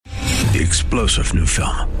the explosive new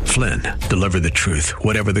film, Flynn, deliver the truth,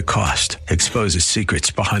 whatever the cost, exposes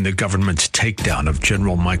secrets behind the government's takedown of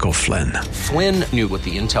General Michael Flynn. Flynn knew what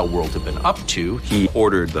the intel world had been up to. He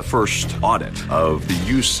ordered the first audit of the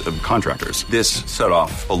use of contractors. This set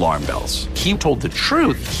off alarm bells. He told the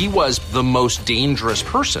truth. He was the most dangerous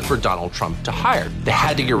person for Donald Trump to hire. They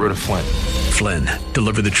had to get rid of Flynn. Flynn,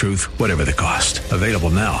 deliver the truth, whatever the cost. Available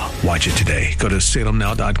now. Watch it today. Go to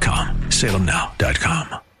salemnow.com.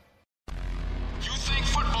 salemnow.com. You think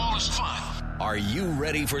football is fun? Are you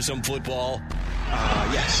ready for some football?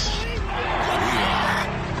 Yes. We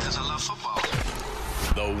are. Because I love football.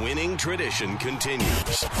 The winning tradition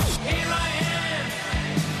continues. Here I am,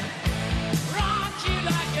 rock you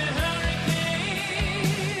like a hurricane.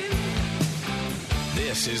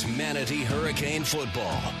 This is Manatee Hurricane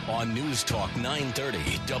Football on News Talk 930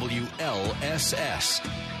 WLSS.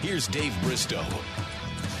 Here's Dave Bristow.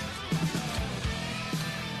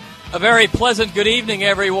 A very pleasant good evening,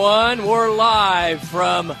 everyone. We're live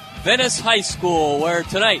from Venice High School, where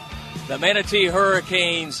tonight the Manatee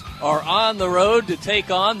Hurricanes are on the road to take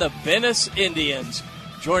on the Venice Indians.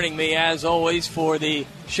 Joining me, as always, for the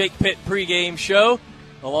Shake Pit pregame show,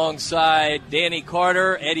 alongside Danny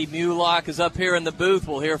Carter. Eddie Mulock is up here in the booth.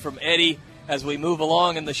 We'll hear from Eddie as we move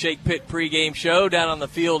along in the Shake Pit pregame show. Down on the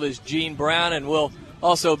field is Gene Brown, and we'll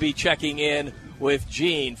also be checking in with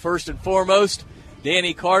Gene. First and foremost,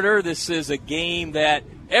 Danny Carter, this is a game that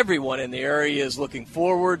everyone in the area is looking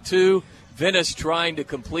forward to. Venice trying to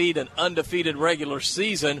complete an undefeated regular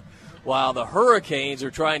season, while the Hurricanes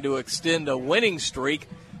are trying to extend a winning streak.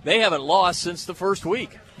 They haven't lost since the first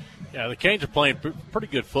week. Yeah, the Canes are playing pretty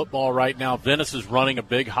good football right now. Venice is running a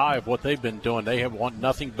big high of what they've been doing. They have want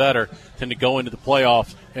nothing better than to go into the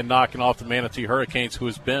playoffs and knocking off the Manatee Hurricanes, who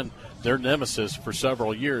has been their nemesis for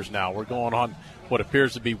several years now. We're going on what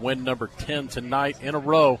appears to be win number 10 tonight in a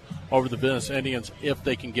row over the Venice Indians, if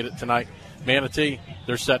they can get it tonight. Manatee,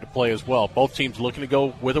 they're set to play as well. Both teams looking to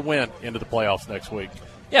go with a win into the playoffs next week.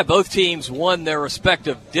 Yeah, both teams won their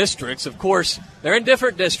respective districts. Of course, they're in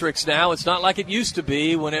different districts now. It's not like it used to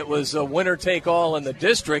be when it was a winner-take-all in the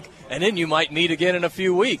district, and then you might meet again in a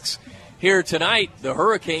few weeks. Here tonight, the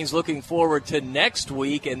Hurricanes looking forward to next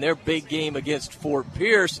week and their big game against Fort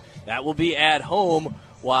Pierce. That will be at home,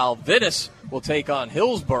 while Venice will take on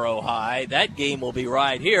Hillsborough High. That game will be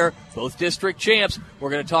right here. Both district champs.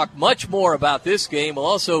 We're going to talk much more about this game. We'll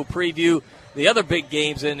also preview the other big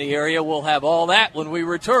games in the area. We'll have all that when we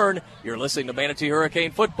return. You're listening to Manatee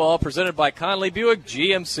Hurricane Football, presented by Conley Buick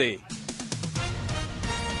GMC.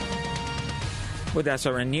 With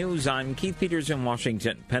SRN News, I'm Keith Peters in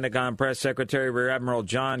Washington. Pentagon Press Secretary Rear Admiral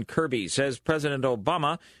John Kirby says President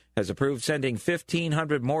Obama has approved sending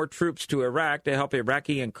 1,500 more troops to Iraq to help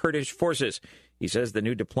Iraqi and Kurdish forces. He says the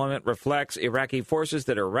new deployment reflects Iraqi forces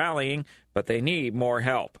that are rallying, but they need more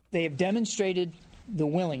help. They have demonstrated the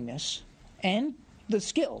willingness and the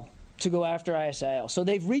skill to go after ISIL. So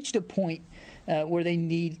they've reached a point where they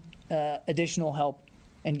need additional help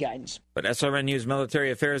and guidance. But SRN News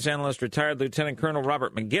military affairs analyst retired Lieutenant Colonel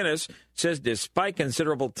Robert McGinnis says despite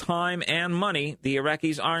considerable time and money, the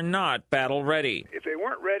Iraqis are not battle ready. If they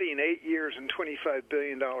weren't ready in 8 years and $25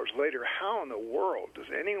 billion later, how in the world does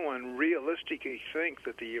anyone realistically think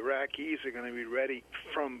that the Iraqis are going to be ready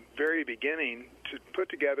from very beginning to put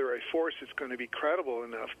together a force that's going to be credible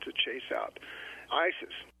enough to chase out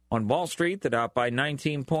ISIS? On Wall Street, the Dow up by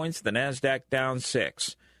 19 points, the NASDAQ down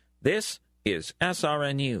 6. This is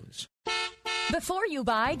SRN News. Before you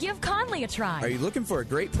buy, give Conley a try. Are you looking for a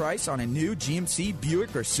great price on a new GMC,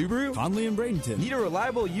 Buick, or Subaru? Conley and Bradenton. Need a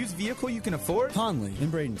reliable used vehicle you can afford? Conley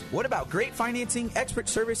and Bradenton. What about great financing, expert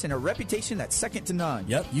service, and a reputation that's second to none?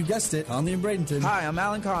 Yep, you guessed it. Conley and Bradenton. Hi, I'm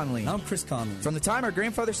Alan Conley. I'm Chris Conley. From the time our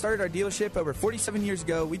grandfather started our dealership over 47 years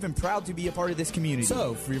ago, we've been proud to be a part of this community.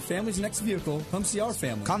 So, for your family's next vehicle, come see our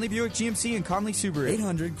family. Conley Buick GMC and Conley Subaru.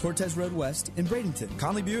 800 Cortez Road West in Bradenton.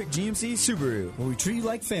 Conley Buick GMC Subaru. Where we treat you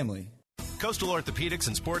like family. Coastal Orthopedics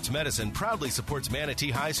and Sports Medicine proudly supports Manatee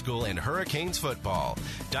High School and Hurricanes football.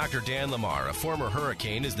 Dr. Dan Lamar, a former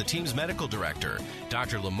Hurricane, is the team's medical director.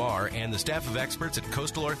 Dr. Lamar and the staff of experts at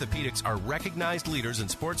Coastal Orthopedics are recognized leaders in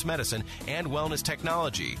sports medicine and wellness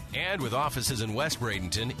technology. And with offices in West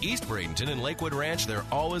Bradenton, East Bradenton, and Lakewood Ranch, they're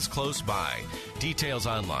always close by. Details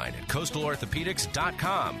online at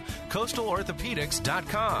coastalorthopedics.com.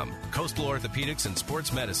 coastalorthopedics.com. Coastal Orthopedics and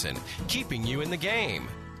Sports Medicine, keeping you in the game.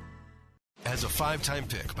 As a 5-time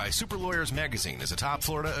pick by Super Lawyers Magazine as a top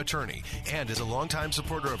Florida attorney and as a longtime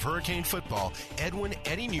supporter of Hurricane football, Edwin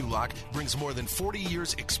Eddie Mulock brings more than 40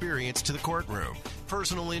 years' experience to the courtroom.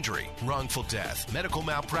 Personal injury, wrongful death, medical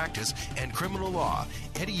malpractice, and criminal law.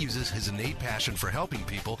 Eddie uses his innate passion for helping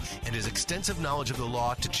people and his extensive knowledge of the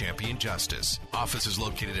law to champion justice. Office is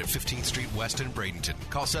located at 15th Street West in Bradenton.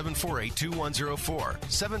 Call 748-2104.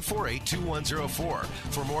 748-2104.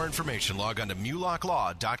 For more information, log on to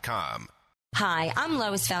mulocklaw.com. Hi, I'm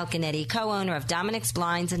Lois Falconetti, co-owner of Dominic's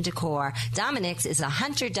Blinds and Decor. Dominic's is a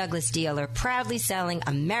Hunter Douglas dealer proudly selling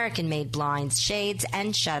American-made blinds, shades,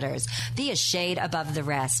 and shutters. Be a shade above the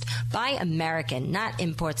rest. Buy American, not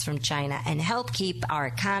imports from China, and help keep our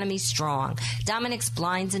economy strong. Dominic's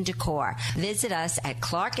Blinds and Decor. Visit us at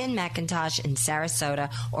Clark and McIntosh in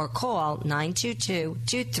Sarasota or call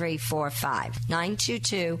 922-2345.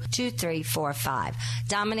 922-2345.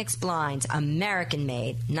 Dominic's Blinds,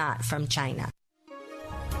 American-made, not from China.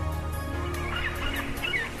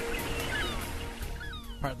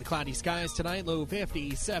 Partly cloudy skies tonight, low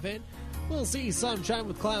 57. We'll see sunshine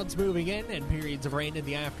with clouds moving in and periods of rain in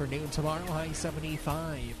the afternoon tomorrow, high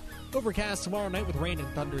 75. Overcast tomorrow night with rain and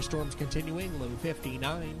thunderstorms continuing, low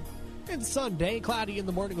 59. And Sunday, cloudy in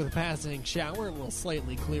the morning with a passing shower. It will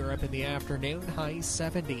slightly clear up in the afternoon, high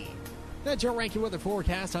 70. That's your ranking weather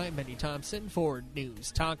forecast. I'm Benny Thompson for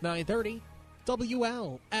News Talk 930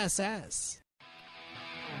 WLSS.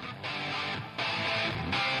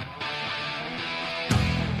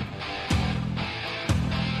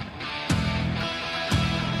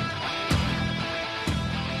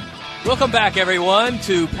 Welcome back, everyone,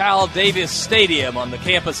 to Pal Davis Stadium on the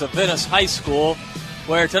campus of Venice High School,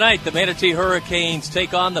 where tonight the Manatee Hurricanes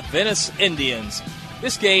take on the Venice Indians.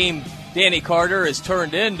 This game, Danny Carter, has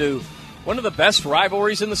turned into one of the best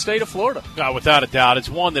rivalries in the state of Florida. Without a doubt. It's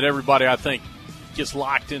one that everybody, I think, gets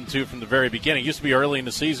locked into from the very beginning. It used to be early in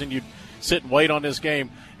the season. You'd sit and wait on this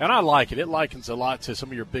game, and I like it. It likens a lot to some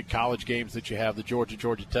of your big college games that you have, the Georgia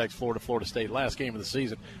Tech, Florida State. Last game of the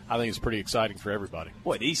season, I think it's pretty exciting for everybody.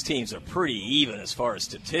 Boy, these teams are pretty even as far as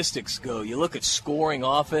statistics go. You look at scoring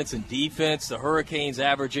offense and defense, the Hurricanes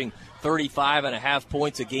averaging 35.5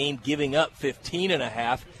 points a game, giving up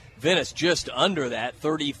 15.5. Venice just under that,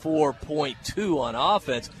 34.2 on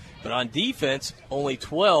offense, but on defense, only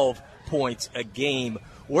 12 points a game.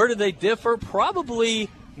 Where do they differ? Probably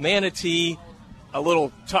Manatee, a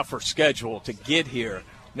little tougher schedule to get here.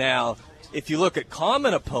 Now, if you look at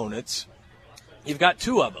common opponents, you've got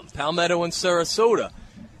two of them, Palmetto and Sarasota.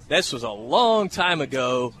 This was a long time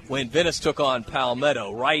ago when Venice took on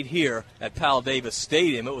Palmetto right here at Pal Davis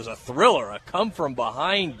Stadium. It was a thriller, a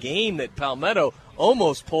come-from-behind game that Palmetto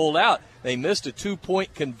almost pulled out. They missed a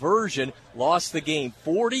 2-point conversion, lost the game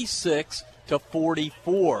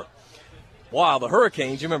 46-44. Wow, the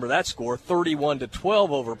Hurricanes, you remember that score, 31-12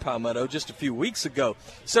 over Palmetto just a few weeks ago.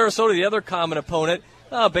 Sarasota, the other common opponent,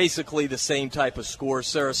 basically the same type of score.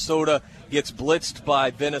 Sarasota gets blitzed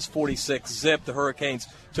by Venice 46-zip. The Hurricanes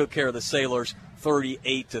took care of the Sailors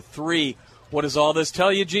 38-3. What does all this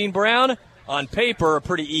tell you, Gene Brown? On paper, a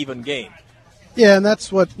pretty even game. Yeah, and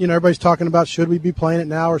that's what everybody's talking about. Should we be playing it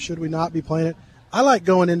now or should we not be playing it? I like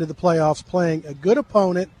going into the playoffs playing a good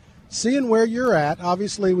opponent, seeing where you're at.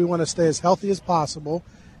 Obviously, we want to stay as healthy as possible.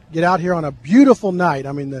 Get out here on a beautiful night.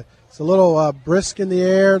 I mean, it's a little brisk in the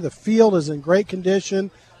air. The field is in great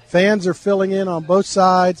condition. Fans are filling in on both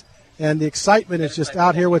sides. And the excitement is just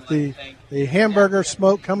out here with the hamburger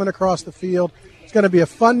smoke coming across the field. It's going to be a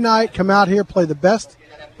fun night. Come out here, play the best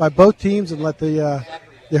by both teams, and let the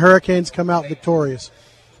Hurricanes come out victorious.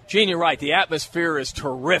 Gene, you're right. The atmosphere is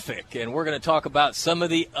terrific, and we're going to talk about some of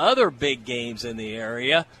the other big games in the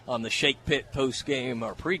area on the Shake Pit post-game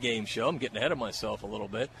or pre-game show. I'm getting ahead of myself a little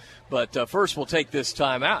bit. But first, we'll take this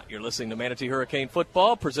time out. You're listening to Manatee Hurricane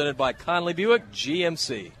Football, presented by Conley Buick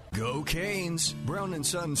GMC. Go Canes! Brown &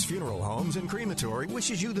 Sons Funeral Homes and Crematory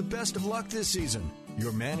wishes you the best of luck this season.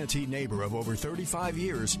 Your Manatee neighbor of over 35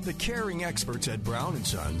 years, the caring experts at Brown &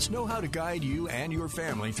 Sons know how to guide you and your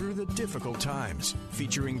family through the difficult times.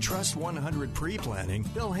 Featuring Trust 100 pre-planning,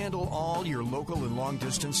 they'll handle all your local and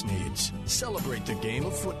long-distance needs. Celebrate the game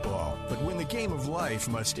of football, but when the game of life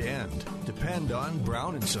must end, depend on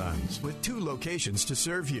Brown & Sons, with 2 locations to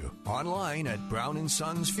serve you. Online at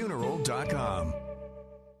brownandsonsfuneral.com.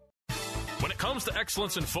 When it comes to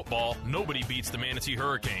excellence in football, nobody beats the Manatee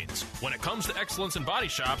Hurricanes. When it comes to excellence in body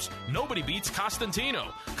shops, nobody beats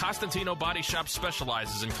Costantino. Costantino Body Shop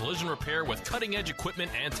specializes in collision repair with cutting-edge equipment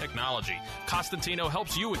and technology. Costantino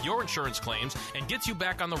helps you with your insurance claims and gets you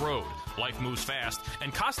back on the road. Life moves fast,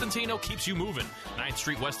 and Costantino keeps you moving. 9th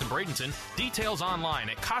Street West in Bradenton. Details online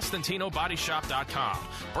at CostantinoBodyShop.com.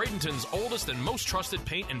 Bradenton's oldest and most trusted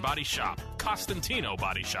paint and body shop. Costantino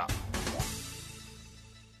Body Shop.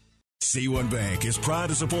 C1 Bank is proud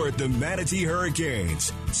to support the Manatee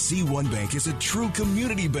Hurricanes. C1 Bank is a true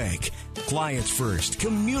community bank. Clients first,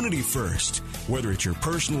 community first. Whether it's your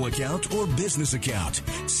personal account or business account,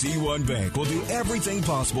 C1 Bank will do everything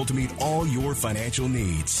possible to meet all your financial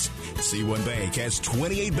needs. C1 Bank has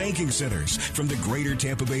 28 banking centers from the greater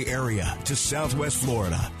Tampa Bay area to Southwest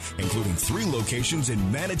Florida, including 3 locations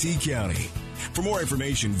in Manatee County. For more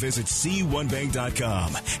information, visit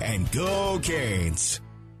C1Bank.com and go Canes.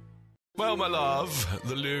 Well, my love,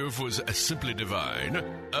 the Louvre was simply divine,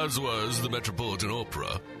 as was the Metropolitan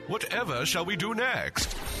Opera. Whatever shall we do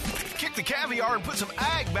next? Kick the caviar and put some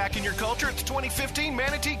ag back in your culture at the 2015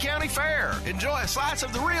 Manatee County Fair. Enjoy a slice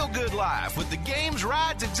of the real good life with the games,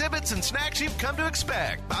 rides, exhibits, and snacks you've come to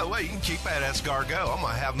expect. By the way, you can keep that escargot. I'm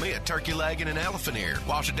going to have me a turkey leg and an elephant ear.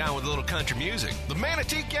 Wash it down with a little country music. The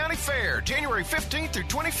Manatee County Fair, January 15th through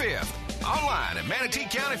 25th. Online at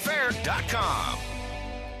ManateeCountyFair.com.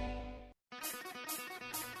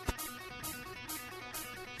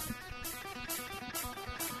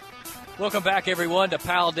 Welcome back, everyone, to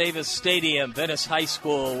Powell Davis Stadium, Venice High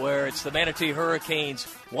School, where it's the Manatee Hurricanes,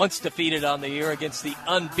 once defeated on the year, against the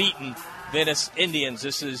unbeaten Venice Indians.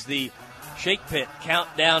 This is the Shake Pit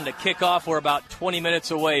countdown to kickoff. We're about 20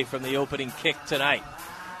 minutes away from the opening kick tonight.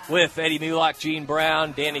 With Eddie Mulock, Gene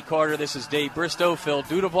Brown, Danny Carter, this is Dave Bristow. Phil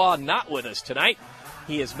Dudebaugh not with us tonight.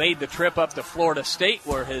 He has made the trip up to Florida State,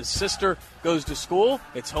 where his sister goes to school.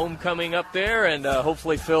 It's homecoming up there, and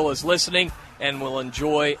hopefully Phil is listening and will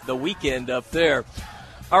enjoy the weekend up there.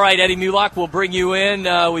 All right, Eddie Mulock, we'll bring you in.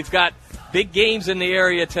 We've got big games in the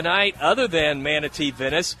area tonight other than Manatee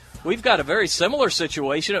Venice. We've got a very similar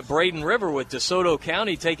situation at Braden River with DeSoto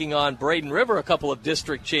County taking on Braden River, a couple of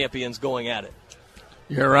district champions going at it.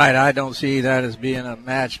 You're right. I don't see that as being a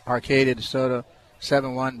match. Arcadia, DeSoto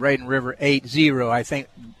 7-1, Braden River 8-0. I think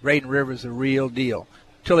Braden River is the real deal.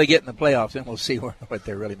 Until they get in the playoffs, then we'll see what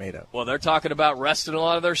they're really made of. Well, they're talking about resting a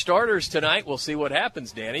lot of their starters tonight. We'll see what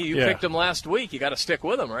happens, Danny. You picked them last week. You got to stick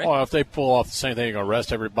with them, right? Well, if they pull off the same thing, they're going to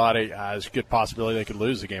rest everybody, there's a good possibility they could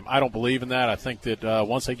lose the game. I don't believe in that. I think that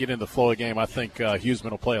once they get into the flow of the game, I think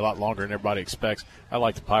Huseman will play a lot longer than everybody expects. I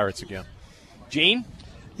like the Pirates again. Gene?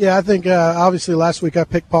 Yeah, I think obviously last week I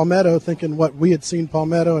picked Palmetto, thinking what we had seen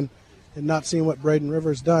Palmetto and not seeing what Braden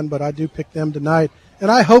River's done, but I do pick them tonight.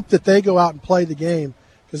 And I hope that they go out and play the game.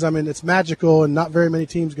 Because, I mean, it's magical, and not very many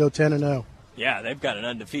teams go 10-0. Yeah, they've got an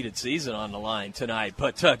undefeated season on the line tonight.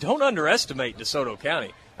 But don't underestimate DeSoto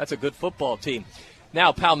County. That's a good football team.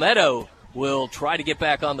 Now, Palmetto will try to get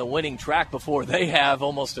back on the winning track before they have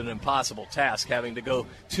almost an impossible task, having to go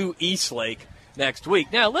to Eastlake next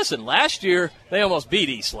week. Now, listen, last year they almost beat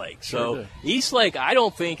Eastlake. So Eastlake, I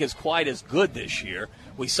don't think, is quite as good this year.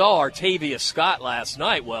 We saw Artavius Scott last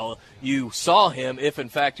night. Well, you saw him if, in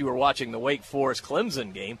fact, you were watching the Wake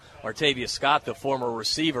Forest-Clemson game. Artavius Scott, the former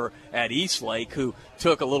receiver at Eastlake, who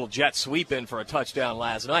took a little jet sweep in for a touchdown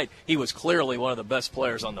last night. He was clearly one of the best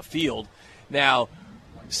players on the field. Now,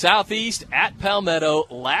 Southeast at Palmetto.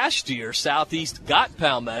 Last year, Southeast got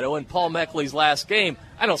Palmetto in Paul Meckley's last game.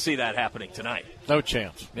 I don't see that happening tonight. No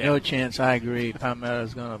chance. Yeah. No chance, I agree.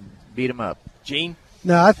 Palmetto's going to beat them up. Gene?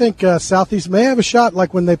 No, I think Southeast may have a shot,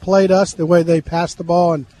 like when they played us, the way they passed the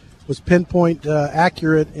ball and was pinpoint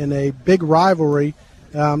accurate in a big rivalry.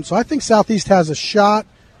 So I think Southeast has a shot,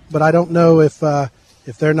 but I don't know if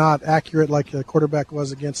they're not accurate like the quarterback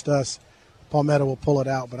was against us, Palmetto will pull it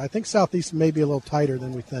out. But I think Southeast may be a little tighter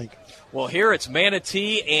than we think. Well, here it's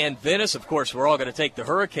Manatee and Venice. Of course, we're all going to take the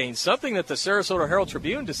Hurricanes, something that the Sarasota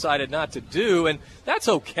Herald-Tribune decided not to do, and that's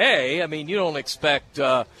okay. I mean, you don't expect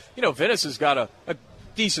Venice has got a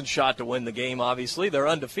decent shot to win the game, obviously. They're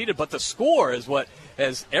undefeated, but the score is what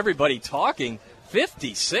has everybody talking.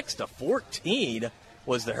 56-14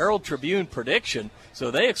 was the Herald-Tribune prediction,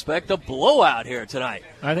 so they expect a blowout here tonight.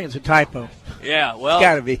 I think it's a typo. Yeah, well, it's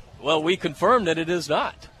got to be. Well, we confirmed that it is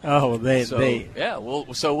not. Oh,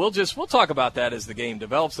 we'll talk about that as the game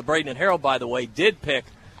develops. The Braden and Herald, by the way, did pick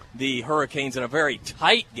the Hurricanes in a very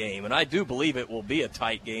tight game, and I do believe it will be a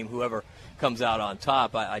tight game, whoever comes out on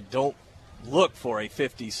top. I don't look for a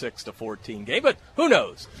 56-14 game, but who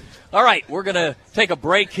knows? All right, we're going to take a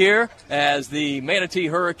break here as the Manatee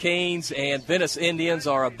Hurricanes and Venice Indians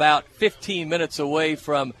are about 15 minutes away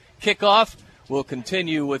from kickoff. We'll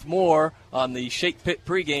continue with more on the Shake Pit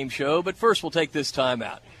pregame show, but first we'll take this time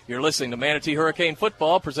out. You're listening to Manatee Hurricane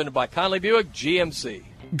Football, presented by Conley Buick GMC.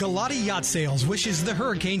 Galati Yacht Sales wishes the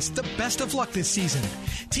Hurricanes the best of luck this season.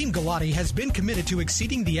 Team Galati has been committed to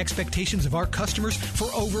exceeding the expectations of our customers for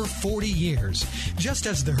over 40 years. Just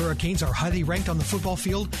as the Hurricanes are highly ranked on the football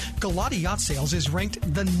field, Galati Yacht Sales is ranked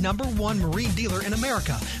the #1 marine dealer in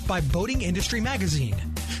America by Boating Industry Magazine.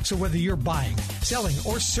 So whether you're buying, selling,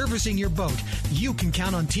 or servicing your boat, you can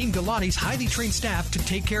count on Team Galati's highly trained staff to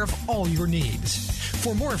take care of all your needs.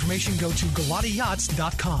 For more information, go to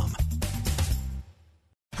GalatiYachts.com.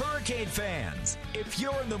 Hurricane fans, if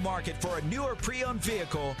you're in the market for a newer pre-owned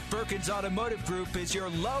vehicle, Firkins Automotive Group is your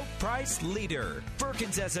low-price leader.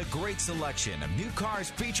 Firkins has a great selection of new cars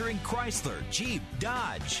featuring Chrysler, Jeep,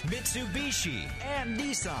 Dodge, Mitsubishi, and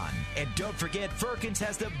Nissan. And don't forget, Firkins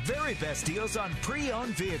has the very best deals on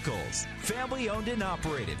pre-owned vehicles. Family-owned and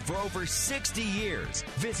operated for over 60 years.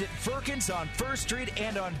 Visit Firkins on 1st Street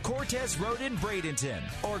and on Cortez Road in Bradenton,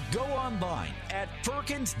 or go online at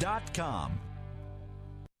Firkins.com.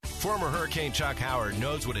 Former Hurricane Chuck Howard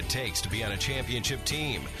knows what it takes to be on a championship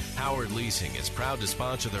team. Howard Leasing is proud to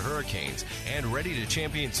sponsor the Hurricanes and ready to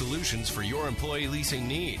champion solutions for your employee leasing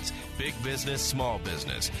needs. Big business, small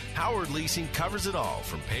business. Howard Leasing covers it all,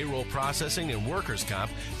 from payroll processing and workers'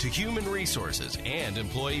 comp to human resources and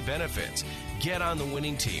employee benefits. Get on the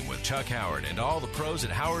winning team with Chuck Howard and all the pros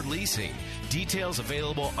at Howard Leasing. Details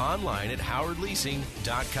available online at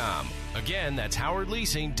howardleasing.com. Again, that's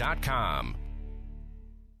howardleasing.com.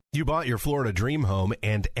 You bought your Florida dream home,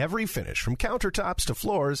 and every finish from countertops to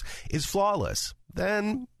floors is flawless.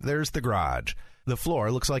 Then there's the garage. The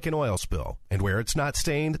floor looks like an oil spill, and where it's not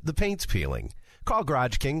stained, the paint's peeling. Call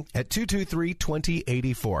Garage King at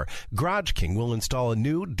 223-2084. Garage King will install a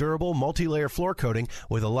new, durable, multi-layer floor coating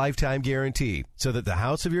with a lifetime guarantee, so that the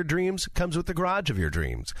house of your dreams comes with the garage of your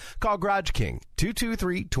dreams. Call Garage King,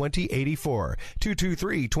 223-2084,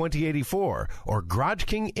 223-2084, or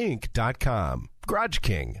GarageKingInc.com. Garage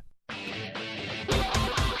King.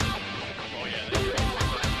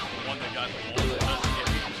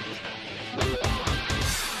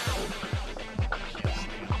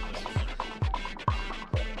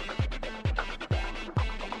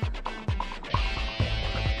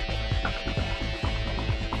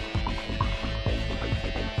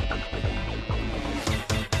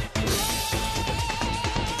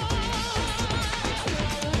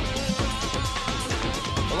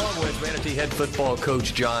 Manatee head football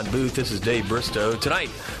coach John Booth. This is Dave Bristow. Tonight,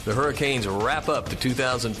 the Hurricanes wrap up the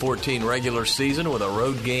 2014 regular season with a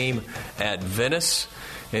road game at Venice.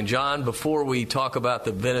 And, John, before we talk about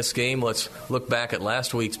the Venice game, let's look back at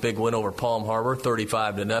last week's big win over Palm Harbor,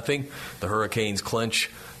 35-0. The Hurricanes clinch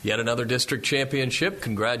yet another district championship.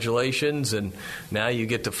 Congratulations. And now you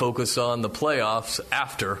get to focus on the playoffs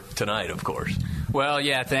after tonight, of course. Well,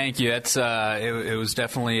 yeah, thank you. It's it was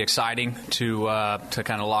definitely exciting to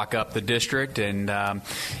kind of lock up the district, and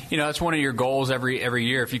it's one of your goals every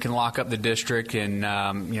year. If you can lock up the district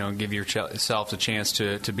and give yourself a chance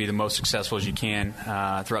to be the most successful as you can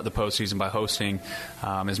throughout the postseason by hosting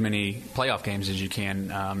as many playoff games as you can,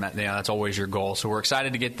 that's always your goal. So we're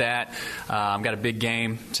excited to get that. Got a big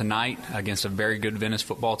game tonight against a very good Venice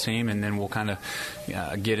football team, and then we'll kind of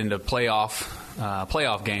get into playoff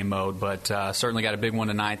game mode, but certainly got a big one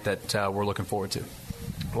tonight that we're looking forward to.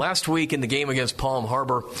 Last week in the game against Palm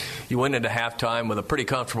Harbor, you went into halftime with a pretty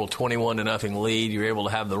comfortable 21-0 lead. You were able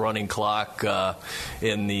to have the running clock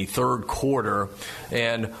in the third quarter.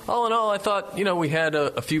 And all in all, I thought, we had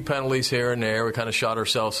a few penalties here and there. We kind of shot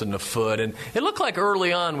ourselves in the foot. And it looked like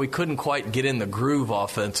early on we couldn't quite get in the groove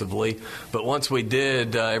offensively. But once we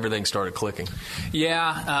did, everything started clicking.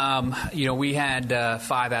 Yeah, we had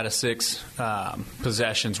 5 out of 6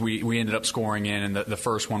 possessions we ended up scoring in. And the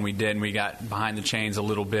first one we did, and we got behind the chains a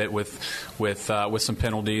little bit with some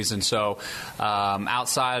penalties, and so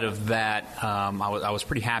outside of that, I was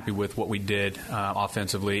pretty happy with what we did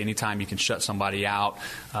offensively. Anytime you can shut somebody out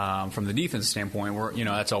from the defense standpoint,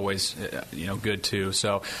 that's always good too.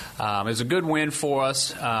 So it was a good win for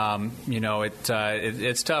us.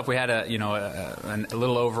 It's tough. We had a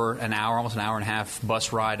little over an hour, almost an hour and a half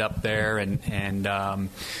bus ride up there, and kind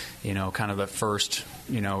of the first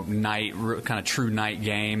night, kind of true night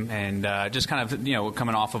game, and just kind of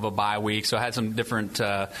coming off of a bye week, so I had some different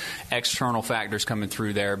external factors coming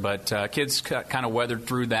through there, but kids kind of weathered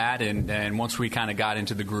through that, and once we kind of got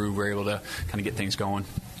into the groove, we were able to kind of get things going.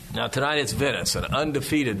 Now, tonight it's Venice, an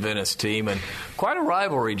undefeated Venice team, and quite a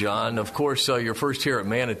rivalry, John. Of course, you're first here at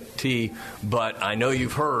Manatee, but I know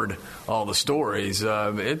you've heard all the stories.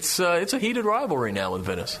 It's a heated rivalry now with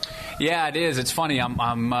Venice. Yeah, it is. It's funny.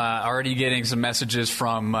 I'm already getting some messages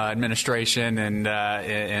from administration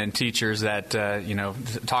and teachers that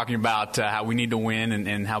talking about how we need to win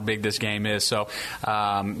and how big this game is. So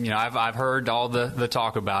I've heard all the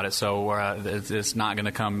talk about it. So it's not going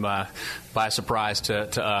to come by surprise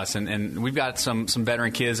to us. And we've got some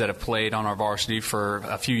veteran kids that have played on our varsity for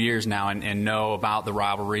a few years now and know about the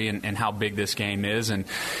rivalry and how big this game is. And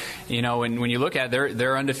when you look at it,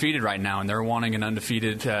 they're undefeated right now, and they're wanting an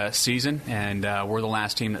undefeated season, and we're the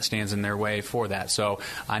last team that stands in their way for that. So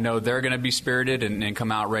I know they're going to be spirited and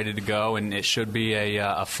come out ready to go, and it should be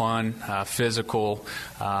a fun, physical,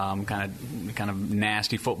 kind of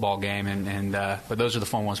nasty football game. But those are the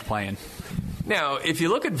fun ones playing. Now, if you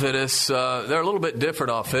look at Venice, they're a little bit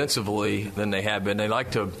different offensively than they have been. They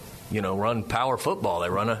like to run power football. They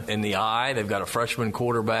run in the eye. They've got a freshman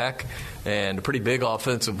quarterback and a pretty big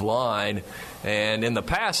offensive line. And in the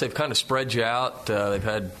past, they've kind of spread you out. They've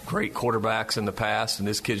had great quarterbacks in the past, and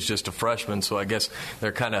this kid's just a freshman, so I guess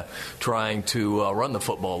they're kind of trying to run the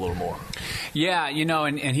football a little more. Yeah,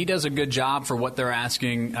 and he does a good job for what they're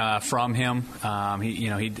asking from him.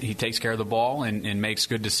 He takes care of the ball and makes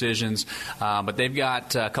good decisions. But they've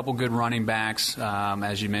got a couple good running backs.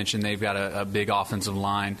 As you mentioned, they've got a big offensive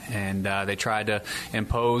line, and they try to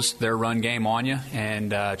impose their run game on you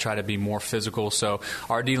and try to be more physical. So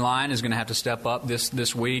our D-line is going to have to step up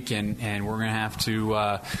this week, and we're going to have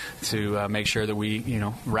to make sure that we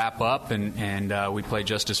wrap up and we play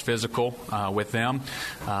just as physical with them.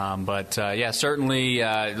 But certainly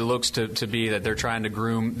it looks to be that they're trying to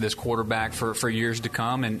groom this quarterback for years to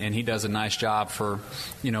come, and he does a nice job for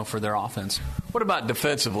their offense. What about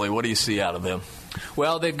defensively? What do you see out of them?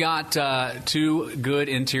 Well, they've got two good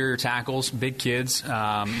interior tackles, big kids.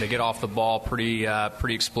 They get off the ball pretty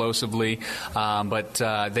explosively, but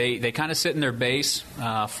they kind of sit in their base,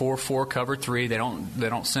 4-4 cover 3. They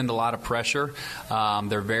don't send a lot of pressure.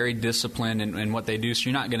 They're very disciplined in what they do, so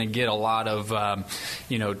you're not going to get a lot of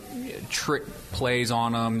trick plays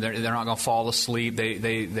on them. They're not going to fall asleep.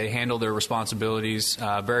 They handle their responsibilities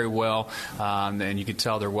very well, and you can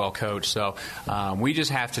tell they're well coached. So we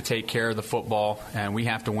just have to take care of the football, and we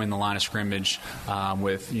have to win the line of scrimmage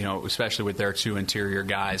especially with their two interior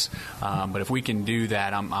guys. But if we can do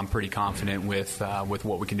that, I'm pretty confident with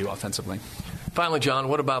what we can do offensively. Finally, John,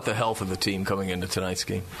 what about the health of the team coming into tonight's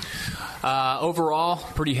game? Overall,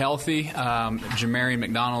 pretty healthy. Jamarian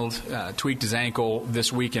McDonald tweaked his ankle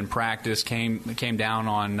this week in practice, came down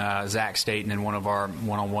on Zach Staten in one of our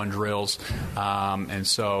one-on-one drills, and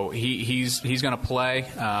so he's going to play,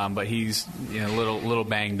 but he's a little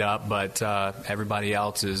banged up. But everybody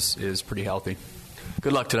else is pretty healthy.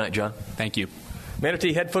 Good luck tonight, John. Thank you.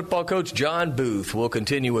 Manatee head football coach John Booth will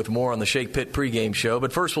continue with more on the Shake Pit pregame show,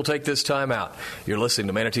 but first we'll take this time out. You're listening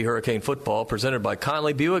to Manatee Hurricane Football, presented by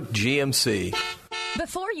Conley Buick GMC.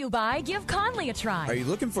 Before you buy, give Conley a try. Are you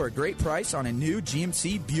looking for a great price on a new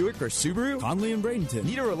GMC, Buick, or Subaru? Conley and Bradenton.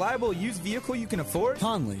 Need a reliable used vehicle you can afford?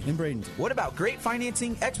 Conley and Bradenton. What about great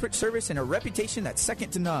financing, expert service, and a reputation that's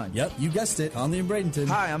second to none? Yep, you guessed it. Conley and Bradenton.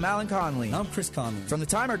 Hi, I'm Alan Conley. I'm Chris Conley. From the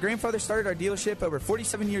time our grandfather started our dealership over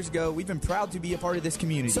 47 years ago, we've been proud to be a part of this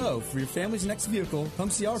community. So, for your family's next vehicle, come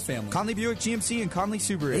see our family. Conley Buick GMC and Conley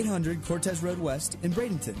Subaru. 800 Cortez Road West in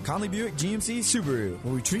Bradenton. Conley Buick GMC Subaru.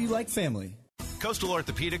 Where we treat you like family. Coastal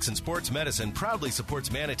Orthopedics and Sports Medicine proudly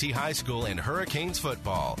supports Manatee High School and Hurricanes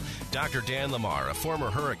football. Dr. Dan Lamar, a former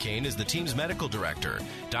Hurricane, is the team's medical director.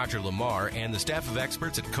 Dr. Lamar and the staff of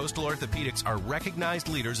experts at Coastal Orthopedics are recognized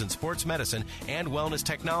leaders in sports medicine and wellness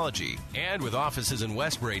technology. And with offices in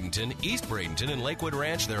West Bradenton, East Bradenton, and Lakewood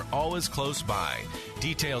Ranch, they're always close by.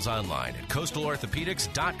 Details online at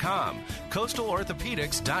coastalorthopedics.com.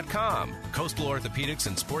 Coastalorthopedics.com. Coastal Orthopedics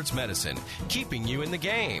and Sports Medicine, keeping you in the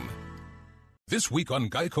game. This week on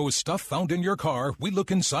Geico's Stuff Found in Your Car, we look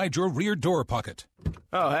inside your rear door pocket.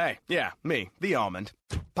 Oh, hey. Yeah, me, the almond.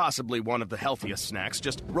 Possibly one of the healthiest snacks,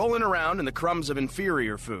 just rolling around in the crumbs of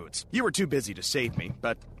inferior foods. You were too busy to save me,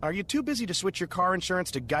 but are you too busy to switch your car insurance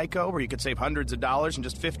to Geico, where you could save hundreds of dollars in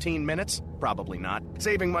just 15 minutes? Probably not.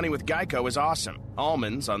 Saving money with Geico is awesome.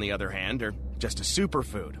 Almonds, on the other hand, are just a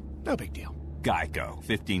superfood. No big deal. Geico.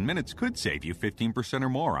 15 minutes could save you 15% or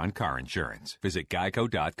more on car insurance. Visit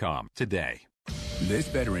geico.com today. This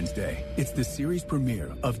Veterans Day, it's the series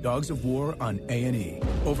premiere of Dogs of War on A&E.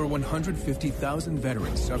 Over 150,000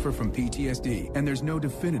 veterans suffer from PTSD, and there's no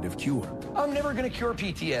definitive cure. I'm never going to cure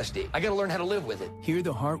PTSD. I got to learn how to live with it. Hear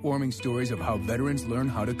the heartwarming stories of how veterans learn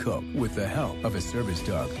how to cope with the help of a service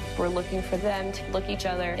dog. We're looking for them to look each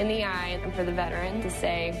other in the eye and for the veteran to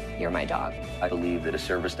say, "You're my dog." I believe that a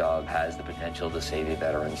service dog has the potential to save a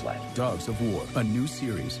veteran's life. Dogs of War, a new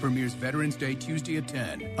series, premieres Veterans Day Tuesday at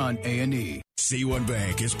 10 on A&E. C1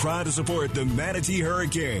 Bank is proud to support the Manatee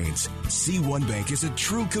Hurricanes. C1 Bank is a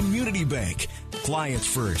true community bank. Clients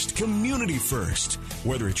first, community first.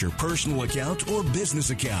 Whether it's your personal account or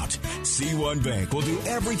business account, C1 Bank will do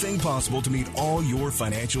everything possible to meet all your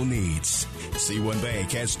financial needs. C1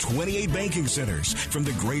 Bank has 28 banking centers from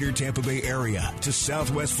the greater Tampa Bay area to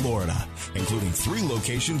Southwest Florida, including 3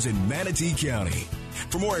 locations in Manatee County.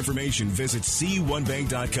 For more information, visit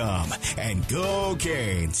C1Bank.com and go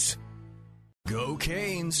Canes! Go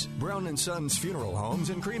Canes! Brown & Sons Funeral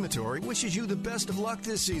Homes and Crematory wishes you the best of luck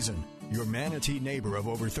this season. Your Manatee neighbor of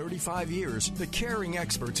over 35 years, the caring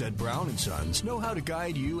experts at Brown & Sons know how to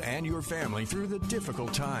guide you and your family through the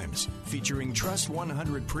difficult times. Featuring Trust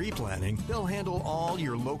 100 pre-planning, they'll handle all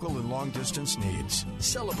your local and long-distance needs.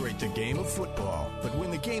 Celebrate the game of football, but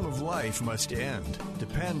when the game of life must end,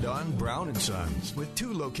 depend on Brown & Sons with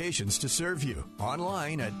 2 locations to serve you.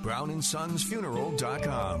 Online at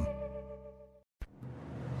brownandsonsfuneral.com.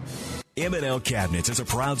 M&L Cabinets is a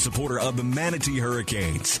proud supporter of the Manatee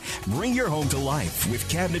Hurricanes. Bring your home to life with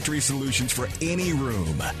cabinetry solutions for any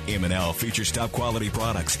room. M&L features top quality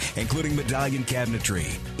products, including medallion cabinetry.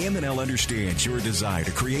 M&L understands your desire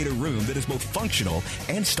to create a room that is both functional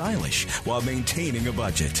and stylish while maintaining a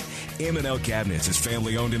budget. M&L Cabinets is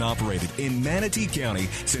family owned and operated in Manatee County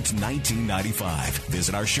since 1995.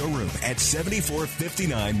 Visit our showroom at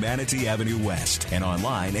 7459 Manatee Avenue West and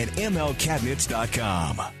online at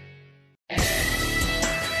mlcabinets.com.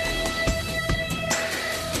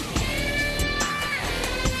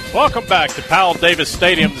 Welcome back to Powell Davis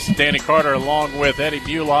Stadium. This is Danny Carter along with Eddie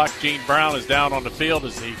Mulock. Gene Brown is down on the field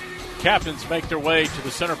as the captains make their way to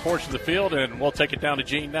the center portion of the field, and we'll take it down to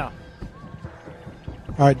Gene now.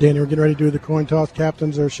 All right, Danny, we're getting ready to do the coin toss.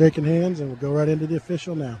 Captains are shaking hands, and we'll go right into the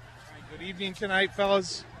official now. Good evening tonight,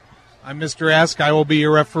 fellas. I'm Mr. Esk. I will be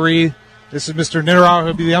your referee. This is Mr. Nitterow,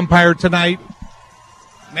 who'll be the umpire tonight.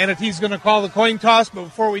 Manatee's going to call the coin toss, but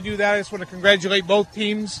before we do that, I just want to congratulate both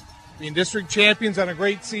teams being district champions on a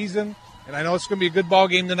great season, and I know it's going to be a good ball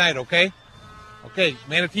game tonight, okay? Okay,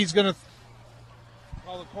 Manatee's going to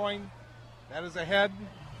call the coin. That is a head,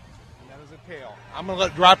 and that is a tail. I'm going to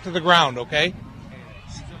let it drop to the ground, okay?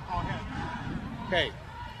 Okay.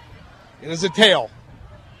 It is a tail.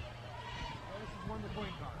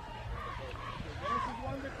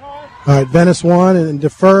 All right, Venice won and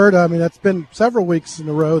deferred. I mean, that's been several weeks in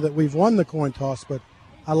a row that we've won the coin toss, but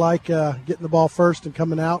I like getting the ball first and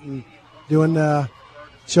coming out and doing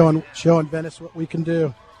showing Venice what we can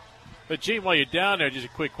do. But, Gene, while you're down there, just a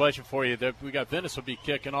quick question for you. We got Venice will be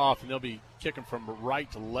kicking off, and they'll be kicking from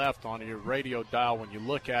right to left on your radio dial when you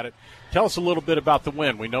look at it. Tell us a little bit about the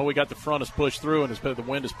wind. We know we got the front has pushed through, and the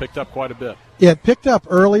wind has picked up quite a bit. Yeah, it picked up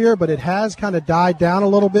earlier, but it has kind of died down a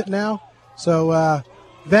little bit now. So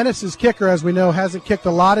Venice's kicker, as we know, hasn't kicked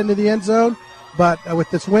a lot into the end zone, but with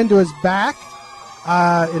this wind to his back,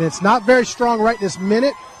 and it's not very strong right this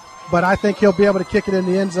minute, but I think he'll be able to kick it in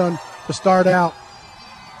the end zone to start out.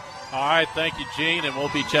 All right, thank you, Gene, and we'll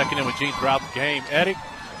be checking in with Gene throughout the game. Eddie,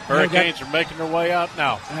 Hurricanes are making their way out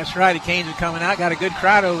now. That's right, the Canes are coming out. Got a good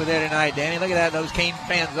crowd over there tonight, Danny. Look at that, those Cane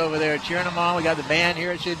fans over there cheering them on. We got the band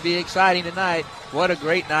here. It should be exciting tonight. What a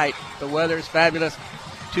great night. The weather is fabulous.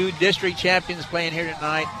 2 district champions playing here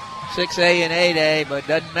tonight, 6A and 8A, but it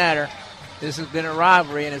doesn't matter. This has been a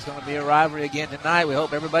rivalry, and it's going to be a rivalry again tonight. We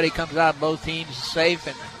hope everybody comes out, both teams safe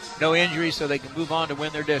and no injuries, so they can move on to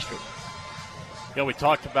win their district. Yeah, we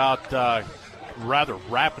talked about rather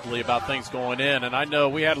rapidly about things going in, and I know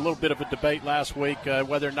we had a little bit of a debate last week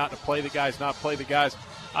whether or not to play the guys, not play the guys.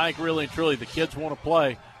 I think really and truly the kids want to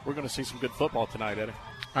play. We're going to see some good football tonight, Eddie.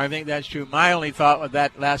 I think that's true. My only thought with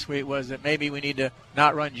that last week was that maybe we need to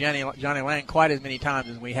not run Johnny Lang quite as many times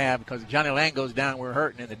as we have, because if Johnny Lang goes down, we're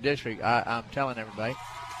hurting in the district. I'm telling everybody.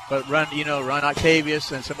 But run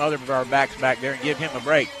Octavius and some other of our backs back there and give him a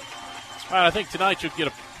break. All right, I think tonight you'll get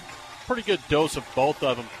a pretty good dose of both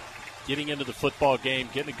of them getting into the football game,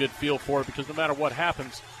 getting a good feel for it, because no matter what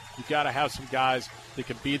happens, you've got to have some guys that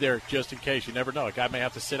can be there just in case. You never know. A guy may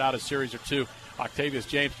have to sit out a series or two. Octavius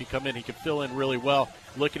James can come in. He can fill in really well.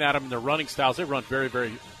 Looking at them in their running styles, they run very,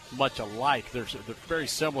 very much alike. They're very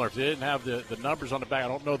similar. If they didn't have the numbers on the back, I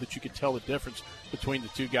don't know that you could tell the difference between the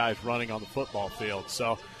two guys running on the football field.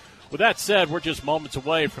 So with that said, we're just moments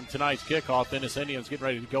away from tonight's kickoff. Venice Indians getting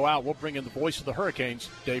ready to go out. We'll bring in the voice of the Hurricanes,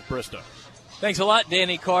 Dave Bristow. Thanks a lot,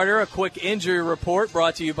 Danny Carter. A quick injury report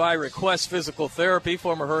brought to you by Request Physical Therapy.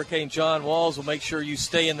 Former Hurricane John Walls will make sure you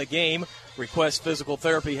stay in the game. Request Physical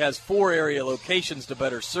Therapy has 4 area locations to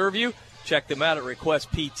better serve you. Check them out at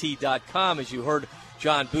requestpt.com. As you heard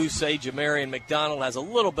John Booth say, Jamarian McDonald has a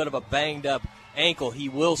little bit of a banged-up ankle. He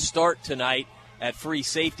will start tonight at free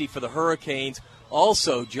safety for the Hurricanes.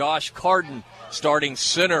 Also, Josh Carden, starting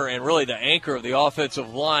center and really the anchor of the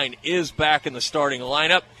offensive line, is back in the starting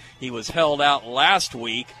lineup. He was held out last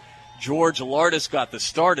week. George Lardis got the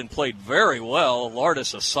start and played very well.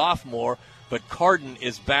 Lardis, a sophomore, but Carden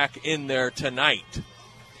is back in there tonight.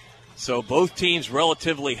 So both teams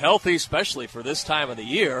relatively healthy, especially for this time of the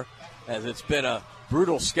year, as it's been a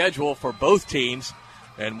brutal schedule for both teams.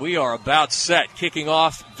 And we are about set. Kicking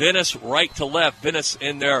off, Venice right to left. Venice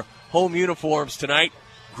in their home uniforms tonight.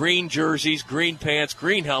 Green jerseys, green pants,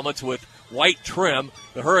 green helmets with white trim.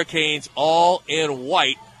 The Hurricanes all in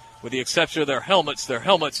white, with the exception of their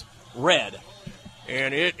helmets red.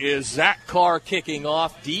 And it is Zach Carr kicking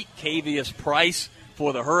off deep. Cavius Price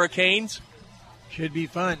for the Hurricanes. Should be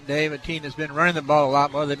fun, Dave. A team that's been running the ball a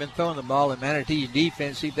lot more. They've been throwing the ball in Manatee's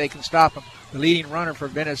defense, see if they can stop them. The leading runner for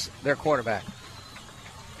Venice, their quarterback.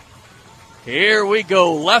 Here we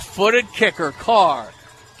go. Left-footed kicker Carr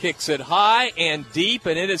kicks it high and deep,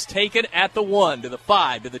 and it is taken at the 1, to the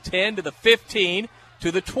 5, to the 10, to the 15,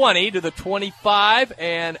 to the 20, to the 25,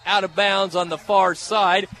 and out of bounds on the far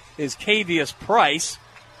side is Cavius Price.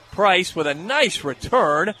 Price with a nice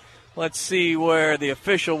return. Let's see where the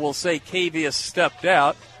official will say Cavius stepped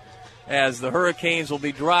out, as the Hurricanes will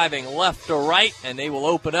be driving left to right, and they will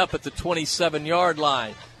open up at the 27-yard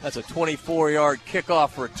line. That's a 24-yard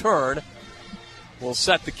kickoff return. We'll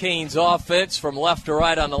set the Canes offense from left to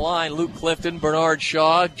right on the line. Luke Clifton, Bernard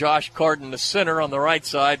Shaw, Josh Carden, the center on the right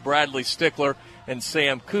side, Bradley Stickler, and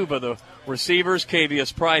Sam Kuba. The receivers,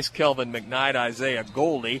 Cavius Price, Kelvin McKnight, Isaiah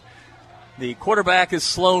Goldie. The quarterback is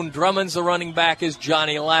Sloan Drummonds. The running back is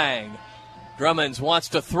Johnny Lang. Drummonds wants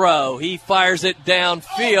to throw. He fires it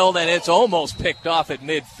downfield, and it's almost picked off at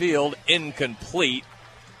midfield. Incomplete.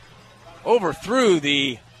 Overthrew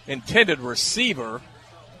the intended receiver,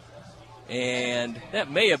 and that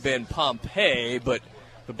may have been Pompey, but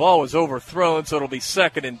the ball was overthrown, so it'll be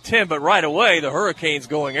 2nd and 10. But right away, the Hurricanes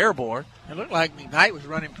going airborne. It looked like McKnight was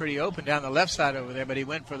running pretty open down the left side over there, but he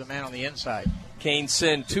went for the man on the inside. Canes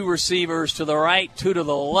send 2 receivers to the right, 2 to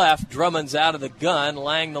the left. Drummond's out of the gun.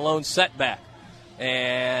 Lang the lone setback.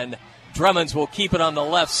 And Drummonds will keep it on the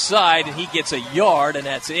left side, and he gets a yard, and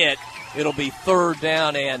that's it. It'll be 3rd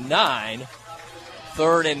down and 9.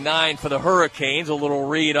 3rd and 9 for the Hurricanes. A little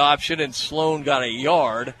read option, and Sloan got a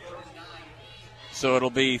yard. So it'll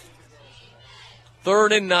be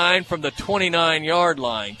 3rd and 9 from the 29-yard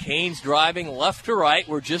line. Canes driving left to right.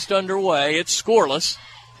 We're just underway. It's scoreless.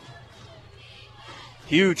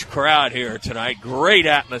 Huge crowd here tonight. Great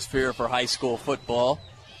atmosphere for high school football.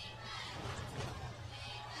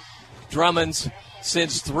 Drummonds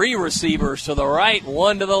sends 3 receivers to the right,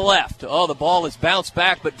 1 to the left. Oh, the ball is bounced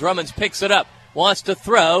back, but Drummonds picks it up. Wants to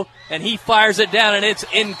throw, and he fires it down, and it's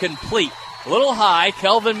incomplete. A little high.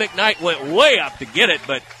 Kelvin McKnight went way up to get it,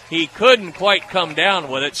 but he couldn't quite come down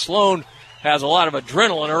with it. Sloan has a lot of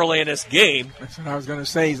adrenaline early in this game. That's what I was going to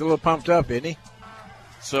say. He's a little pumped up, isn't he?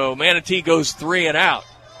 So Manatee goes 3 and out.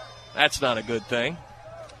 That's not a good thing.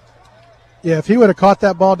 Yeah, if he would have caught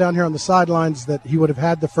that ball down here on the sidelines, that he would have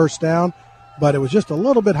had the first down, but it was just a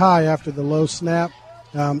little bit high after the low snap.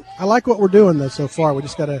 I like what we're doing, though, so far. We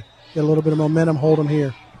just got to get a little bit of momentum, hold them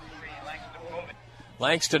here.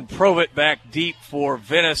 Langston Provitt back deep for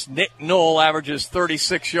Venice. Nick Knoll averages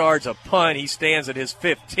 36 yards a punt. He stands at his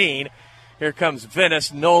 15. Here comes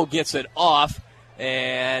Venice. Knoll gets it off,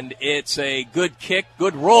 and it's a good kick,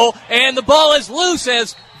 good roll, and the ball is loose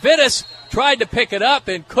as Venice tried to pick it up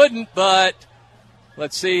and couldn't, but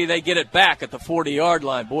let's see, they get it back at the 40-yard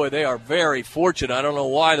line. Boy, they are very fortunate. I don't know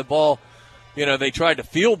why the ball, they tried to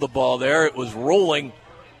field the ball there. It was rolling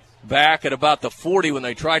back at about the 40 when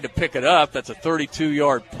they tried to pick it up. That's a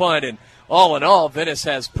 32-yard punt, and all in all, Venice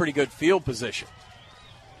has pretty good field position.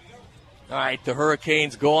 All right, the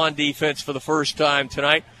Hurricanes go on defense for the first time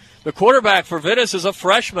tonight. The quarterback for Venice is a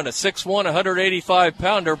freshman, a 6'1",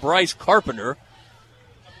 185-pounder, Bryce Carpenter.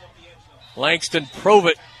 Langston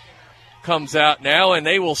Provitt comes out now, and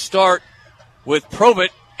they will start with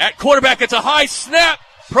Provitt at quarterback. It's a high snap.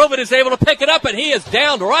 Provitt is able to pick it up, and he is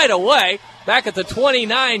downed right away back at the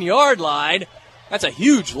 29-yard line. That's a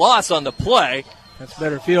huge loss on the play. That's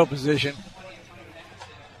better field position.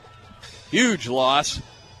 Huge loss.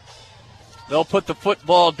 They'll put the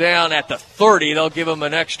football down at the 30. They'll give them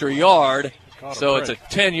an extra yard. So it's a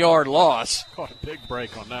 10-yard loss. Caught a big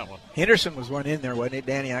break on that one. Henderson was one in there, wasn't it,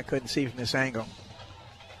 Danny? I couldn't see from this angle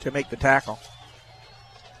to make the tackle.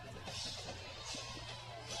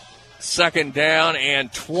 2nd down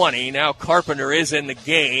and 20. Now Carpenter is in the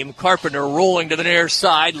game. Carpenter rolling to the near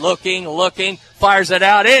side, looking, fires it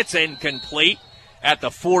out. It's incomplete at the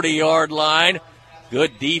 40-yard line.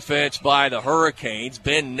 Good defense by the Hurricanes.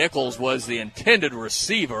 Ben Nichols was the intended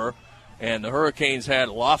receiver, and the Hurricanes had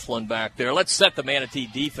Laughlin back there. Let's set the Manatee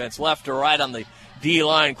defense left to right on the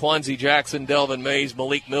D-line. Quanzi Jackson, Delvin Mays,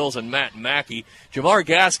 Malik Mills, and Matt Mackey. Jamar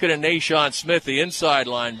Gaskin and Nashawn Smith, the inside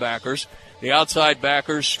linebackers. The outside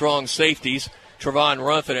backers, strong safeties, Trevon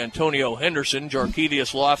Ruff and Antonio Henderson.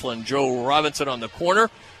 Jarkevius Laughlin, Joe Robinson on the corner.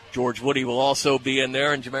 George Woody will also be in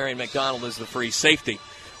there, and Jamarian McDonald is the free safety.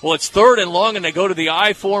 Well, it's 3rd and long, and they go to the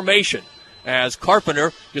I formation as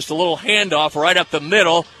Carpenter, just a little handoff right up the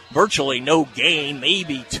middle. Virtually no gain,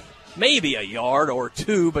 maybe a yard or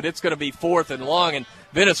 2, but it's going to be 4th and long, and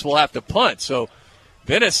Venice will have to punt. So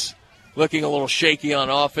Venice looking a little shaky on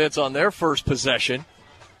offense on their first possession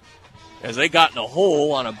as they got in a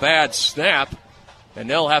hole on a bad snap, and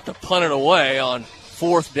they'll have to punt it away on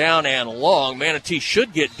 4th down and long. Manatee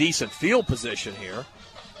should get decent field position here.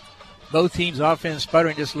 Both teams' offense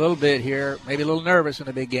sputtering just a little bit here, maybe a little nervous in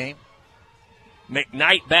the big game.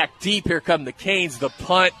 McKnight back deep. Here come the Canes. The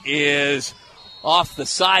punt is off the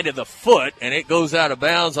side of the foot, and it goes out of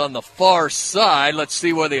bounds on the far side. Let's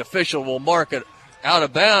see where the official will mark it out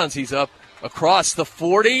of bounds. He's up across the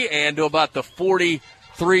 40 and to about the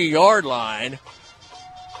 43-yard line.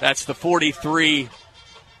 That's the 43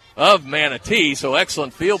 of Manatee, so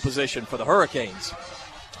excellent field position for the Hurricanes.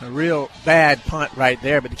 A real bad punt right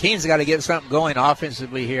there, but the Canes have got to get something going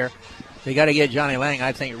offensively here. They got to get Johnny Lang,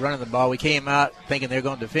 I think, running the ball. We came out thinking they're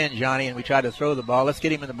going to defend Johnny, and we tried to throw the ball. Let's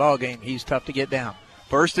get him in the ball game. He's tough to get down.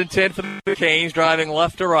 1st and 10 for the Canes, driving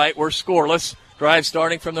left to right. We're scoreless. Drive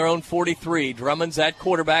starting from their own 43. Drummond's at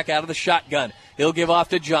quarterback out of the shotgun. He'll give off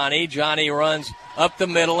to Johnny. Johnny runs up the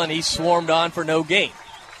middle, and he's swarmed on for no gain.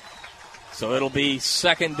 So it'll be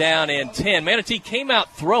 2nd down and 10. Manatee came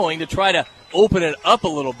out throwing to try to open it up a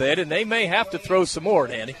little bit, and they may have to throw some more,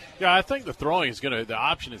 Danny. Yeah, I think the throwing is going to – the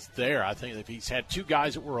option is there. I think if he's had 2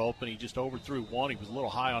 guys that were open, he just overthrew one. He was a little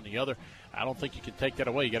high on the other. I don't think you can take that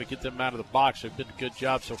away. You got to get them out of the box. They've been a good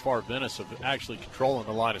job so far, Venice, of actually controlling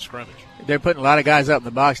the line of scrimmage. They're putting a lot of guys up in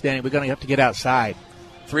the box, Danny. We're going to have to get outside.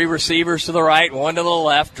 3 receivers to the right, 1 to the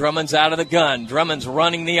left. Drummond's out of the gun. Drummond's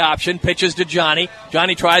running the option, pitches to Johnny.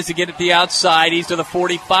 Johnny tries to get it the outside. He's to the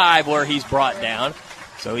 45 where he's brought down.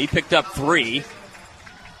 So he picked up 3.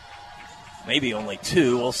 Maybe only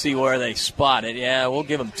 2. We'll see where they spot it. Yeah, we'll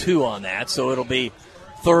give them 2 on that. So it'll be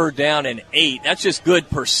 3rd down and 8. That's just good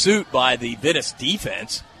pursuit by the Venice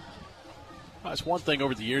defense. That's one thing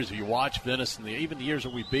over the years. If you watch Venice, and even the years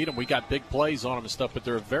that we beat them, we got big plays on them and stuff, but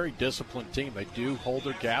they're a very disciplined team. They do hold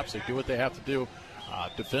their gaps. They do what they have to do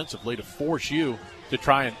defensively to force you to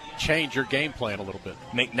try and change your game plan a little bit.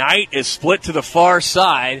 McKnight is split to the far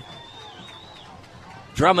side.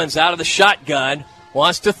 Drummond's out of the shotgun.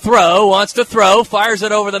 Wants to throw, fires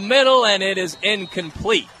it over the middle, and it is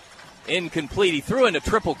incomplete. He threw into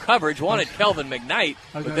triple coverage, wanted Kelvin McKnight,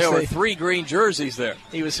 but there were 3 green jerseys there.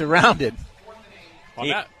 He was surrounded. On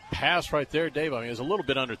that pass right there, Dave, I mean, it was a little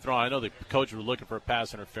bit underthrown. I know the coach was looking for a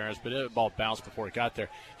pass interference, but the ball bounced before it got there.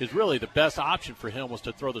 Is really the best option for him was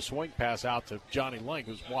to throw the swing pass out to Johnny Lang,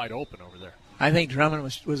 who's wide open over there. I think Drummond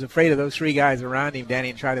was afraid of those 3 guys around him,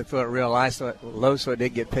 Danny, and tried to throw it real low so it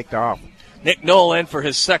didn't get picked off. Nick Knoll in for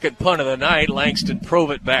his 2nd punt of the night. Langston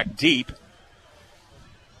Provitt back deep.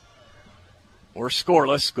 We're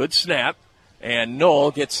scoreless. Good snap. And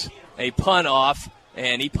Knoll gets a punt off,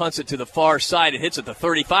 and he punts it to the far side. It hits at the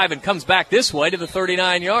 35 and comes back this way to the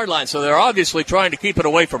 39-yard line. So they're obviously trying to keep it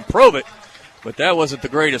away from Provitt, but that wasn't the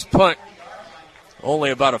greatest punt. Only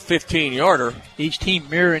about a 15-yarder. Each team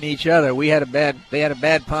mirroring each other. They had a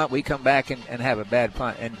bad punt. We come back and have a bad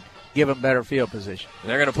punt and give them better field position. And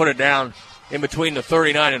they're going to put it down in between the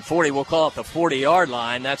 39 and 40. We'll call it the 40-yard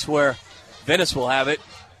line. That's where Venice will have it.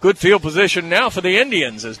 Good field position now for the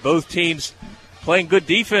Indians as both teams playing good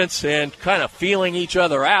defense and kind of feeling each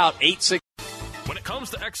other out. 8-6. When it comes comes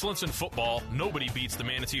to excellence in football, nobody beats the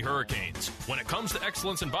Manatee Hurricanes. When it comes to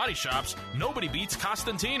excellence in body shops, nobody beats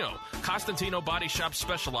Costantino. Costantino Body Shop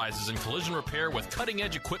specializes in collision repair with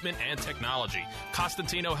cutting-edge equipment and technology.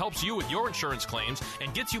 Costantino helps you with your insurance claims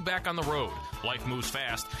and gets you back on the road. Life moves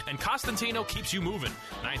fast, and Costantino keeps you moving.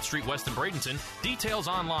 9th Street West in Bradenton. Details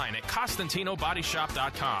online at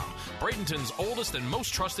CostantinoBodyShop.com. Bradenton's oldest and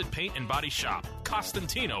most trusted paint and body shop,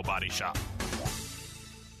 Costantino Body Shop.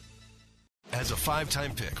 As a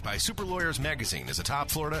 5-time pick by Super Lawyers Magazine as a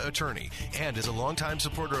top Florida attorney and as a longtime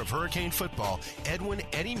supporter of Hurricane football, Edwin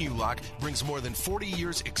Eddie Newlock brings more than 40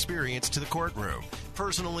 years' experience to the courtroom.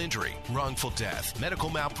 Personal injury, wrongful death, medical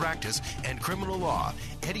malpractice, and criminal law.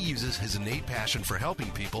 Eddie uses his innate passion for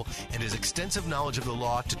helping people and his extensive knowledge of the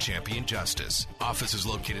law to champion justice. Office is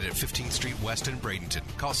located at 15th Street West in Bradenton.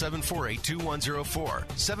 Call 748-2104.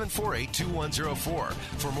 748-2104.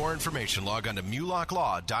 For more information, log on to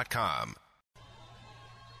MewlockLaw.com.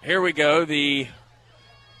 Here we go. The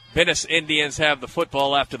Venice Indians have the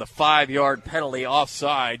football after the 5-yard penalty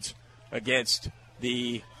offsides against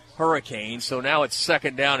the Hurricanes. So now it's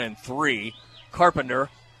 2nd down and 3. Carpenter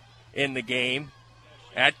in the game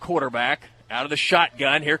at quarterback. Out of the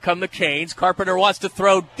shotgun. Here come the Canes. Carpenter wants to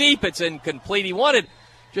throw deep. It's incomplete. He wanted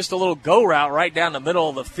just a little go route right down the middle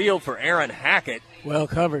of the field for Aaron Hackett. Well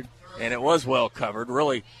covered. And it was well covered.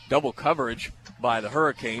 Really double coverage by the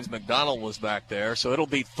Hurricanes. McDonald was back there. So it'll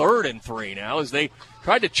be 3rd and 3 now as they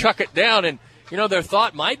tried to chuck it down. And, their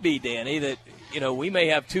thought might be, Danny, that, we may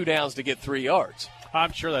have 2 downs to get 3 yards.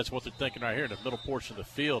 I'm sure that's what they're thinking right here in the middle portion of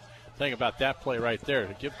the field. Think about that play right there.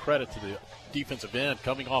 To give credit to the defensive end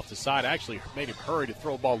coming off the side, actually made him hurry to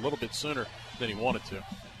throw the ball a little bit sooner than he wanted to.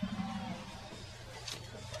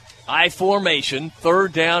 I formation,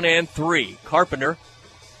 3rd down and 3. Carpenter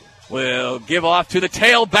will give off to the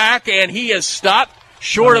tailback, and he is stopped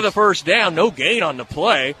short of the 1st down. No gain on the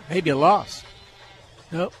play. Maybe a loss.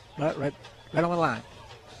 Nope, right on the line.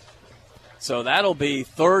 So that'll be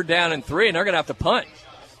 3rd down and 3, and they're going to have to punt.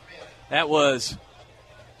 That was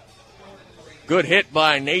good hit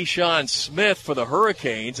by Nashawn Smith for the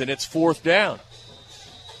Hurricanes, and it's 4th down.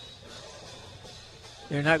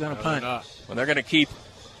 They're not going to punt. Well, they're going to keep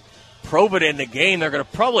Probert in the game. They're going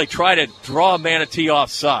to probably try to draw Manatee off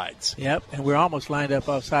sides. Yep, and we're almost lined up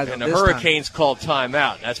off sides. And the Hurricanes called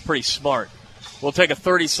timeout. That's pretty smart. We'll take a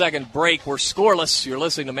 30-second break. We're scoreless. You're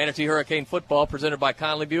listening to Manatee Hurricane Football, presented by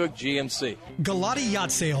Conley Buick GMC. Galati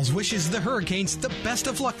Yacht Sales wishes the Hurricanes the best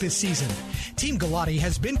of luck this season. Team Galati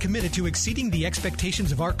has been committed to exceeding the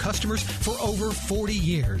expectations of our customers for over 40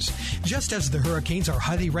 years. Just as the Hurricanes are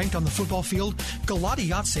highly ranked on the football field, Galati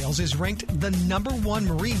Yacht Sales is ranked the #1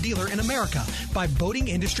 marine dealer in America by Boating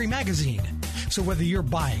Industry Magazine. So whether you're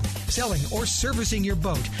buying, selling, or servicing your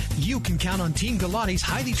boat, you can count on Team Galati's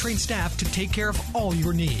highly trained staff to take care of all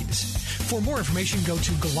your needs. For more information, go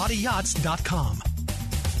to GalatiYachts.com.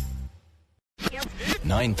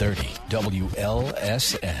 930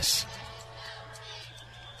 WLSS.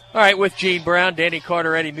 All right, with Gene Brown, Danny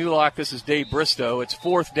Carter, Eddie Mulock, this is Dave Bristow. It's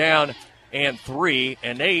 4th down and 3,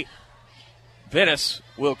 and Venice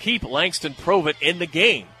will keep Langston Probert in the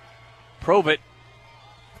game. Probert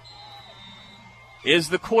is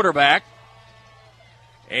the quarterback,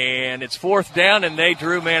 and it's 4th down, and they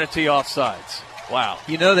drew Manatee offsides. Wow.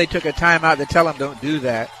 They took a timeout to tell them don't do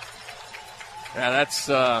that. Yeah,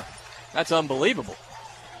 that's unbelievable.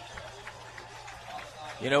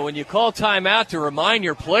 When you call timeout to remind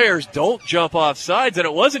your players don't jump off sides, and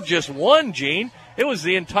it wasn't just one, Gene. It was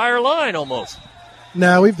the entire line almost.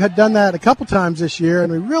 No, we've had done that a couple times this year,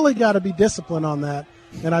 and we really got to be disciplined on that.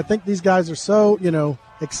 And I think these guys are so,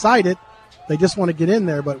 excited. They just want to get in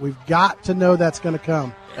there, but we've got to know that's going to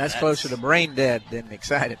come. That's closer to brain dead than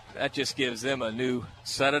excited. That just gives them a new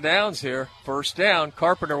set of downs here. 1st down.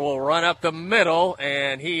 Carpenter will run up the middle,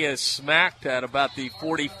 and he is smacked at about the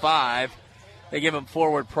 45. They give him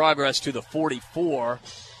forward progress to the 44.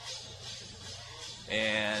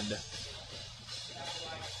 And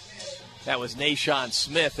that was Nashawn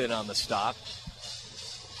Smith in on the stop.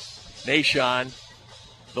 Nashawn,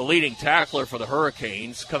 the leading tackler for the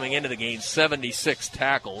Hurricanes, coming into the game, 76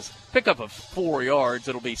 tackles. Pickup of 4 yards.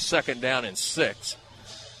 It'll be 2nd down and 6.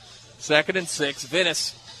 2nd and 6.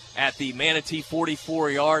 Venice at the Manatee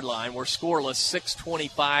 44-yard line. We're scoreless,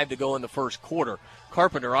 6:25 to go in the 1st quarter.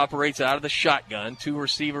 Carpenter operates out of the shotgun, 2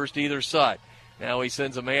 receivers to either side. Now he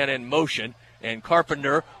sends a man in motion, and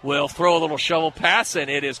Carpenter will throw a little shovel pass, and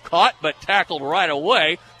it is caught but tackled right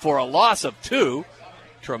away for a loss of 2.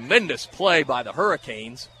 Tremendous play by the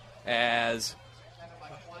Hurricanes as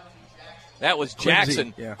that was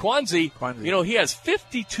Jackson. Kwanzi, he has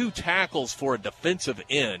 52 tackles for a defensive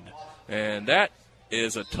end, and that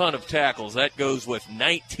is a ton of tackles. That goes with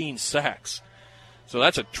 19 sacks. So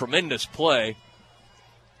that's a tremendous play.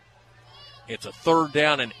 It's a 3rd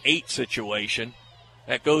down and 8 situation.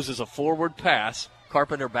 That goes as a forward pass.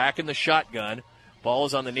 Carpenter back in the shotgun. Ball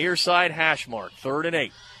is on the near side hash mark, 3rd and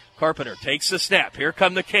 8. Carpenter takes the snap. Here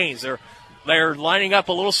come the Canes. They're lining up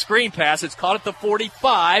a little screen pass. It's caught at the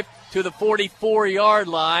 45 to the 44-yard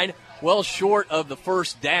line. Well short of the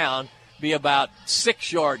first down. Be about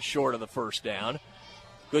 6 yards short of the first down.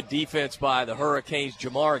 Good defense by the Hurricanes,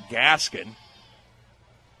 Jamar Gaskin.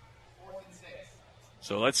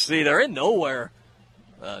 So let's see. They're in nowhere.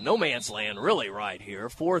 No man's land really right here.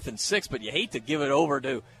 4th and 6, but you hate to give it over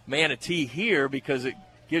to Manatee here because it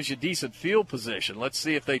gives you decent field position. Let's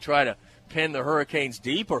see if they try to pin the Hurricanes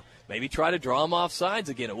deep or maybe try to draw them off sides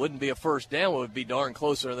again. It wouldn't be a first down. It would be darn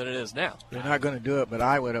closer than it is now. They're not going to do it, but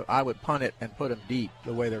I would punt it and put them deep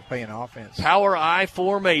the way they're playing offense. Power I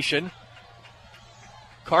formation.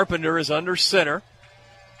 Carpenter is under center.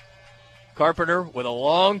 Carpenter with a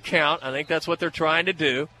long count. I think that's what they're trying to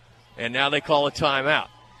do. And now they call a timeout.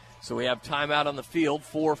 So we have timeout on the field,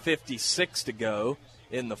 4:56 to go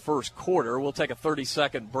in the first quarter. We'll take a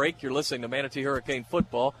 30-second break. You're listening to Manatee Hurricane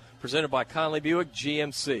Football, presented by Conley Buick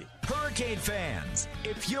GMC. Hurricane fans,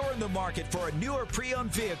 if you're in the market for a newer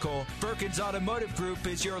pre-owned vehicle, Firkins Automotive Group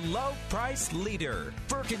is your low-price leader.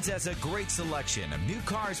 Firkins has a great selection of new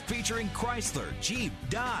cars featuring Chrysler, Jeep,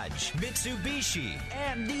 Dodge, Mitsubishi,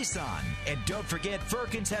 and Nissan. And don't forget,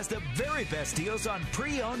 Firkins has the very best deals on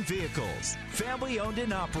pre-owned vehicles. Family-owned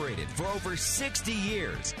and operated for over 60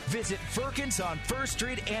 years. Visit Firkins on 1st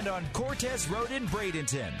Street and on Cortez Road in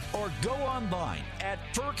Bradenton, or go online at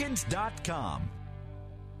Firkins.com.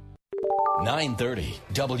 930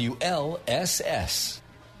 WLSS.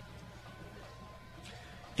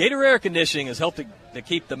 Gator Air Conditioning has helped to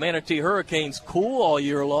keep the Manatee Hurricanes cool all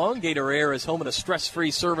year long. Gator Air is home of a stress-free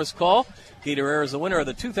service call. Gator Air is the winner of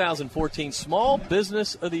the 2014 Small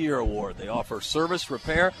Business of the Year Award. They offer service,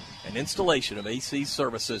 repair, and installation of AC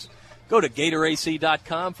services. Go to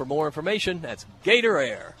GatorAC.com for more information. That's Gator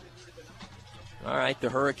Air. All right, the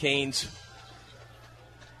Hurricanes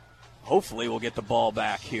hopefully we'll get the ball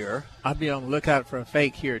back here. I'll be on the lookout for a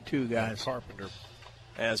fake here, too, guys. Carpenter.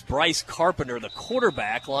 As Bryce Carpenter, the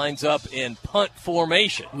quarterback, lines up in punt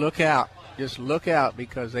formation. Look out. Just look out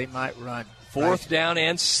because they might run. 4th down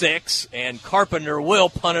and 6, and Carpenter will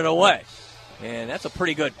punt it away. And that's a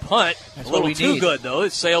pretty good punt. That's a little what we too need. good, though.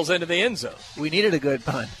 It sails into the end zone. We needed a good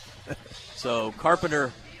punt. So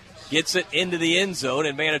Carpenter gets it into the end zone,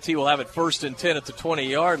 and Manatee will have it 1st and 10 at the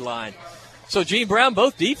 20-yard line. So, Gene Brown,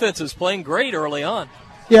 both defenses playing great early on.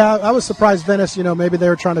 Yeah, I was surprised Venice, maybe they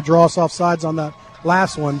were trying to draw us off sides on that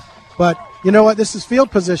last one. But you know what? This is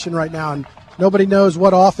field position right now, and nobody knows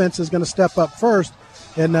what offense is going to step up first.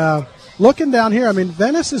 And looking down here,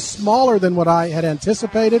 Venice is smaller than what I had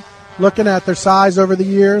anticipated, looking at their size over the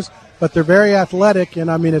years. But they're very athletic, and,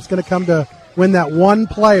 it's going to come to when that one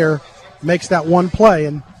player makes that one play,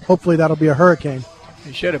 and hopefully that'll be a Hurricane.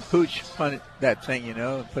 You should have Pooch punted that thing,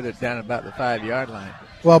 and put it down about the 5-yard line.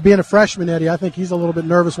 Well, being a freshman, Eddie, I think he's a little bit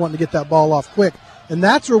nervous wanting to get that ball off quick. And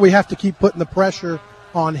that's where we have to keep putting the pressure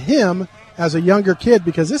on him as a younger kid,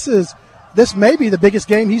 because this may be the biggest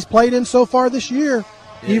game he's played in so far this year,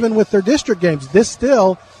 even with their district games. This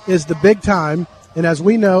still is the big time. And as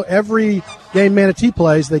we know, every game Manatee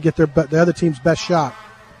plays, they get the other team's best shot.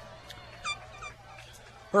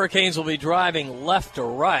 Hurricanes will be driving left to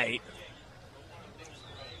right.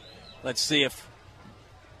 Let's see if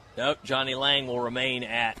Johnny Lang will remain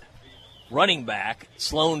at running back.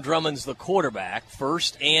 Sloan Drummond's the quarterback.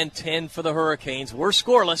 1st and 10 for the Hurricanes. We're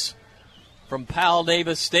scoreless from Powell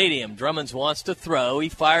Davis Stadium. Drummonds wants to throw. He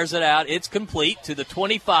fires it out. It's complete to the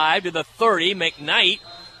 25, to the 30. McKnight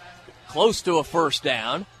close to a 1st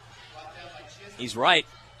down. He's right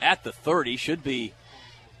at the 30. Should be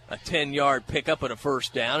a 10-yard pickup and a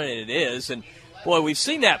 1st down, and it is. And, boy, we've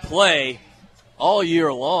seen that play all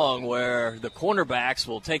year long where the cornerbacks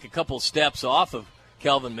will take a couple steps off of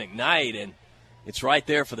Kelvin McKnight, and it's right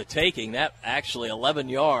there for the taking. That actually 11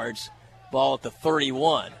 yards, ball at the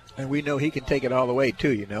 31. And we know he can take it all the way,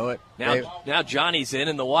 too, you know it. Now Johnny's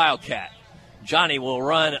in the Wildcat. Johnny will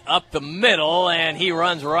run up the middle, and he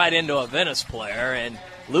runs right into a Venice player and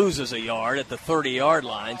loses a yard at the 30-yard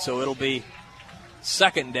line, so it'll be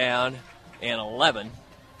 2nd down and 11.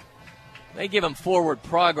 They give him forward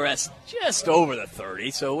progress just over the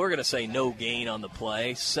 30, so we're going to say no gain on the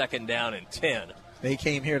play. 2nd down and 10. They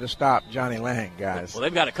came here to stop Johnny Lang, guys. Well,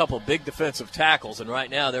 they've got a couple big defensive tackles, and right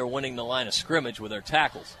now they're winning the line of scrimmage with their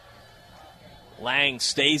tackles. Lang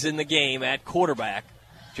stays in the game at quarterback.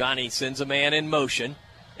 Johnny sends a man in motion.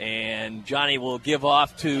 And Johnny will give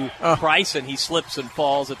off to Price, and he slips and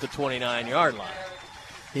falls at the 29-yard line.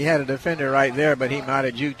 He had a defender right there, but he might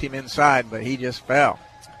have juked him inside, but he just fell.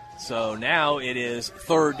 So now it is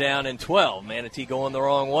 3rd down and 12. Manatee going the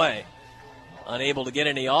wrong way. Unable to get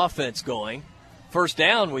any offense going. First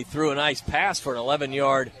down, we threw a nice pass for an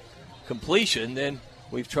 11-yard completion. Then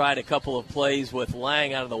we've tried a couple of plays with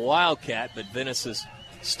Lang out of the Wildcat, but Venice has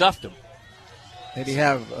stuffed him. Maybe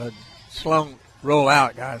have a Sloan roll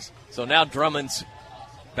out, guys. So now Drummond's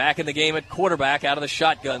back in the game at quarterback out of the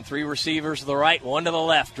shotgun. 3 receivers to the right, 1 to the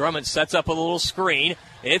left. Drummond sets up a little screen.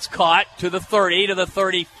 It's caught to the 30, to the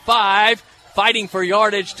 35. Fighting for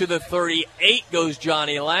yardage to the 38 goes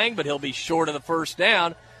Johnny Lang, but he'll be short of the first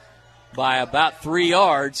down by about 3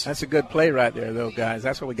 yards. That's a good play right there, though, guys.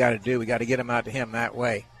 That's what we got to do. We got to get him out to him that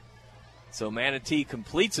way. So Manatee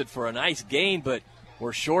completes it for a nice gain, but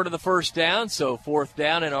we're short of the first down, so 4th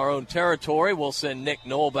down in our own territory. We'll send Nick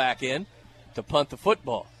Knoll back in to punt the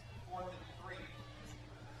football.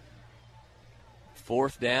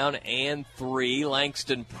 4th down and 3.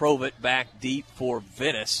 Langston Provitt back deep for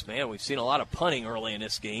Venice. Man, we've seen a lot of punting early in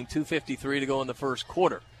this game. 2:53 to go in the first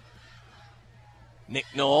quarter. Nick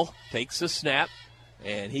Knoll takes the snap,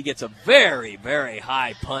 and he gets a very, very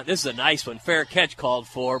high punt. This is a nice one. Fair catch called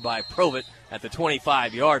for by Provitt at the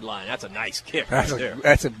 25-yard line. That's a nice kick right there.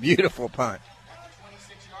 That's a beautiful punt.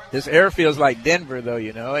 This air feels like Denver, though,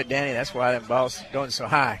 you know it, Danny. That's why that ball's going so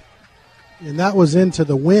high. And that was into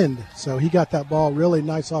the wind, so he got that ball really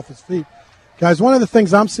nice off his feet. Guys, one of the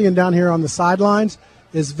things I'm seeing down here on the sidelines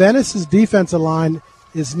is Venice's defensive line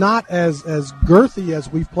is not as girthy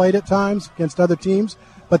as we've played at times against other teams,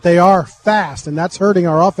 but they are fast, and that's hurting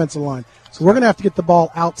our offensive line. So we're going to have to get the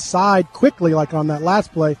ball outside quickly like on that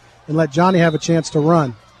last play and let Johnny have a chance to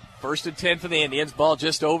run. 1st and 10 for the Indians. Ball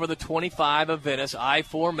just over the 25 of Venice. I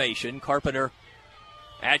formation. Carpenter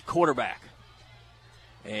at quarterback.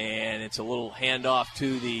 And it's a little handoff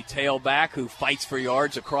to the tailback who fights for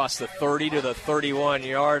yards across the 30 to the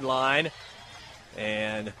 31-yard line.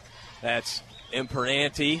 And that's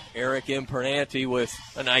Impernanti, Eric Impernanti with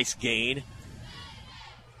a nice gain.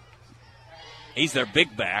 He's their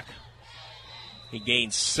big back. He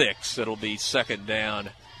gains 6. It'll be 2nd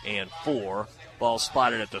down and 4. Ball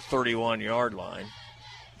spotted at the 31-yard line.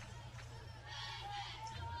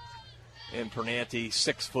 Impernanti,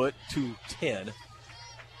 6 foot, 210.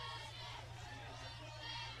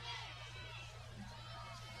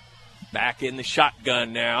 Back in the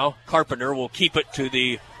shotgun now. Carpenter will keep it to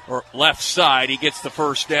the left side. He gets the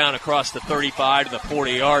first down across the 35 to the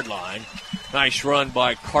 40-yard line. Nice run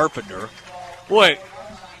by Carpenter. Boy,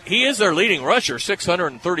 he is their leading rusher,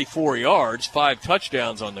 634 yards, 5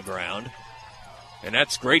 touchdowns on the ground. And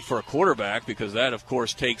that's great for a quarterback because that, of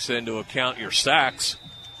course, takes into account your sacks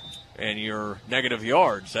and your negative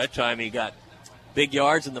yards. That time he got big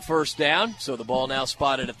yards in the first down, so the ball now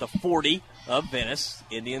spotted at the 40 of Venice.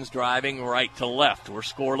 Indians driving right to left. We're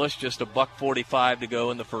scoreless, just $1:45 to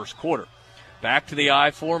go in the first quarter. Back to the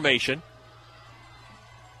I formation.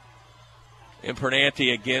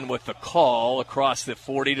 Impernanti again with the call across the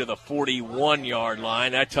 40 to the 41-yard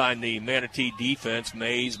line. That time the Manatee defense,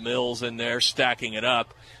 Mays, Mills in there stacking it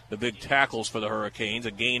up. The big tackles for the Hurricanes,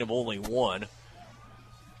 a gain of only 1.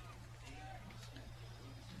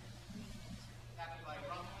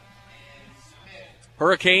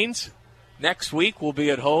 Hurricanes next week will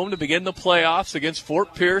be at home to begin the playoffs against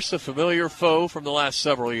Fort Pierce, a familiar foe from the last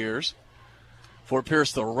several years. Fort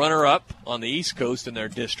Pierce, the runner-up on the East Coast in their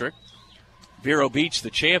district. Vero Beach,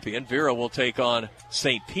 the champion. Vero will take on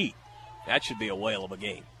St. Pete. That should be a whale of a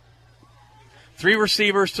game. 3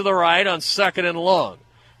 receivers to the right on 2nd and long.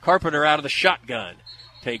 Carpenter out of the shotgun.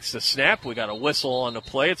 Takes the snap. We got a whistle on the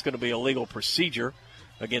play. It's going to be a legal procedure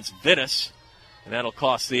against Venice, and that'll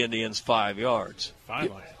cost the Indians 5 yards.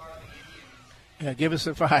 Finally. Yeah, give us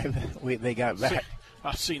a 5. They got back.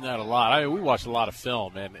 I've seen that a lot. We watch a lot of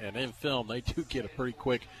film, and in film they do get a pretty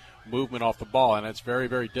quick movement off the ball, and it's very,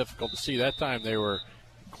 very difficult to see. That time they were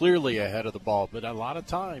clearly ahead of the ball, but a lot of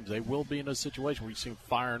times they will be in a situation where you see them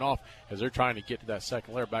firing off as they're trying to get to that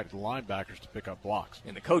second layer back to the linebackers to pick up blocks.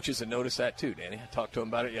 And the coaches have noticed that too, Danny. I talked to them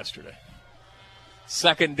about it yesterday.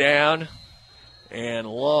 2nd down and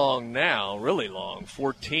long now, really long,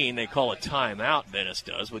 14. They call a timeout, Venice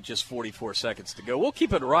does, with just 44 seconds to go. We'll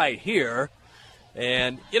keep it right here.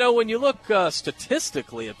 And, you know, when you look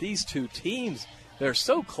statistically at these two teams, they're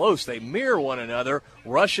so close. They mirror one another,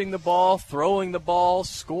 rushing the ball, throwing the ball,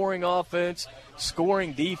 scoring offense,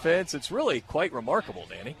 scoring defense. It's really quite remarkable,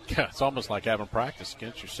 Danny. Yeah, it's almost like having practice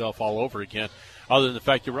against yourself all over again. other than the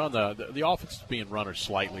fact you run the offense is being run are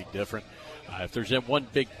slightly different. If there's one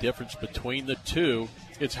big difference between the two,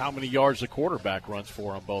 it's how many yards the quarterback runs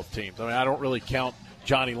for on both teams. I mean, I don't really count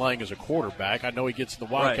Johnny Lang as a quarterback. I know he gets in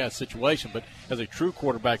the Wildcat situation, but as a true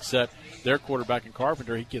quarterback set, their quarterback in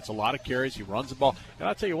Carpenter, he gets a lot of carries. He runs the ball. And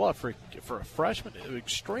I'll tell you what, for a freshman,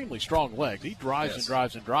 extremely strong legs. He drives and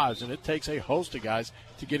drives and drives, and it takes a host of guys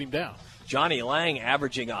to get him down. Johnny Lang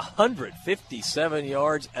averaging 157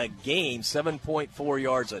 yards a game, 7.4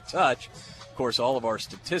 yards a touch. Of course, all of our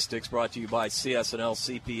statistics brought to you by CS&L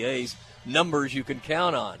CPAs, numbers you can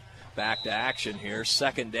count on. Back to action here,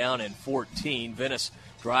 2nd down and 14. Venice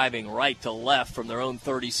driving right to left from their own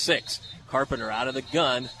 36. Carpenter out of the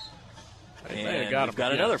gun, and we've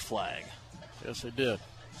got another flag. Yes, they did.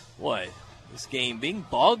 Boy, this game being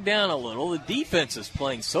bogged down a little. The defense is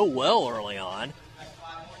playing so well early on,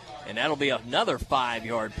 and that'll be another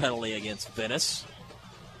 5-yard penalty against Venice.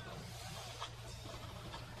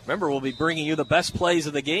 Remember, we'll be bringing you the best plays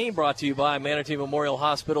of the game, brought to you by Manatee Memorial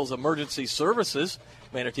Hospital's Emergency Services.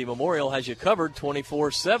 Manatee Memorial has you covered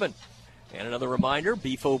 24/7. And another reminder,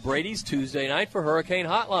 Beef O'Brady's Tuesday night for Hurricane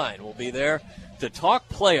Hotline. We'll be there to talk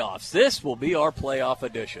playoffs. This will be our playoff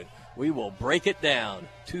edition. We will break it down.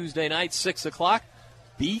 Tuesday night, 6 o'clock,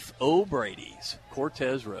 Beef O'Brady's,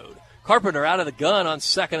 Cortez Road. Carpenter out of the gun on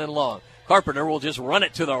 2nd and long. Carpenter will just run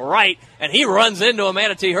it to the right, and he runs into a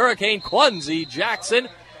Manatee Hurricane. Quincy Jackson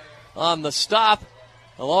on the stop,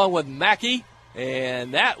 along with Mackey,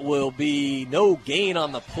 and that will be no gain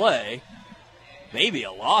on the play. Maybe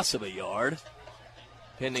a loss of a yard.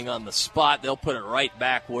 Depending on the spot, they'll put it right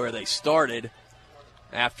back where they started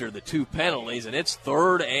after the 2 penalties, and it's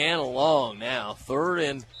 3rd and long now, 3rd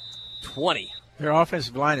and 20. Their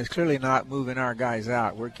offensive line is clearly not moving our guys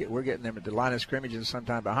out. We're getting them at the line of scrimmage and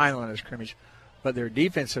sometimes behind the line of scrimmage. But their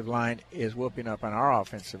defensive line is whooping up on our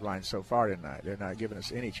offensive line so far tonight. They're not giving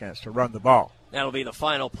us any chance to run the ball. That'll be the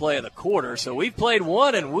final play of the quarter. So we've played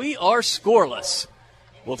one, and we are scoreless.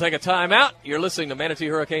 We'll take a timeout. You're listening to Manatee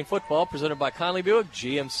Hurricane Football, presented by Conley Buick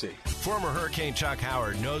GMC. Former Hurricane Chuck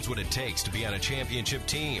Howard knows what it takes to be on a championship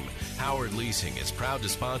team. Howard Leasing is proud to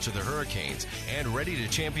sponsor the Hurricanes and ready to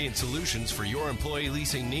champion solutions for your employee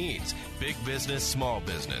leasing needs. Big business, small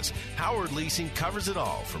business. Howard Leasing covers it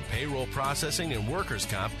all, from payroll processing and workers'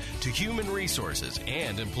 comp to human resources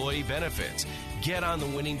and employee benefits. Get on the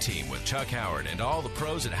winning team with Chuck Howard and all the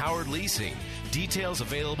pros at Howard Leasing. Details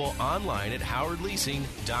available online at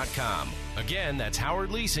howardleasing.com. Again, that's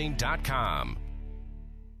howardleasing.com.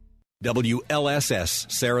 WLSS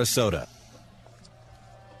Sarasota.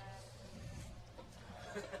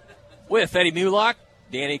 With Eddie Mulock,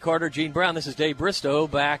 Danny Carter, Gene Brown, this is Dave Bristow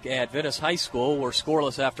back at Venice High School. We're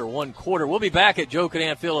scoreless after 1 quarter. We'll be back at Joe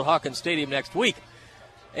Canan Field at Hawkins Stadium next week.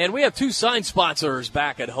 And we have 2 sign sponsors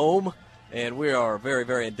back at home. And we are very,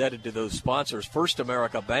 very indebted to those sponsors. First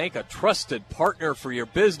America Bank, a trusted partner for your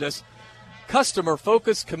business.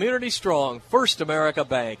 Customer-focused, community-strong, First America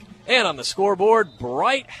Bank. And on the scoreboard,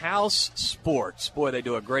 Bright House Sports. Boy, they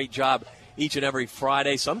do a great job each and every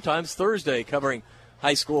Friday, sometimes Thursday, covering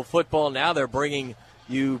high school football. Now they're bringing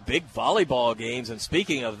you big volleyball games. And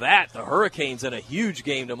speaking of that, the Hurricanes in a huge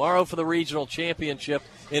game tomorrow for the regional championship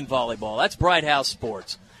in volleyball. That's Bright House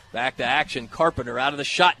Sports. Back to action, Carpenter out of the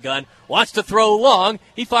shotgun, wants to throw long.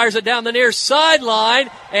 He fires it down the near sideline,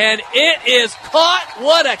 and it is caught.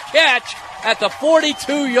 What a catch at the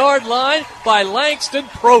 42-yard line by Langston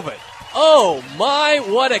Provitt. Oh, my,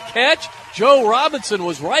 what a catch. Joe Robinson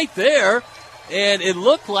was right there, and it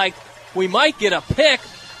looked like we might get a pick.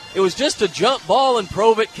 It was just a jump ball, and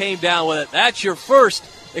Provitt came down with it. That's your first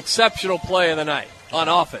exceptional play of the night on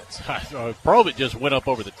offense. Provitt just went up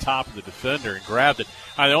over the top of the defender and grabbed it.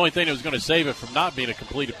 The only thing that was going to save it from not being a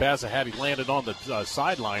completed pass, had he landed on the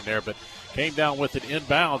sideline there, but came down with it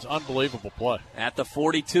inbounds. Unbelievable play. At the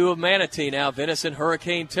 42 of Manatee now, Venice in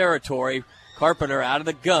Hurricane territory. Carpenter out of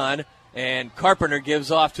the gun, and Carpenter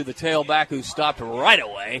gives off to the tailback who stopped right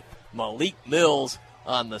away. Malik Mills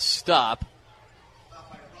on the stop.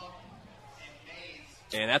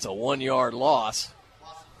 And that's a 1-yard loss.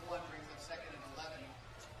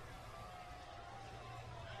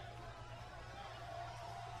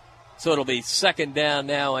 So it'll be 2nd down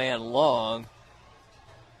now and long.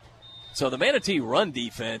 So the Manatee run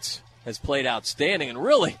defense has played outstanding. And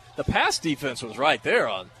really, the pass defense was right there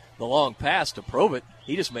on the long pass to Provitt.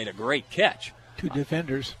 He just made a great catch. 2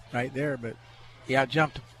 defenders right there, but he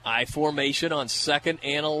outjumped him. I formation on 2nd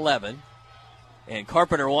and 11. And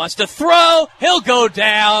Carpenter wants to throw. He'll go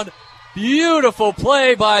down. Beautiful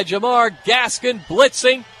play by Jamar Gaskin,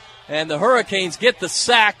 blitzing. And the Hurricanes get the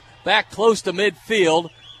sack back close to midfield.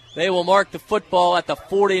 They will mark the football at the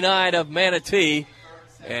 49 of Manatee.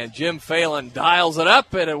 And Jim Phelan dials it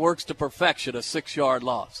up, and it works to perfection, a 6-yard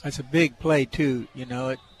loss. That's a big play, too,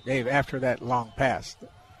 Dave, after that long pass.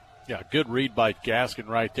 Yeah, good read by Gaskin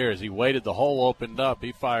right there. As he waited, the hole opened up.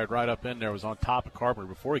 He fired right up in there, was on top of Carpenter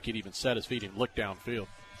before he could even set his feet and look downfield.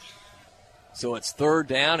 So it's 3rd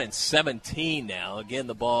down and 17 now. Again,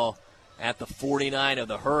 the ball at the 49 of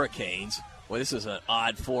the Hurricanes. Well, this is an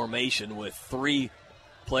odd formation with 3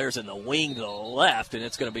 players in the wing to the left, and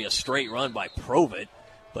it's going to be a straight run by Provitt.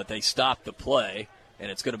 But they stopped the play, and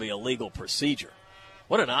it's going to be a legal procedure.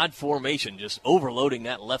 What an odd formation, just overloading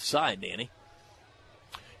that left side, Danny.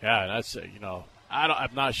 Yeah, and that's,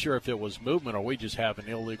 I'm not sure if it was movement or we just have an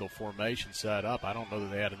illegal formation set up. I don't know that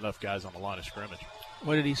they had enough guys on the line of scrimmage.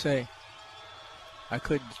 What did he say?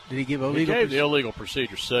 Did he give illegal? He gave the illegal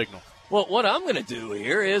procedure signal. Well, what I'm going to do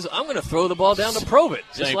here is I'm going to throw the ball down to Provitt,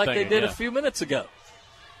 just like they did a few minutes ago.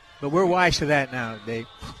 But we're wise to that now, Dave.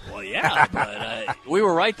 Well, yeah, but we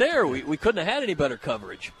were right there. We couldn't have had any better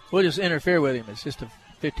coverage. We'll just interfere with him. It's just a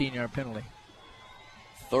 15-yard penalty.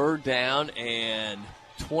 3rd down and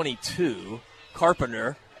 22.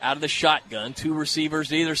 Carpenter out of the shotgun. 2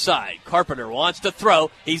 receivers either side. Carpenter wants to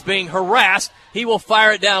throw. He's being harassed. He will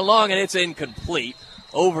fire it down long, and it's incomplete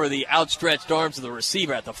over the outstretched arms of the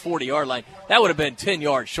receiver at the 40-yard line. That would have been 10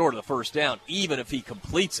 yards short of the 1st down, even if he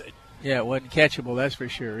completes it. Yeah, it wasn't catchable, that's for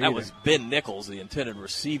sure. That was Ben Nichols, the intended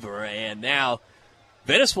receiver, and now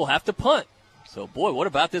Venice will have to punt. So, boy, what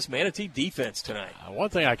about this Manatee defense tonight? One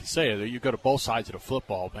thing I can say is that you go to both sides of the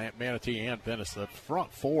football, Manatee and Venice, the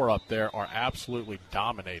front 4 up there are absolutely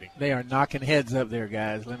dominating. They are knocking heads up there,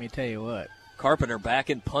 guys, let me tell you what. Carpenter back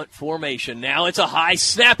in punt formation. Now it's a high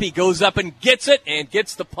snap. He goes up and gets it and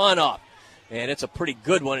gets the punt off. And it's a pretty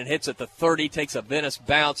good one. It hits at the 30, takes a Venice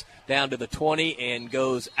bounce down to the 20, and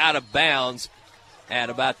goes out of bounds at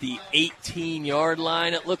about the 18-yard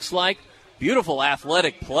line, it looks like. Beautiful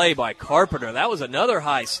athletic play by Carpenter. That was another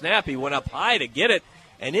high snap. He went up high to get it,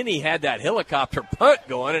 and then he had that helicopter punt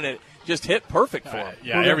going, and it just hit perfect for him.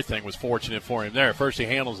 Yeah, everything was fortunate for him there. First he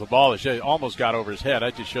handles the ball. It almost got over his head.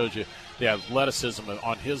 That just shows you the athleticism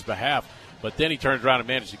on his behalf. But then he turns around and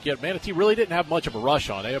managed to get it. Manatee really didn't have much of a rush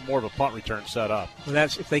on. They had more of a punt return set up. Well,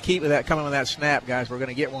 if they keep with that coming with that snap, guys, we're going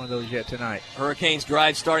to get one of those yet tonight. Hurricanes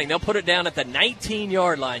drive starting. They'll put it down at the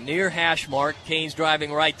 19-yard line near hash mark. Canes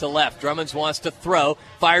driving right to left. Drummonds wants to throw.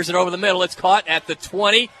 Fires it over the middle. It's caught at the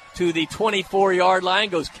 20 to the 24-yard line.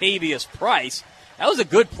 Goes Cavius Price. That was a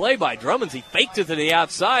good play by Drummonds. He faked it to the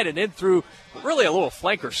outside and then threw really a little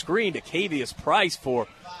flanker screen to Cavius Price for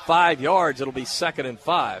 5 yards. It'll be 2nd and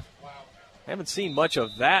 5. Haven't seen much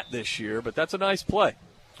of that this year, but that's a nice play.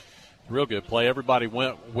 Real good play. Everybody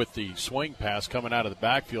went with the swing pass coming out of the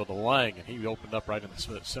backfield to Lang, and he opened up right in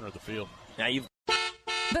the center of the field. Now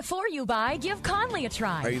Before you buy, give Conley a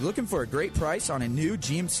try. Are you looking for a great price on a new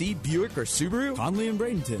GMC, Buick, or Subaru? Conley and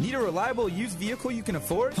Bradenton. Need a reliable used vehicle you can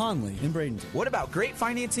afford? Conley and Bradenton. What about great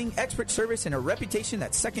financing, expert service, and a reputation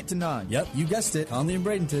that's second to none? Yep, you guessed it. Conley and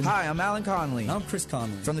Bradenton. Hi, I'm Alan Conley. I'm Chris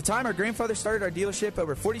Conley. From the time our grandfather started our dealership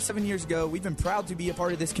over 47 years ago, we've been proud to be a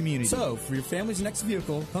part of this community. So, for your family's next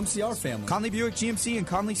vehicle, come see our family. Conley Buick GMC and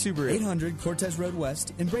Conley Subaru. 800 Cortez Road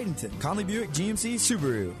West in Bradenton. Conley Buick GMC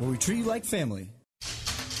Subaru. Where we treat you like family.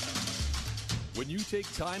 When you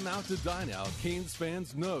take time out to dine out, Canes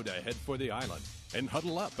fans know to head for the island and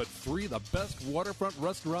huddle up at 3 of the best waterfront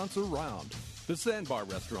restaurants around. The Sandbar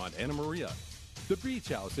Restaurant, Anna Maria, the Beach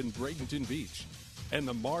House in Bradenton Beach, and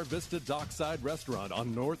the Mar Vista Dockside Restaurant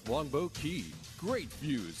on North Longboat Key. Great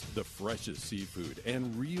views, the freshest seafood,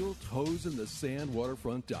 and real toes in the sand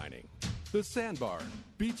waterfront dining. The Sandbar,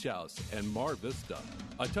 Beach House, and Mar Vista.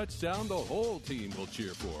 A touchdown the whole team will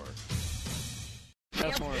cheer for.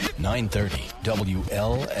 930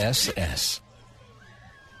 WLSS.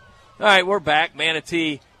 All right, we're back.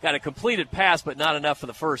 Manatee got a completed pass, but not enough for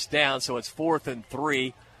the first down, so it's 4th and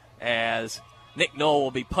 3 as Nick Knoll will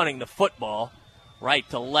be punting the football. Right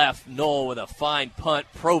to left, Knoll with a fine punt.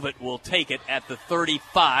 Provitt will take it at the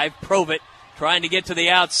 35. Provitt trying to get to the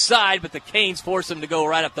outside, but the Canes force him to go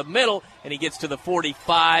right up the middle, and he gets to the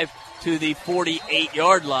 45 to the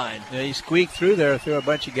 48-yard line. Yeah, he squeaked through there through a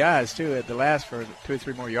bunch of guys, too, at the last for 2 or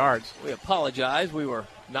 3 more yards. We apologize. We were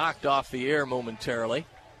knocked off the air momentarily.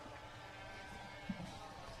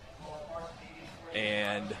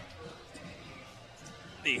 And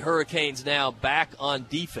the Hurricanes now back on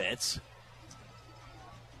defense.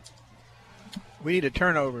 We need a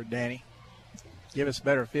turnover, Danny. Give us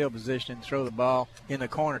better field position and throw the ball in the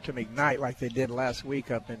corner to McKnight like they did last week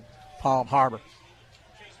up in Palm Harbor.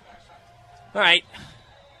 All right.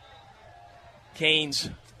 Canes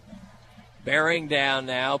Bearing down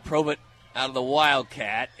now. Probert out of the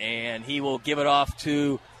Wildcat, and he will give it off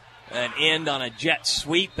to an end on a jet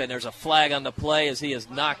sweep, and there's a flag on the play as he is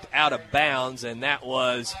knocked out of bounds, and that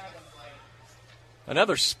was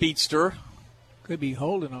another speedster. Could be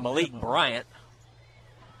holding on Malik Bryant.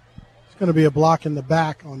 It's going to be a block in the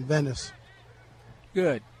back on Venice.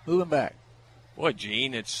 Good. Moving back. Boy,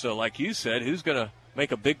 Gene, it's like you said, who's going to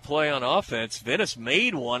make a big play on offense? Venice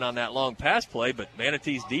made one on that long pass play, but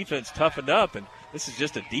Manatee's defense toughened up, and this is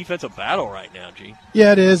just a defensive battle right now, Gene.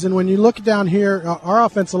 Yeah, it is. And when you look down here, our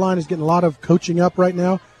offensive line is getting a lot of coaching up right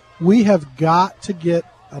now. We have got to get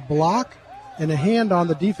a block and a hand on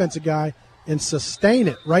the defensive guy and sustain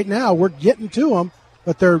it. Right now, we're getting to them,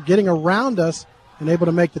 but they're getting around us and able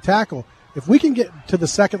to make the tackle. If we can get to the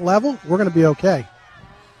second level, we're going to be okay.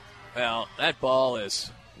 Well, that ball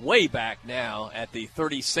is way back now at the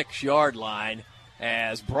 36-yard line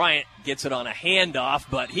as Bryant gets it on a handoff,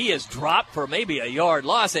 but he is dropped for maybe a yard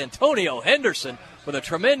loss. Antonio Henderson with a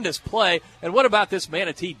tremendous play. And what about this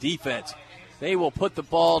Manatee defense? They will put the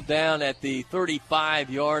ball down at the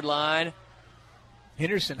 35-yard line.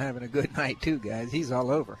 Henderson having a good night too, guys. He's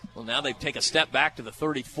all over. Well, now they take a step back to the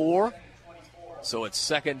 34. So it's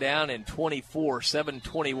second down and 24,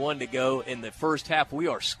 7:21 to go in the first half. We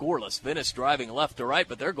are scoreless. Venice driving left to right,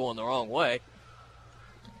 but they're going the wrong way.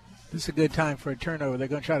 This is a good time for a turnover. They're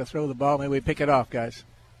going to try to throw the ball. Maybe we pick it off, guys.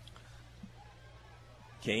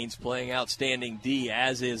 Canes playing outstanding D,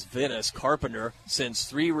 as is Venice. Carpenter sends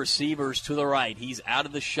 3 receivers to the right. He's out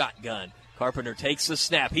of the shotgun. Carpenter takes the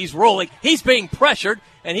snap. He's rolling. He's being pressured,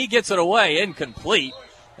 and he gets it away incomplete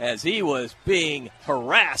as he was being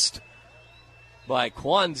harassed by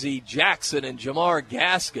Kwanzi Jackson and Jamar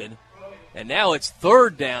Gaskin. And now it's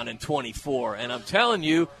third down and 24. And I'm telling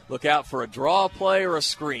you, look out for a draw play or a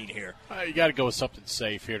screen here. You got to go with something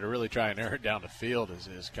safe here to really try and air it down the field.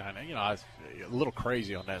 Is kind of, a little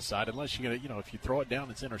crazy on that side. Unless you're going to, if you throw it down,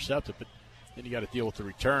 it's intercepted. But then you got to deal with the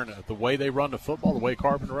return. The way they run the football, the way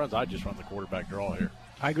Carpenter runs, I just run the quarterback draw here.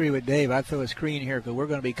 I agree with Dave. I'd throw a screen here because we're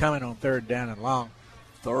going to be coming on third down and long.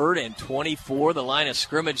 Third and 24, the line of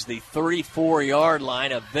scrimmage, the 34-yard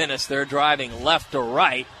line of Venice. They're driving left to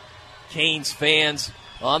right. Canes fans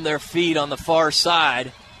on their feet on the far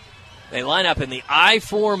side. They line up in the I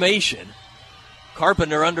formation.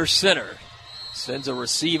 Carpenter under center. Sends a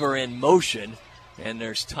receiver in motion, and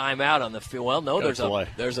there's timeout on the field. Well, no,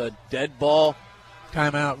 there's a dead ball.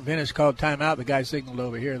 Timeout. Venice called timeout. The guy signaled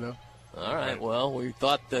over here, though. All right, well, we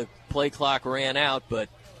thought the play clock ran out, but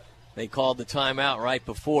they called the timeout right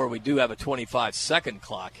before. We do have a 25-second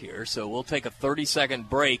clock here, so we'll take a 30-second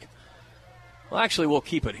break. Well, actually, we'll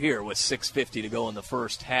keep it here with 6:50 to go in the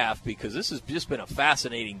first half because this has just been a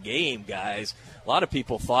fascinating game, guys. A lot of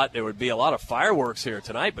people thought there would be a lot of fireworks here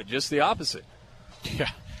tonight, but just the opposite. Yeah,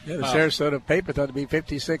 the Sarasota paper thought it would be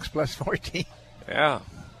 56 plus 14. Yeah,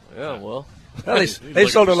 well. They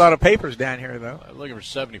sold a lot of papers down here, though. Looking for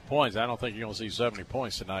 70 points. I don't think you're going to see 70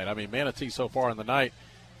 points tonight. I mean, Manatee so far in the night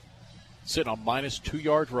sitting on minus 2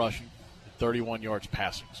 yards rushing, 31 yards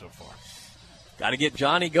passing so far. Got to get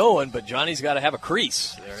Johnny going, but Johnny's got to have a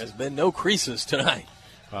crease. There has been no creases tonight.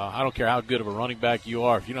 I don't care how good of a running back you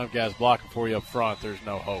are. If you don't have guys blocking for you up front, there's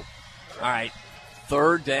no hope. All right,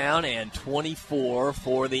 third down and 24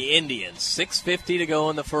 for the Indians. 6:50 to go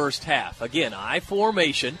in the first half. Again, I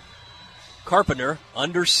formation. Carpenter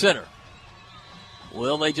under center.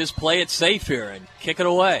 Will they just play it safe here and kick it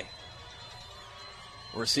away?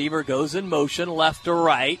 Receiver goes in motion left to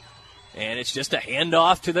right. And it's just a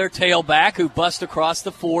handoff to their tailback who busts across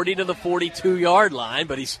the 40 to the 42-yard line,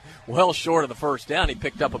 but he's well short of the first down. He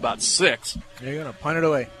picked up about 6. They're going to punt it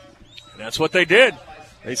away. And that's what they did.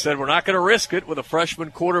 They said, we're not going to risk it with a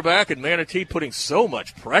freshman quarterback, and Manatee putting so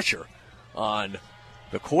much pressure on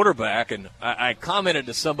the quarterback. And I commented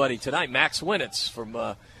to somebody tonight, Max Winnitz from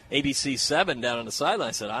ABC 7 down on the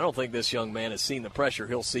sideline, said, I don't think this young man has seen the pressure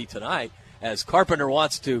he'll see tonight. As Carpenter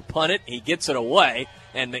wants to punt it, he gets it away,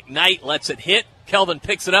 and McKnight lets it hit. Kelvin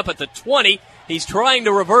picks it up at the 20. He's trying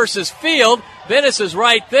to reverse his field. Venice is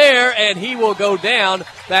right there, and he will go down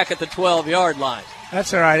back at the 12-yard line.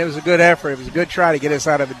 That's all right. It was a good effort. It was a good try to get us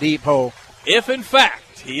out of a deep hole. If, in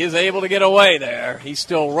fact, he is able to get away there, he's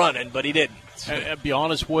still running, but he didn't. And to be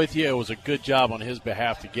honest with you, it was a good job on his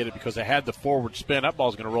behalf to get it because they had the forward spin. That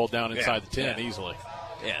ball's going to roll down inside the 10 easily.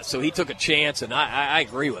 Yeah, so he took a chance, and I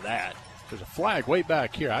agree with that. There's a flag way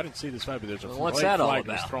back here. I didn't see this flag, but there's a what's that flag all about?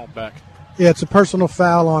 that's thrown back. Yeah, it's a personal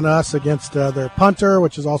foul on us against their punter,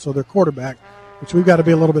 which is also their quarterback, which we've got to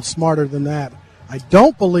be a little bit smarter than that. I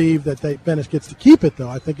don't believe that Venice gets to keep it, though.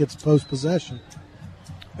 I think it's post-possession.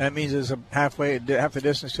 That means it's half the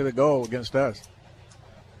distance to the goal against us.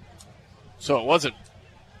 So it wasn't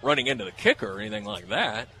running into the kicker or anything like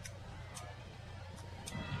that.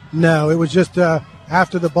 No, it was just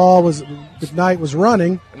after the ball was McKnight was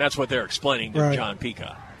running. And that's what they're explaining to John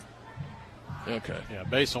Peacock. Okay. Yeah,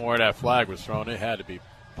 based on where that flag was thrown, it had to be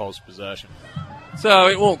post-possession. So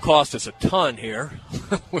it won't cost us a ton here.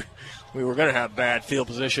 We were going to have bad field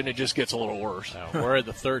position. It just gets a little worse. Now, we're at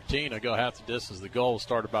the 13. I go half the distance. The goal will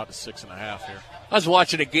start about the 6.5 here. I was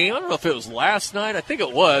watching a game. I don't know if it was last night. I think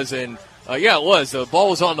it was. And, yeah, it was. The ball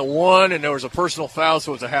was on the 1, and there was a personal foul,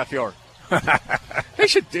 so it was a half yard.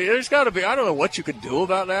 There's got to be. I don't know what you can do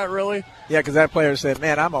about that, really. Yeah, because that player said,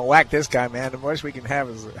 man, I'm going to whack this guy, man. The most we can have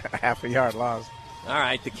is a half a yard loss. All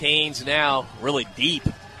right, the Canes now really deep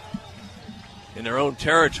in their own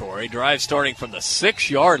territory. Drive starting from the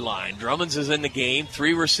 6-yard line. Drummonds is in the game.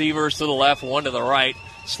 3 receivers to the left, 1 to the right.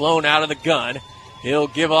 Sloan out of the gun. He'll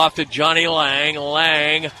give off to Johnny Lang.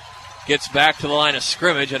 Lang gets back to the line of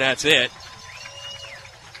scrimmage, and that's it.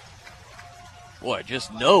 Boy,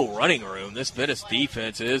 just no running room. This Venice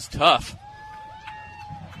defense is tough.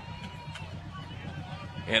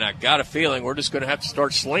 And I got a feeling we're just going to have to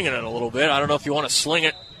start slinging it a little bit. I don't know if you want to sling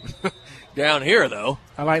it down here, though.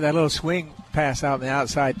 I like that little swing pass out on the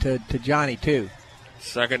outside to Johnny, too.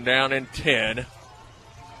 2nd down and 10.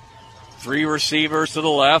 3 receivers to the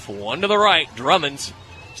left, 1 to the right. Drummonds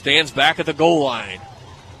stands back at the goal line.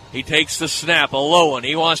 He takes the snap, a low one.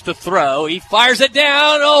 He wants to throw. He fires it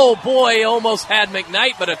down. Oh, boy, almost had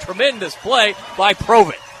McKnight, but a tremendous play by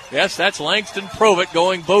Provitt. Yes, that's Langston Provitt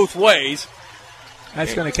going both ways.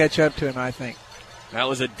 That's going to catch up to him, I think. That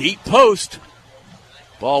was a deep post.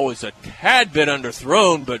 Ball was a tad bit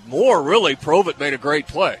underthrown, but more really, Provitt made a great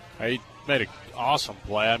play. He made an awesome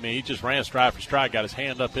play. I mean, he just ran stride for stride, got his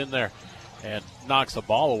hand up in there, and knocks the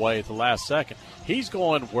ball away at the last second. He's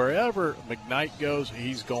going wherever McKnight goes,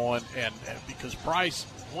 he's going, and because Price,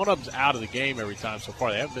 one of them's out of the game every time so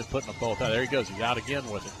far. They haven't been putting them both out. There he goes. He's out again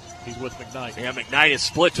with it. He's with McKnight. Yeah, McKnight is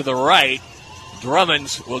split to the right.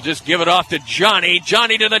 Drummonds will just give it off to Johnny.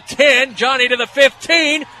 Johnny to the 10. Johnny to the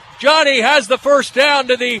 15. Johnny has the first down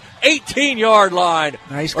to the 18-yard line.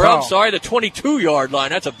 Nice call. Or I'm sorry, the 22-yard line.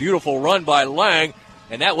 That's a beautiful run by Lang,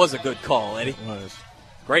 and that was a good call, Eddie. It was.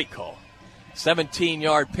 Great call.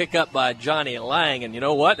 17-yard pickup by Johnny Lang, and you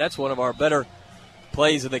know what? That's one of our better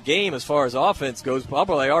plays of the game as far as offense goes.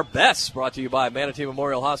 Probably our best, brought to you by Manatee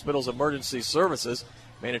Memorial Hospital's Emergency Services.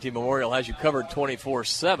 Manatee Memorial has you covered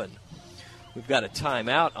 24/7. We've got a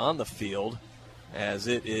timeout on the field as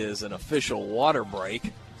it is an official water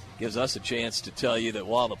break. Gives us a chance to tell you that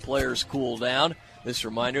while the players cool down, this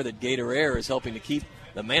reminder that Gator Air is helping to keep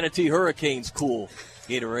the Manatee Hurricanes cool.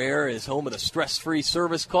 Gator Air is home of the stress-free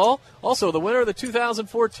service call. Also, the winner of the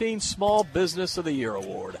 2014 Small Business of the Year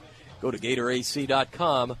Award. Go to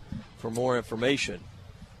GatorAC.com for more information.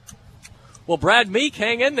 Well, Brad Meek,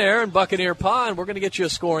 hang in there in Buccaneer Pond. We're going to get you a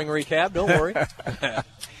scoring recap. Don't worry.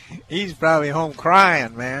 He's probably home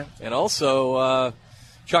crying, man. And also,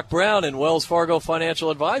 Chuck Brown and Wells Fargo Financial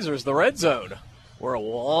Advisors, the red zone. We're a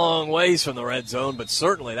long ways from the red zone, but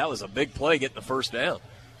certainly that was a big play getting the first down.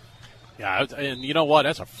 Yeah, and you know what?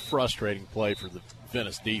 That's a frustrating play for the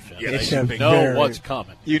Venice defense. Yeah, they know what's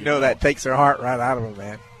coming. You know that takes their heart right out of them,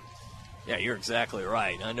 man. Yeah, you're exactly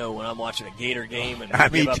right. I know when I'm watching a Gator game and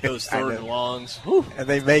they give up those 3rd and longs. Whew. And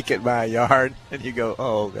they make it by a yard, and you go,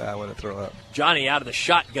 oh, God, I want to throw up. Johnny out of the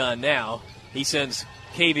shotgun now. He sends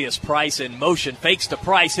Cavius Price in motion, fakes to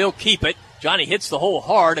Price. He'll keep it. Johnny hits the hole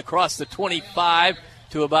hard across the 25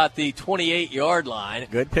 to about the 28-yard line.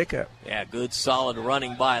 Good pickup. Yeah, good solid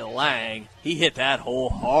running by Lang. He hit that hole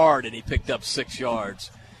hard, and he picked up 6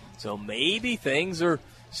 yards. So maybe things are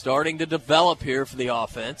starting to develop here for the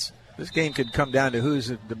offense. This game could come down to who's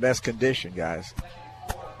the best condition, guys.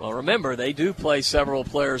 Well, remember, they do play several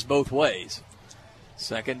players both ways.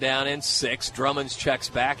 2nd down and 6. Drummonds checks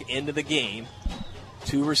back into the game.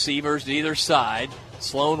 2 receivers to either side.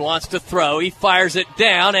 Sloan wants to throw. He fires it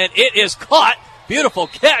down, and it is caught. Beautiful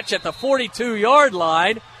catch at the 42-yard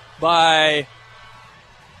line by,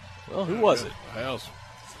 well, who was it? I also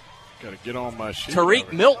got to get on my sheet.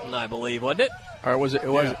 Tariq Milton, I believe, wasn't it? Or was it? It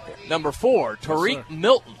was number 4, Tariq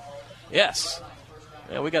Milton. Yes.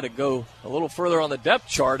 And we got to go a little further on the depth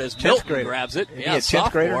chart as Milton grabs it. Yeah,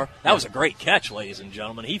 sophomore. That was a great catch, ladies and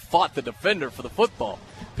gentlemen. He fought the defender for the football.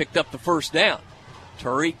 Picked up the first down.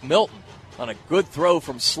 Tariq Milton on a good throw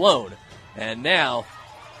from Sloan. And now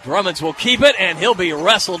Drummonds will keep it, and he'll be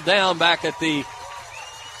wrestled down back at the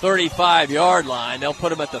 35-yard line. They'll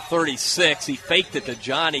put him at the 36. He faked it to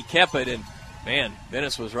Johnny, kept it, and, man,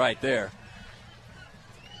 Venice was right there.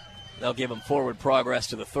 They'll give him forward progress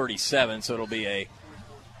to the 37, so it'll be a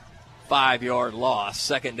 5-yard loss,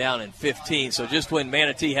 2nd down and 15. So just when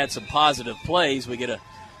Manatee had some positive plays, we get a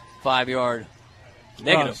 5-yard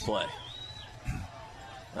negative play.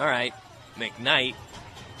 All right, McKnight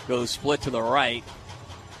goes split to the right.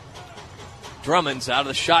 Drummond's out of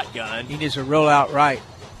the shotgun. He needs to roll out right.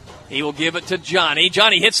 He will give it to Johnny.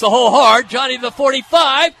 Johnny hits the hole hard. Johnny to the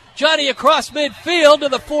 45. Johnny across midfield to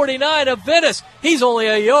the 49 of Venice. He's only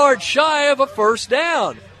a yard shy of a first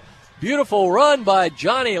down. Beautiful run by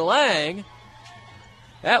Johnny Lang.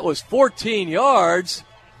 That was 14 yards.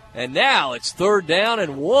 And now it's 3rd down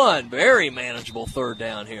and 1. Very manageable 3rd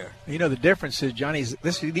down here. You know, the difference is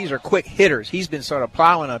these are quick hitters. He's been sort of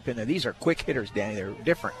plowing up in there. These are quick hitters, Danny. They're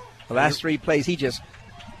different. The last 3 plays, he just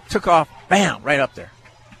took off, bam, right up there.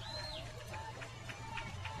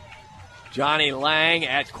 Johnny Lang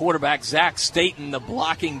at quarterback. Zach Staten, the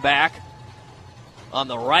blocking back on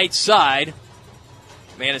the right side.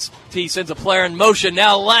 Manatee sends a player in motion.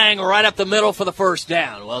 Now Lang right up the middle for the first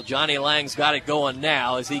down. Well, Johnny Lang's got it going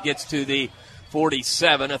now as he gets to the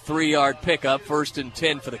 47, a 3-yard pickup, 1st and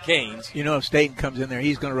 10 for the Canes. You know, if Staten comes in there,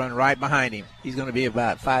 he's going to run right behind him. He's going to be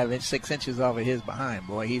about 6 inches off of his behind.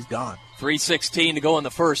 Boy, he's gone. 3:16 to go in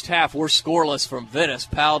the first half. We're scoreless from Venice,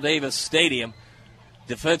 Pal Davis Stadium.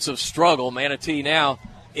 Defensive struggle. Manatee now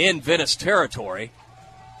in Venice territory.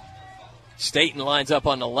 Staten lines up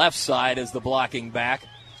on the left side as the blocking back.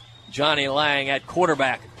 Johnny Lang at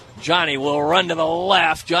quarterback. Johnny will run to the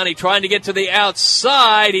left. Johnny trying to get to the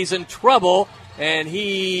outside. He's in trouble, and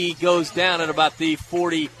he goes down at about the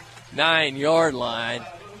 49-yard line.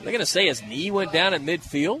 They're going to say his knee went down at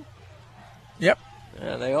midfield? Yep.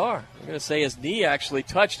 Yeah, they are. They're going to say his knee actually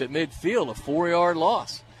touched at midfield, a 4-yard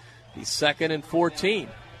loss. He's 2nd and 14.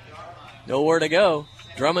 Nowhere to go.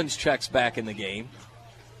 Drummond's checks back in the game.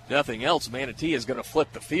 Nothing else. Manatee is going to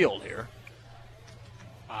flip the field here.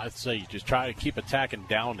 I'd say you just try to keep attacking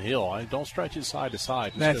downhill. Don't stretch it side to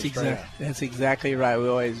side. That's exactly right. We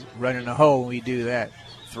always run in a hole when we do that.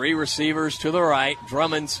 3 receivers to the right.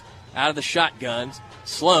 Drummond's out of the shotguns.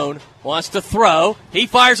 Sloan wants to throw. He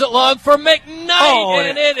fires it long for McKnight,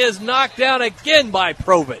 and it is knocked down again by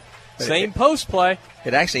Provitt. Same post play.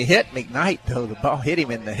 It actually hit McKnight, though. The ball hit him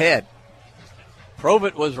in the head.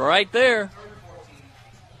 Provitt was right there.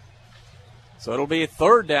 So it'll be a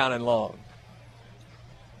 3rd down and long.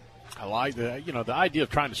 I like the idea of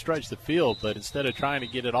trying to stretch the field, but instead of trying to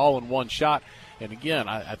get it all in one shot. And again,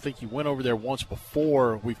 I think he went over there once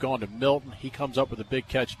before. We've gone to Milton. He comes up with a big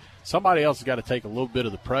catch. Somebody else has got to take a little bit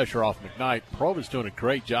of the pressure off McKnight. Provitt's doing a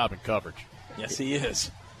great job in coverage. Yes, he is.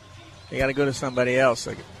 They got to go to somebody else.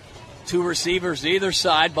 2 receivers either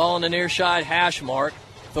side. Ball in the near side hash mark.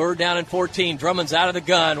 3rd down and 14. Drummond's out of the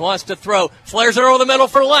gun. Wants to throw. Flares it over the middle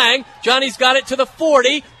for Lang. Johnny's got it to the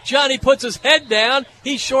 40. Johnny puts his head down.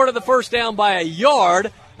 He's short of the first down by a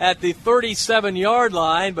yard at the 37-yard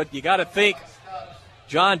line. But you got to think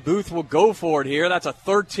John Booth will go for it here. That's a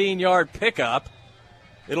 13-yard pickup.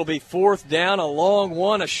 It'll be 4th down, a long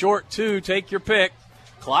 1, a short 2. Take your pick.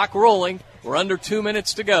 Clock rolling. We're under 2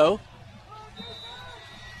 minutes to go.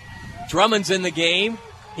 Drummond's in the game.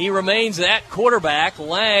 He remains at quarterback.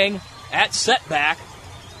 Lang at setback.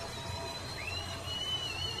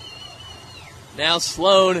 Now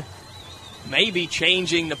Sloan may be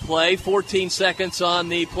changing the play. 14 seconds on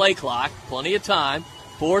the play clock. Plenty of time.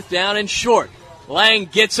 4th down and short. Lang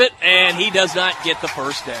gets it, and he does not get the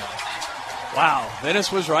first down. Wow,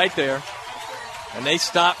 Venice was right there. And they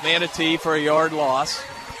stopped Manatee for a yard loss.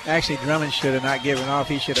 Actually, Drummond should have not given off.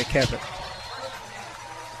 He should have kept it.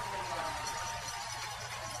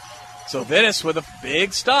 So Venice with a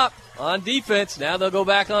big stop on defense. Now they'll go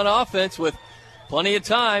back on offense with plenty of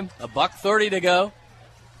time. $1:30 to go.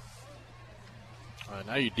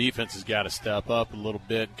 Now your defense has got to step up a little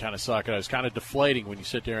bit and kind of suck it out. It's kind of deflating when you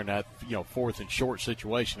sit there in that 4th and short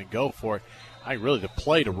situation and go for it. I think really the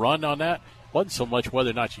play to run on that wasn't so much whether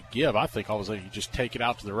or not you give. I think all of a sudden you just take it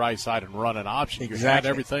out to the right side and run an option. Exactly. You had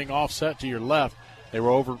everything offset to your left. They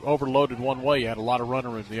were overloaded one way. You had a lot of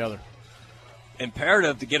running room the other.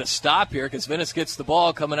 Imperative to get a stop here because Venice gets the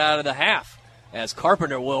ball coming out of the half as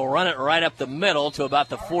Carpenter will run it right up the middle to about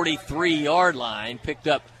the 43-yard line. Picked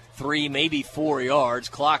up 3, maybe 4 yards.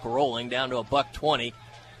 Clock rolling down to $1:20.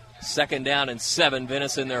 2nd down and 7.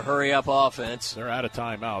 Venice in their hurry-up offense. They're out of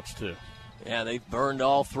timeouts, too. Yeah, they've burned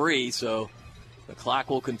all 3, so the clock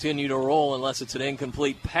will continue to roll unless it's an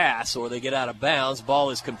incomplete pass or they get out of bounds. Ball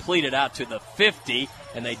is completed out to the 50,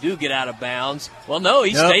 and they do get out of bounds. Well, no,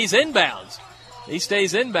 he stays inbounds. He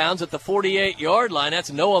stays inbounds at the 48-yard line.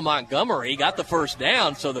 That's Noah Montgomery. Got the first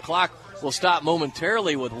down, so the clock will stop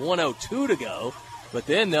momentarily with 1:02 to go. But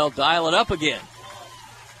then they'll dial it up again.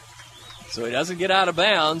 So he doesn't get out of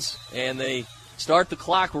bounds, and they start the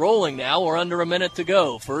clock rolling now. We're under a minute to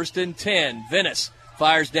go. 1st and 10. Venice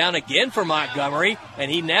fires down again for Montgomery, and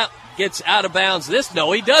he now gets out of bounds.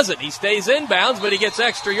 No, he doesn't. He stays in bounds, but he gets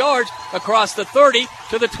extra yards across the 30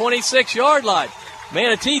 to the 26-yard line.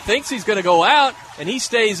 Manatee thinks he's going to go out, and he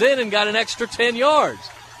stays in and got an extra 10 yards.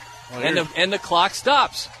 Well, and the clock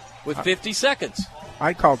stops with 50 seconds.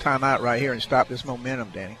 I'd call timeout right here and stop this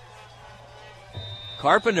momentum, Danny.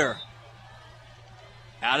 Carpenter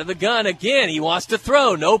out of the gun again. He wants to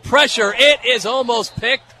throw. No pressure. It is almost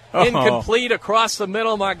picked. Incomplete across the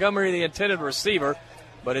middle. Montgomery, the intended receiver,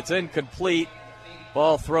 but it's incomplete.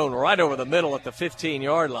 Ball thrown right over the middle at the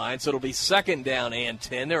 15-yard line, so it'll be 2nd down and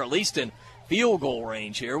 10. They're at least in field goal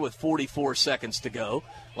range here with 44 seconds to go.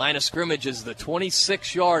 Line of scrimmage is the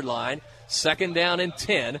 26-yard line. 2nd down and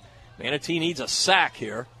 10. Manatee needs a sack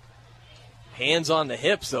here. Hands on the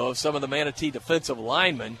hips, though, of some of the Manatee defensive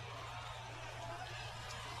linemen.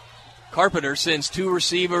 Carpenter sends 2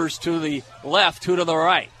 receivers to the left, 2 to the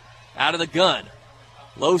right. Out of the gun.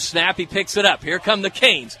 Low snap, he picks it up. Here come the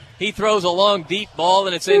Canes. He throws a long, deep ball,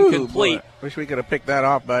 and it's incomplete. Wish we could have picked that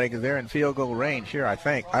off, buddy, because they're in field goal range here, I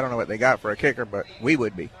think. I don't know what they got for a kicker, but we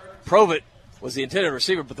would be. Provitt was the intended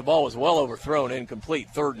receiver, but the ball was well overthrown, incomplete,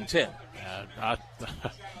 3rd and 10.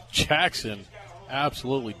 Jackson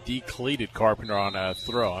absolutely decleated Carpenter on that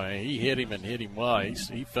throw. I mean, he hit him and hit him well.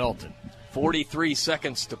 He felt it. 43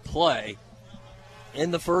 seconds to play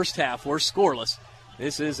in the first half. We're scoreless.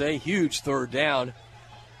 This is a huge 3rd down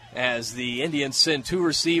as the Indians send 2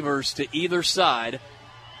 receivers to either side,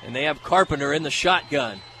 and they have Carpenter in the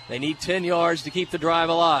shotgun. They need 10 yards to keep the drive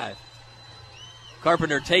alive.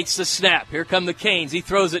 Carpenter takes the snap. Here come the Canes. He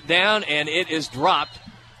throws it down, and it is dropped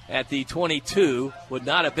at the 22. Would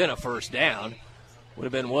not have been a first down. Would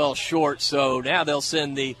have been well short, so now they'll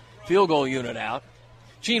send the field goal unit out.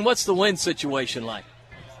 Gene, what's the wind situation like?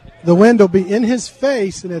 The wind will be in his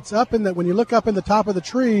face, and it's up in that. When you look up in the top of the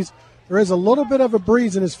trees, there is a little bit of a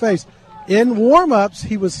breeze in his face. In warm-ups,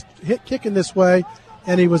 he was kicking this way,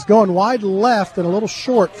 and he was going wide left and a little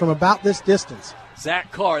short from about this distance.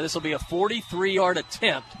 Zach Carr, this will be a 43-yard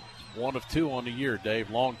attempt. 1 of 2 on the year,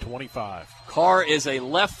 Dave. Long 25. Carr is a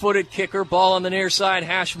left-footed kicker. Ball on the near side,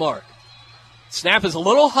 hash mark. Snap is a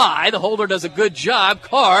little high. The holder does a good job.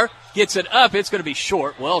 Carr gets it up. It's going to be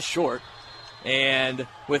short, well short. And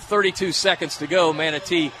with 32 seconds to go,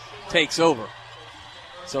 Manatee takes over.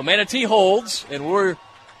 So Manatee holds, and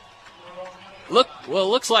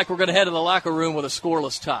looks like we're going to head to the locker room with a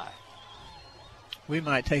scoreless tie. We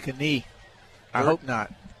might take a knee. I hope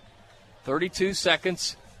not. 32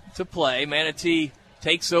 seconds to play. Manatee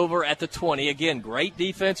takes over at the 20. Again, great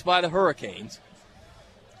defense by the Hurricanes.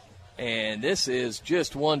 And this is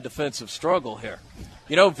just one defensive struggle here.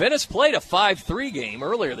 You know, Venice played a 5-3 game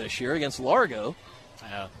earlier this year against Largo.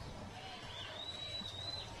 Yeah.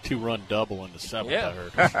 2-run double in the 7th, yeah.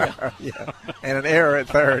 I heard. Yeah. And an error at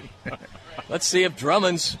 3rd. Let's see if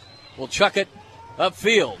Drummonds will chuck it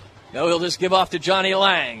upfield. No, he'll just give off to Johnny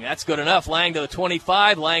Lang. That's good enough. Lang to the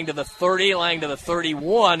 25, Lang to the 30, Lang to the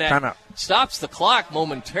 31. That stops the clock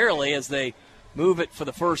momentarily as they move it for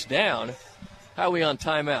the first down. How are we on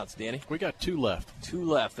timeouts, Danny? We got 2 left. 2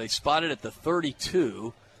 left. They spotted at the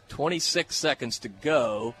 32. 26 seconds to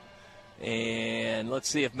go. And let's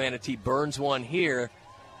see if Manatee burns one here.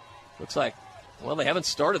 Looks like, well, they haven't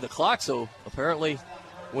started the clock, so apparently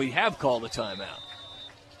we have called a timeout.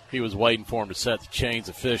 He was waiting for him to set the chains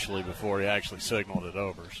officially before he actually signaled it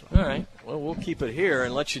over. So. All right. Well, we'll keep it here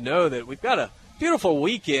and let you know that we've got a beautiful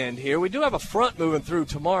weekend here. We do have a front moving through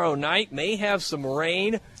tomorrow night. May have some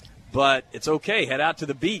rain, but it's okay. Head out to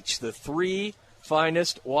the beach. The 3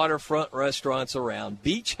 finest waterfront restaurants around.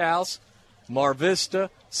 Beach House, Mar Vista,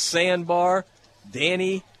 Sandbar,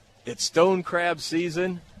 Danny. It's stone crab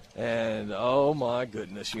season. And, oh, my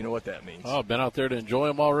goodness, you know what that means. Oh, I've been out there to enjoy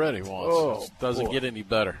them already once. Oh, it doesn't get any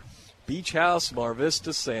better. Beach House, Mar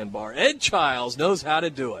Vista, Sandbar. Ed Childs knows how to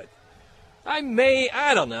do it. I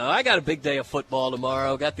don't know. I got a big day of football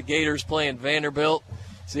tomorrow. Got the Gators playing Vanderbilt.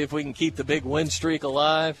 See if we can keep the big win streak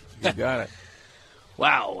alive. You got it.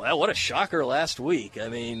 Wow, what a shocker last week. I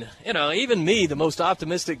mean, you know, even me, the most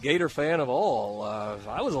optimistic Gator fan of all,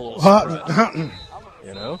 I was a little surprised.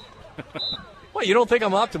 You know? What, you don't think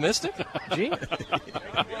I'm optimistic? Gene?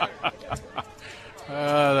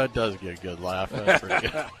 That does get a good laugh. That's pretty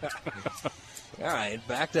good. All right,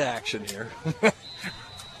 back to action here.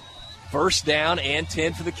 First down and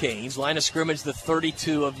 10 for the Canes. Line of scrimmage, the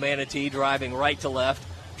 32 of Manatee, driving right to left.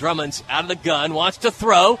 Drummond's out of the gun, wants to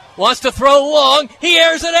throw long. He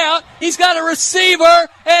airs it out. He's got a receiver,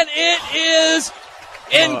 and it is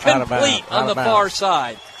incomplete on the far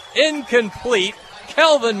side. incomplete.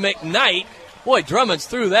 Kelvin McKnight. Boy, Drummond's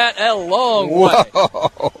threw that a long way.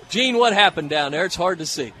 Gene, what happened down there? It's hard to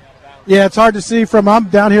see. Yeah, it's hard to see I'm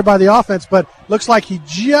down here by the offense, but looks like he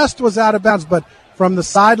just was out of bounds. But from the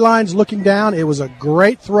sidelines looking down, it was a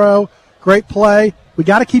great throw, great play. We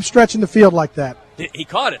got to keep stretching the field like that. He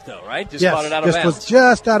caught it, though, right? Just yes, caught it out of bounds. Was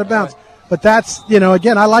just out of bounds. Right. But that's,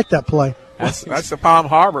 again, I like that play. That's the Palm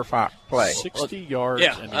Harbor play. 60 yards.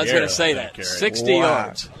 Yeah, I was going to say that. 60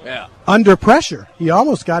 yards. Yeah. Under pressure. He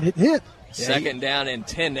almost got hit. Second down and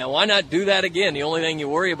 10. Now, why not do that again? The only thing you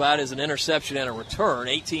worry about is an interception and a return.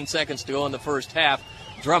 18 seconds to go in the first half.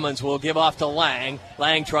 Drummonds will give off to Lang.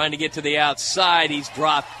 Lang trying to get to the outside. He's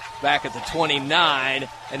dropped back at the 29,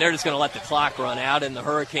 and they're just going to let the clock run out, and the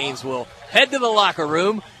Hurricanes will head to the locker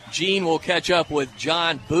room. Gene will catch up with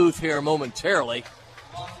John Booth here momentarily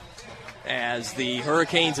as the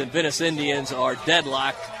Hurricanes and Venice Indians are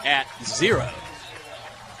deadlocked at 0.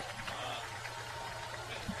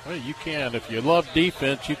 Well, you can. If you love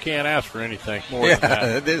defense, you can't ask for anything more than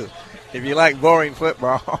that. If you like boring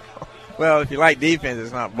football, well, if you like defense,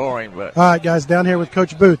 it's not boring. But all right, guys, down here with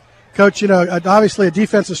Coach Booth. Coach, obviously a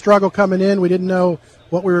defensive struggle coming in. We didn't know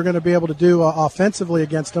what we were going to be able to do offensively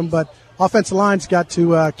against them, but offensive line's got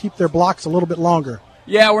to keep their blocks a little bit longer.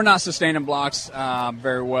 Yeah, we're not sustaining blocks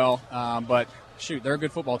very well, but shoot, they're a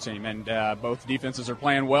good football team, and both defenses are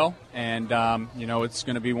playing well, and it's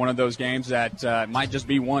going to be one of those games that might just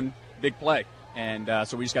be one big play, and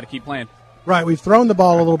so we just got to keep playing. Right, we've thrown the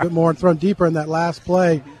ball a little bit more and thrown deeper, and that last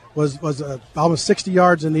play was almost 60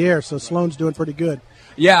 yards in the air, so Sloan's doing pretty good.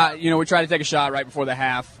 Yeah, we try to take a shot right before the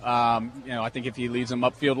half. I think if he leads them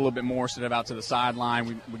upfield a little bit more instead of out to the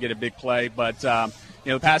sideline, we get a big play. But,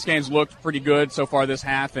 the pass game's looked pretty good so far this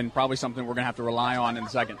half, and probably something we're going to have to rely on in the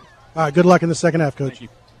second. All right, good luck in the second half, Coach. Thank you.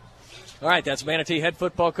 All right, that's Manatee head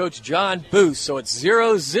football coach John Booth. So it's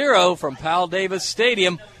 0-0 from Powell Davis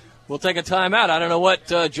Stadium. We'll take a timeout. I don't know what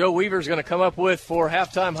Joe Weaver's going to come up with for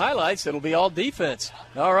halftime highlights. It'll be all defense.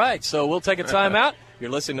 All right, so we'll take a timeout. You're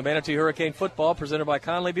listening to Manatee Hurricane Football, presented by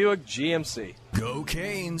Conley Buick GMC. Go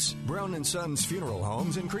Canes! Brown & Sons Funeral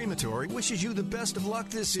Homes and Crematory wishes you the best of luck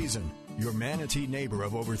this season. Your Manatee neighbor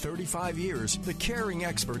of over 35 years, the caring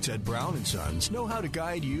experts at Brown & Sons know how to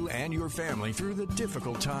guide you and your family through the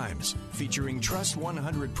difficult times. Featuring Trust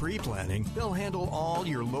 100 pre-planning, they'll handle all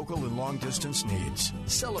your local and long-distance needs.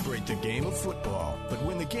 Celebrate the game of football, but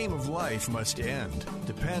when the game of life must end,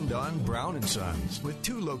 depend on Brown & Sons with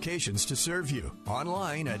 2 locations to serve you.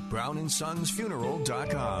 Online at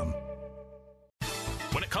brownandsonsfuneral.com.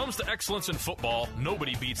 When it comes to excellence in football,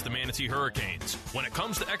 nobody beats the Manatee Hurricanes. When it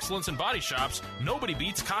comes to excellence in body shops, nobody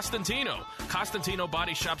beats Costantino. Costantino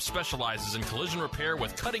Body Shop specializes in collision repair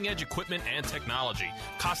with cutting-edge equipment and technology.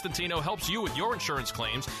 Costantino helps you with your insurance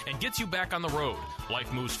claims and gets you back on the road.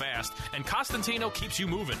 Life moves fast, and Costantino keeps you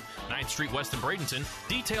moving. 9th Street West in Bradenton.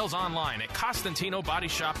 Details online at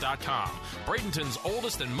CostantinoBodyShop.com. Bradenton's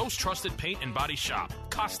oldest and most trusted paint and body shop.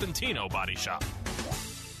 Costantino Body Shop.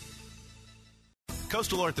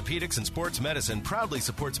 Coastal Orthopedics and Sports Medicine proudly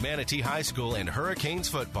supports Manatee High School and Hurricanes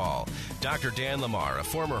football. Dr. Dan Lamar, a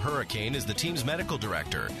former Hurricane, is the team's medical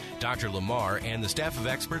director. Dr. Lamar and the staff of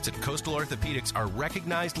experts at Coastal Orthopedics are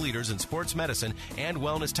recognized leaders in sports medicine and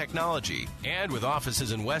wellness technology. And with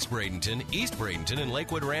offices in West Bradenton, East Bradenton, and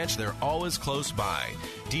Lakewood Ranch, they're always close by.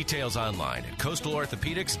 Details online at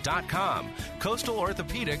coastalorthopedics.com.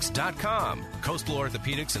 Coastalorthopedics.com. Coastal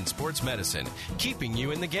Orthopedics and Sports Medicine, keeping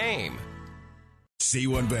you in the game.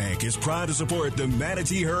 C1 Bank is proud to support the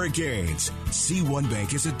Manatee Hurricanes. C1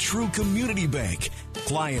 Bank is a true community bank.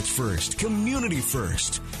 Clients first, community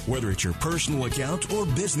first. Whether it's your personal account or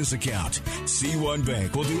business account, C1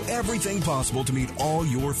 Bank will do everything possible to meet all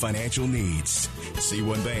your financial needs.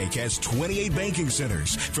 C1 Bank has 28 banking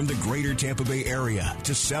centers from the greater Tampa Bay area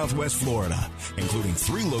to Southwest Florida, including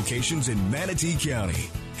 3 locations in Manatee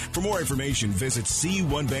County. For more information, visit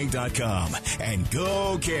C1Bank.com and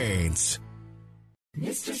go Canes.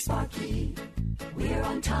 Mr. Sparky, we're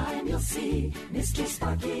on time, you'll see. Mr.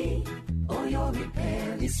 Sparky, all your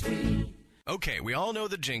repair is free. Okay, we all know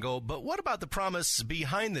the jingle, but what about the promise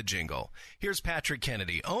behind the jingle? Here's Patrick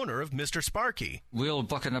Kennedy, owner of Mr. Sparky. We'll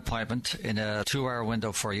book an appointment in a 2-hour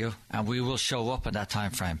window for you, and we will show up in that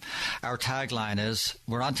time frame. Our tagline is,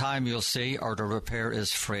 we're on time, you'll see, or the repair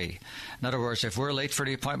is free. In other words, if we're late for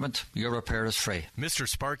the appointment, your repair is free. Mr.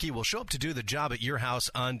 Sparky will show up to do the job at your house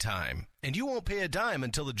on time, and you won't pay a dime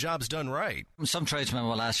until the job's done right. Some tradesmen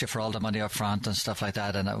will ask you for all the money up front and stuff like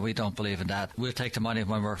that, and we don't believe in that. We'll take the money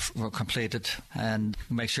when we're completed and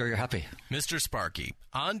make sure you're happy. Mr. Sparky,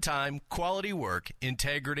 on time, quality work,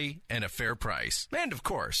 integrity, and a fair price. And, of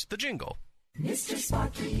course, the jingle. Mr.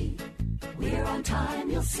 Sparky, we're on time,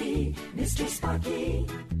 you'll see. Mr. Sparky,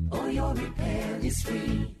 or your repair is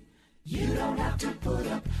free. You don't have to put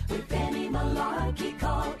up with any malarkey.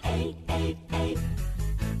 Call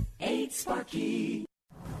 888-8-SPARKY.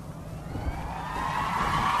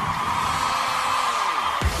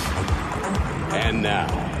 And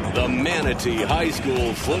now, the Manatee High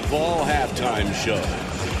School Football Halftime Show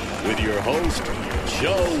with your host,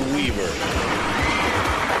 Joe Weaver.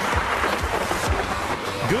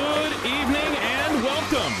 Good evening and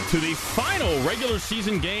welcome to the final regular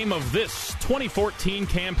season game of this 2014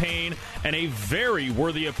 campaign, and a very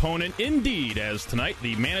worthy opponent indeed, as tonight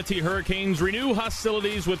the Manatee Hurricanes renew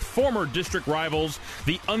hostilities with former district rivals,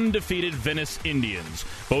 the undefeated Venice Indians.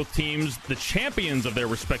 Both teams the champions of their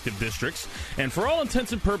respective districts, and for all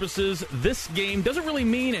intents and purposes, this game doesn't really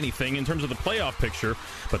mean anything in terms of the playoff picture,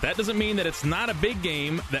 but that doesn't mean that it's not a big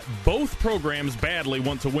game that both programs badly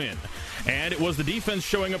want to win. And it was the defense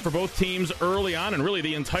showing up for both teams early on, and really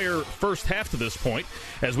the entire first half to this point,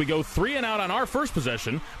 as we go 3 and out on our first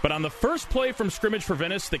possession. But on the first play from scrimmage for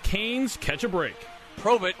Venice, the Canes catch a break.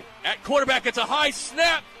 Probert at quarterback. It's a high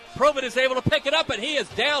snap. Probert is able to pick it up, and he is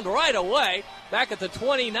downed right away back at the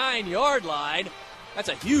 29-yard line. That's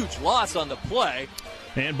a huge loss on the play.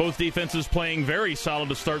 And both defenses playing very solid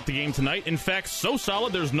to start the game tonight. In fact, so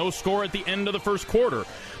solid there's no score at the end of the first quarter.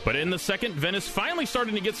 But in the second, Venice finally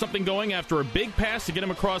starting to get something going after a big pass to get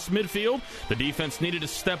him across midfield. The defense needed to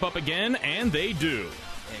step up again, and they do.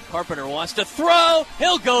 And Carpenter wants to throw.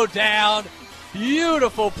 He'll go down.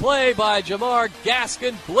 Beautiful play by Jamar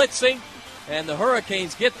Gaskin, blitzing. And the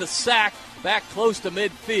Hurricanes get the sack back close to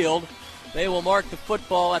midfield. They will mark the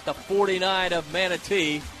football at the 49 of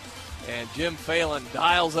Manatee. And Jim Phelan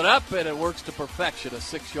dials it up, and it works to perfection, a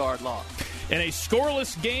 6-yard loss. In a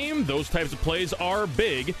scoreless game, those types of plays are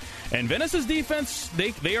big. And Venice's defense,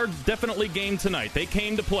 they are definitely game tonight. They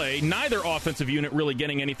came to play. Neither offensive unit really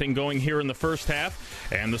getting anything going here in the first half.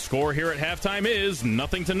 And the score here at halftime is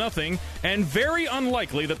 0-0. And very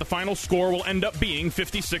unlikely that the final score will end up being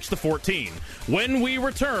 56-14. When we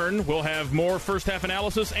return, we'll have more first half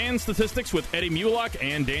analysis and statistics with Eddie Mulock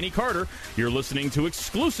and Danny Carter. You're listening to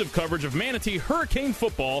exclusive coverage of Manatee Hurricane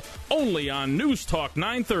football only on News Talk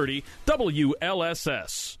 930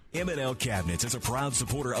 WLSS. M&L Cabinets is a proud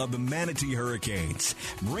supporter of the Manatee Hurricanes.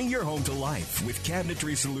 Bring your home to life with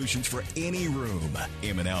cabinetry solutions for any room.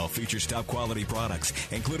 M&L features top quality products,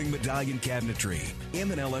 including medallion cabinetry.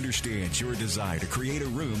 M&L understands your desire to create a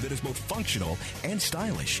room that is both functional and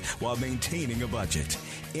stylish while maintaining a budget.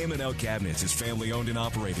 M&L Cabinets is family owned and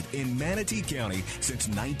operated in Manatee County since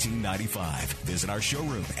 1995. Visit our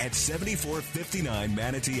showroom at 7459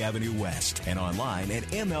 Manatee Avenue West and online at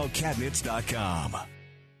mlcabinets.com.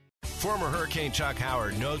 Former Hurricane Chuck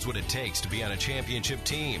Howard knows what it takes to be on a championship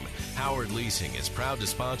team. Howard Leasing is proud to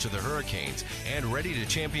sponsor the Hurricanes and ready to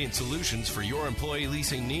champion solutions for your employee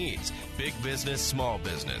leasing needs. Big business, small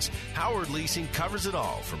business. Howard Leasing covers it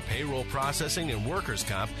all, from payroll processing and workers'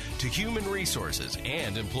 comp to human resources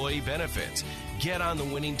and employee benefits. Get on the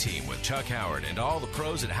winning team with Chuck Howard and all the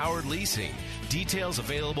pros at Howard Leasing. Details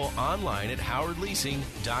available online at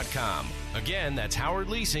howardleasing.com. Again, that's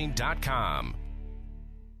howardleasing.com.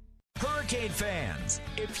 Hurricane fans,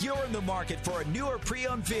 if you're in the market for a newer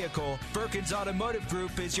pre-owned vehicle, Firkins Automotive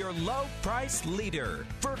Group is your low price leader.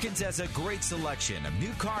 Firkins has a great selection of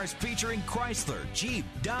new cars featuring Chrysler, Jeep,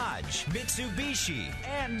 Dodge, Mitsubishi,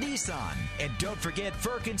 and Nissan. And don't forget,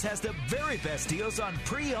 Firkins has the very best deals on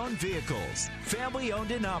pre-owned vehicles. Family owned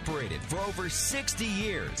and operated for over 60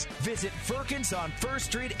 years. Visit Firkins on 1st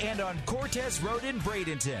Street and on Cortez Road in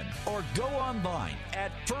Bradenton, or go online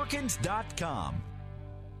at Firkins.com.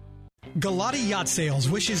 Galati Yacht Sales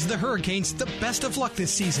wishes the Hurricanes the best of luck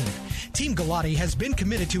this season. Team Galati has been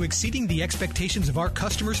committed to exceeding the expectations of our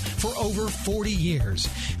customers for over 40 years.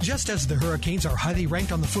 Just as the Hurricanes are highly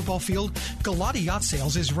ranked on the football field, Galati Yacht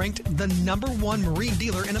Sales is ranked the #1 marine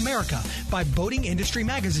dealer in America by Boating Industry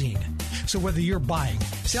Magazine. So whether you're buying,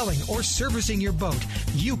 selling, or servicing your boat,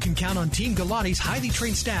 you can count on Team Galati's highly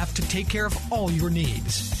trained staff to take care of all your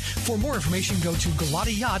needs. For more information, go to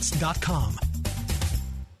GalatiYachts.com.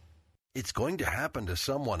 It's going to happen to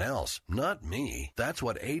someone else, not me. That's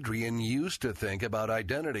what Adrian used to think about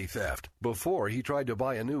identity theft before he tried to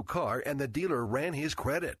buy a new car and the dealer ran his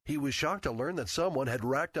credit. He was shocked to learn that someone had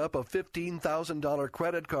racked up a $15,000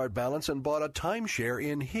 credit card balance and bought a timeshare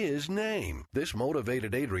in his name. This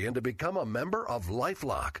motivated Adrian to become a member of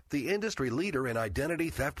LifeLock, the industry leader in identity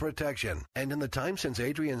theft protection. And in the time since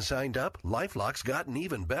Adrian signed up, LifeLock's gotten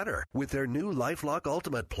even better. With their new LifeLock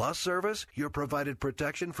Ultimate Plus service, you're provided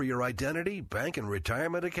protection for your identity identity, bank and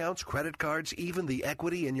retirement accounts, credit cards, even the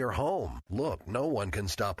equity in your home. Look, no one can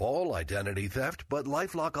stop all identity theft, but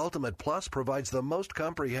LifeLock Ultimate Plus provides the most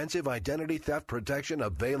comprehensive identity theft protection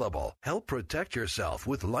available. Help protect yourself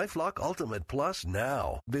with LifeLock Ultimate Plus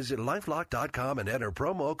now. Visit LifeLock.com and enter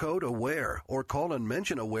promo code AWARE or call and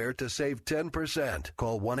mention AWARE to save 10%.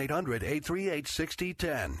 Call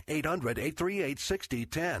 1-800-838-6010.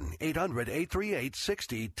 800-838-6010.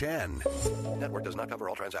 800-838-6010. Network does not cover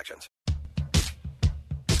all transactions.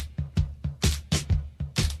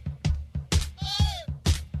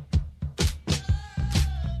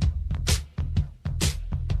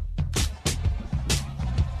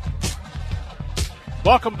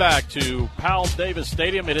 Welcome back to Powell Davis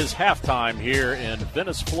Stadium. It is halftime here in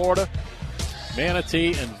Venice, Florida.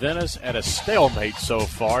 Manatee and Venice at a stalemate so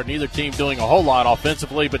far. Neither team doing a whole lot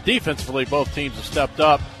offensively, but defensively both teams have stepped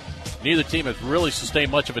up. Neither team has really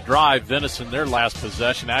sustained much of a drive. Venice in their last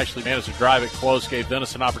possession actually managed to drive it close, gave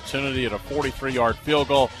Venice an opportunity at a 43-yard field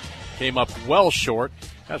goal. Came up well short.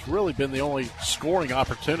 That's really been the only scoring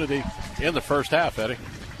opportunity in the first half, Eddie.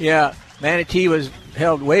 Yeah, Manatee was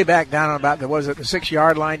held way back down on about the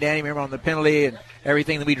 6-yard line, Danny, remember, on the penalty and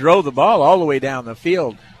everything. We drove the ball all the way down the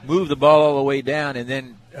field, moved the ball all the way down, and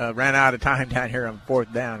then ran out of time down here on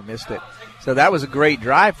fourth down and missed it. So that was a great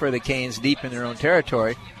drive for the Canes deep in their own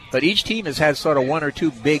territory. But each team has had sort of one or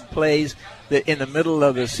two big plays that in the middle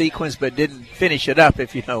of the sequence but didn't finish it up,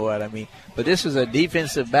 if you know what I mean. But this is a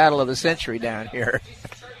defensive battle of the century down here.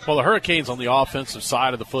 Well, the Hurricanes on the offensive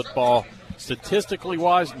side of the football, statistically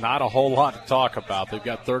wise, not a whole lot to talk about. They've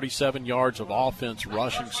got 37 yards of offense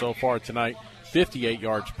rushing so far tonight, 58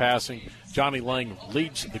 yards passing. Johnny Lang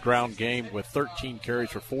leads the ground game with 13 carries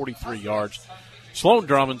for 43 yards. Sloan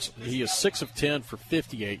Drummond's, he is 6 of 10 for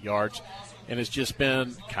 58 yards, and it's just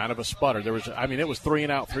been kind of a sputter. It was 3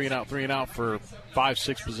 and out for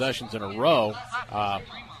 5-6 possessions in a row.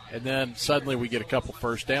 And then suddenly we get a couple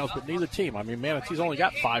first downs, but neither team. Manatee's only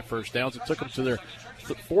got 5 first downs. It took them to their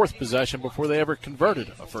fourth possession before they ever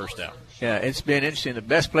converted a first down. Yeah, it's been interesting. The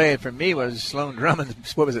best play for me was Sloan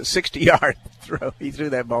Drummond's, 60-yard throw. He threw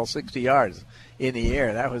that ball 60 yards in the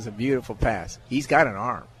air. That was a beautiful pass. He's got an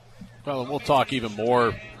arm. Well, we'll talk even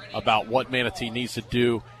more about what Manatee needs to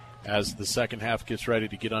do as the second half gets ready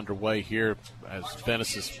to get underway here as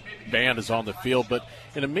Venice's band is on the field. But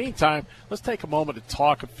in the meantime, let's take a moment to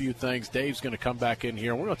talk a few things. Dave's going to come back in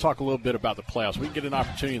here, and we're going to talk a little bit about the playoffs. We can get an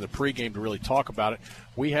opportunity in the pregame to really talk about it.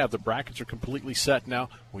 We have the brackets are completely set now.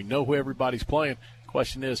 We know who everybody's playing. The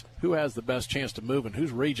question is, who has the best chance to move and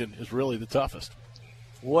whose region is really the toughest?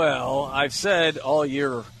 Well, I've said all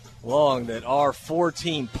year long that our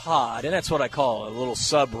 4-team pod, and that's what I call a little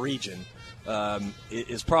sub-region,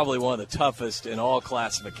 is probably one of the toughest in all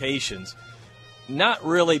classifications. Not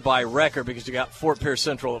really by record because you got Fort Pierce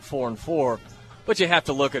Central at 4-4, but you have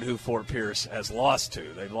to look at who Fort Pierce has lost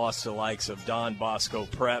to. They've lost to the likes of Don Bosco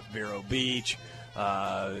Prep, Vero Beach,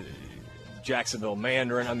 Jacksonville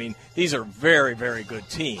Mandarin. These are very, very good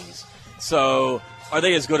teams. So are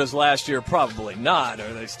they as good as last year? Probably not.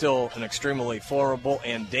 Are they still an extremely formidable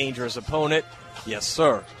and dangerous opponent? Yes,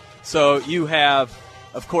 sir. So you have,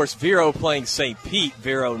 of course, Vero playing St. Pete.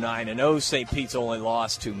 Vero 9-0. St. Pete's only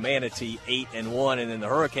lost to Manatee 8-1, and then the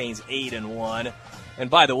Hurricanes 8-1.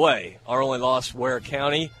 And by the way, our only loss, Ware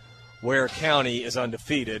County. Ware County is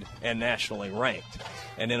undefeated and nationally ranked.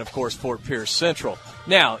 And then, of course, Fort Pierce Central.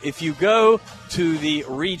 Now, if you go to the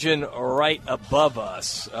region right above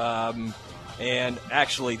us, and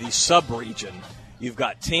actually the sub-region, you've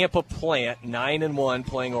got Tampa Plant 9-1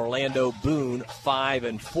 playing Orlando Boone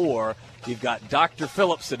 5-4. You've got Dr.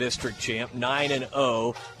 Phillips, the district champ,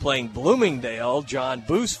 9-0, playing Bloomingdale, John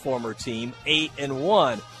Booth's former team,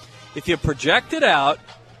 8-1. If you project it out,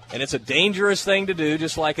 and it's a dangerous thing to do,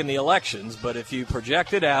 just like in the elections, but if you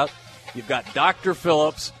project it out, you've got Dr.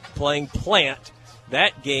 Phillips playing Plant.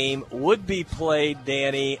 That game would be played,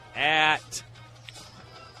 Danny, at...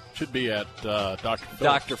 Should be at Dr. Phillips.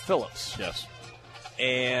 Dr. Phillips. Yes.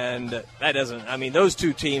 And that doesn't, those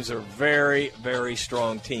two teams are very, very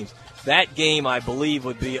strong teams. That game, I believe,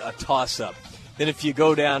 would be a toss-up. Then if you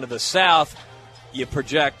go down to the south, you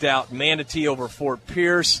project out Manatee over Fort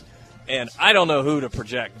Pierce, and I don't know who to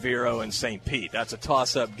project Vero and St. Pete. That's a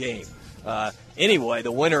toss-up game. Anyway,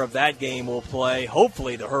 the winner of that game will play,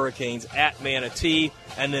 hopefully, the Hurricanes at Manatee,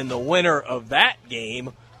 and then the winner of that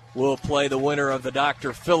game will play the winner of the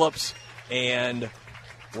Dr. Phillips and,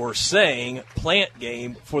 we're saying, Plant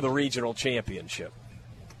game for the regional championship.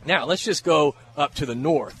 Now, let's just go up to the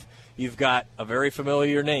north. you've got a very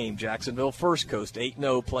familiar name, Jacksonville First Coast,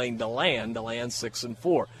 8-0, playing DeLand. DeLand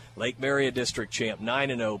 6-4. Lake Maria District Champ,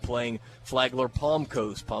 9-0, playing Flagler Palm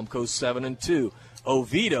Coast. Palm Coast 7-2.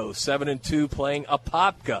 Oviedo 7-2, playing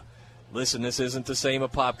Apopka. Listen, this isn't the same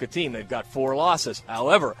Apopka team. They've got 4 losses.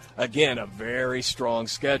 However, again, a very strong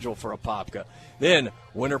schedule for Apopka. Then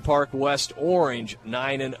Winter Park West Orange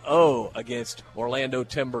 9-0 against Orlando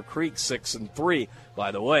Timber Creek 6-3.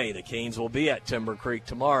 By the way, the Canes will be at Timber Creek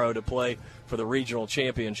tomorrow to play for the regional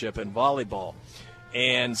championship in volleyball.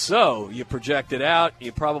 And so you project it out.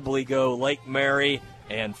 You probably go Lake Mary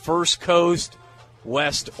and First Coast,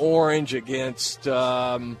 West Orange against,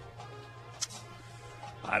 I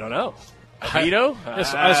don't know. Oviedo? It's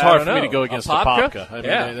hard for me to go against Apopka? Apopka.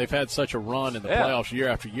 I mean, they've had such a run in the playoffs year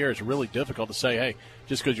after year. It's really difficult to say, hey,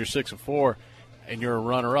 just because you're 6-4 and you're a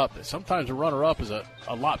runner-up. Sometimes a runner-up is a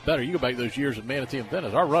lot better. You go back to those years of Manatee and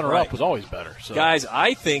Venice. Our runner-up was always better. So. Guys,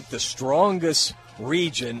 I think the strongest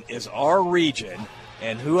region is our region,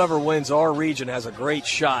 and whoever wins our region has a great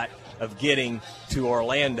shot of getting to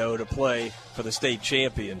Orlando to play for the state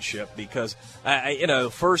championship because,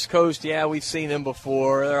 First Coast, we've seen them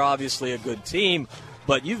before. They're obviously a good team,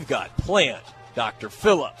 but you've got Plant, Dr.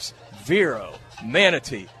 Phillips, Vero,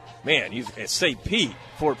 Manatee. Man, St. Pete,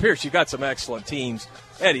 Fort Pierce, you've got some excellent teams.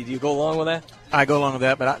 Eddie, do you go along with that? I go along with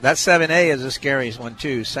that, but that 7A is the scariest one,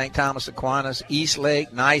 too. St. Thomas Aquinas, East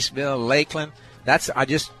Lake, Niceville, Lakeland. I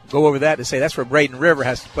just go over that to say that's where Braden River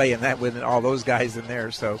has to play in that with all those guys in there,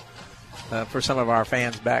 so... for some of our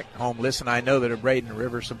fans back home, listen, I know that are Braden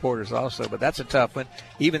River supporters also, but that's a tough one.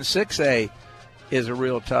 Even 6A is a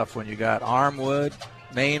real tough one. You got Armwood,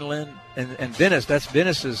 Mainland, and Venice. That's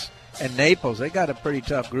Venice's and Naples. They got a pretty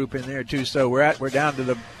tough group in there too. So we're down to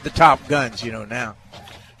the top guns, now.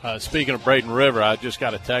 Speaking of Braden River, I just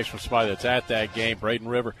got a text from somebody that's at that game. Braden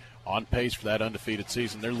River on pace for that undefeated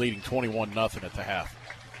season. They're leading 21-0 at the half.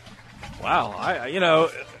 Wow,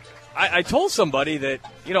 I told somebody that,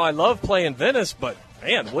 I love playing Venice, but,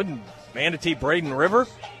 man, wouldn't Manatee Braden River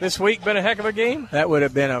this week been a heck of a game? That would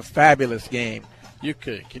have been a fabulous game. You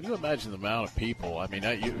could. Can you imagine the amount of people? I mean,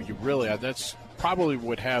 you really, that's probably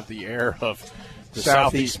would have the air of the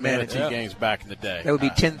Southeast Manatee games back in the day. There would be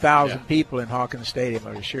 10,000 people in Hawkins Stadium,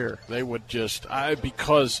 I'm sure. They would just,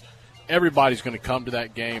 because everybody's going to come to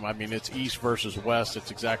that game. I mean, it's East versus West.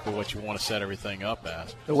 It's exactly what you want to set everything up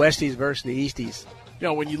as. The Westies versus the Easties.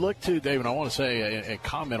 When you look to, David, I want to say a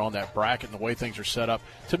comment on that bracket and the way things are set up.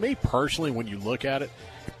 To me personally, when you look at it,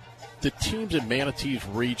 the teams in Manatee's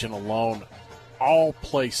region alone all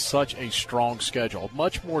play such a strong schedule,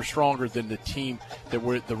 much more stronger than the team the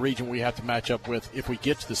region we have to match up with if we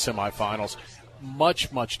get to the semifinals.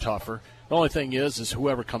 Much, much tougher. The only thing is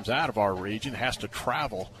whoever comes out of our region has to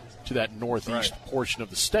travel to that northeast portion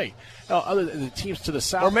of the state. Now, other than the teams to the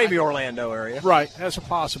south, or maybe Orlando area, right? That's a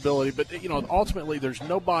possibility. But ultimately, there's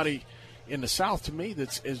nobody in the south to me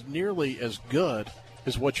that's as nearly as good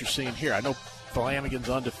as what you're seeing here. I know Flanagan's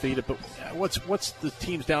undefeated, but what's the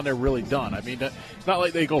teams down there really done? I mean, it's not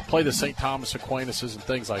like they go play the St. Thomas Aquinas and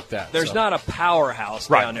things like that. There's not a powerhouse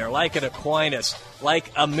down there like an Aquinas,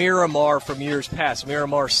 like a Miramar from years past.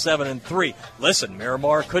 Miramar 7-3. Listen,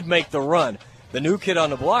 Miramar could make the run. The new kid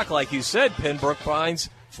on the block, like you said, Pembroke Pines,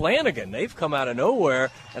 Flanagan. They've come out of nowhere,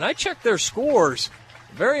 and I checked their scores.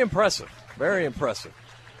 Very impressive. Very impressive.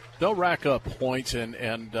 They'll rack up points, and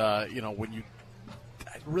when you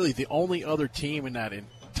really the only other team in that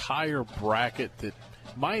entire bracket that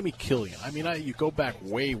Miami Killian. I mean, you go back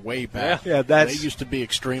way back. Yeah, they used to be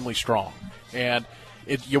extremely strong, and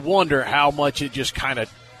you wonder how much it just kind of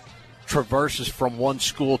traverses from one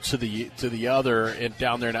school to the other and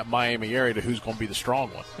down there in that Miami area to who's going to be the strong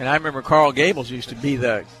one. And I remember Carl Gables used to be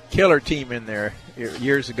the killer team in there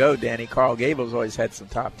years ago, Danny. Carl Gables always had some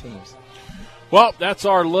top teams. Well, that's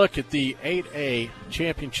our look at the 8A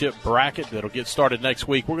championship bracket that'll get started next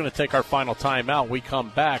week. We're going to take our final time out. When we come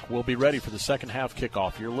back, we'll be ready for the second half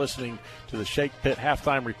kickoff. You're listening to the Shake Pit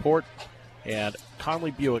Halftime Report and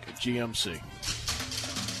Conley Buick GMC.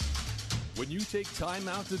 When you take time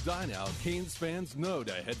out to dine out, Canes fans know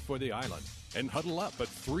to head for the island and huddle up at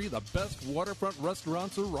 3 of the best waterfront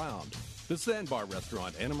restaurants around. The Sandbar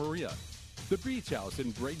Restaurant, Anna Maria, the Beach House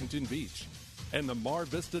in Bradenton Beach, and the Mar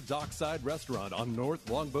Vista Dockside Restaurant on North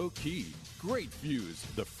Longboat Key. Great views,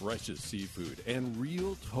 the freshest seafood, and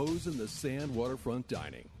real toes in the sand waterfront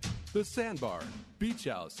dining. The Sandbar, Beach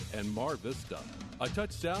House, and Mar Vista. A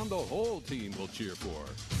touchdown the whole team will cheer for.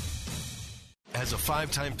 As a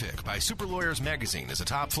 5-time pick by Super Lawyers Magazine as a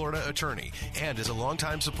top Florida attorney and as a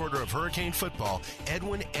longtime supporter of Hurricane football,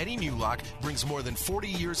 Edwin Eddie Mulock brings more than 40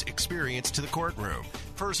 years' experience to the courtroom.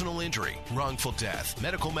 Personal injury, wrongful death,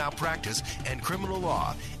 medical malpractice, and criminal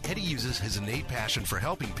law. Eddie uses his innate passion for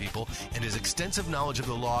helping people and his extensive knowledge of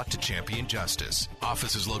the law to champion justice.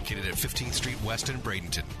 Office is located at 15th Street West in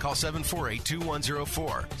Bradenton. Call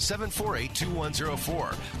 748-2104.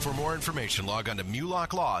 748-2104. For more information, log on to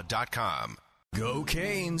MulockLaw.com. Go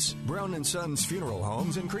Canes! Brown & Sons Funeral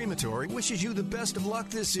Homes and Crematory wishes you the best of luck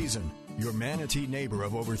this season. Your Manatee neighbor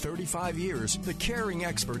of over 35 years, the caring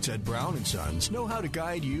experts at Brown & Sons know how to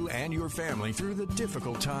guide you and your family through the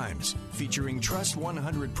difficult times. Featuring Trust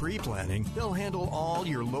 100 pre-planning, they'll handle all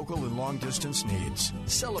your local and long-distance needs.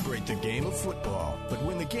 Celebrate the game of football, but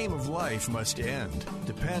when the game of life must end,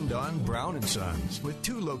 depend on Brown & Sons with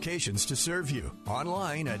 2 locations to serve you.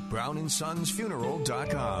 Online at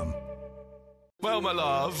brownandsonsfuneral.com. Well, my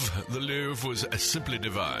love, the Louvre was simply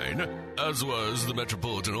divine, as was the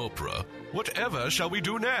Metropolitan Opera. Whatever shall we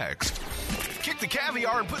do next? Kick the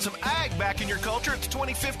caviar and put some ag back in your culture at the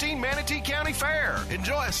 2015 Manatee County Fair.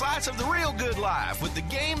 Enjoy a slice of the real good life with the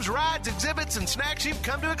games, rides, exhibits, and snacks you've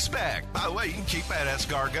come to expect. By the way, you can keep that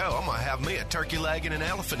escargot. I'm going to have me a turkey leg and an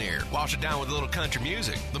elephant ear. Wash it down with a little country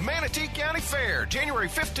music. The Manatee County Fair, January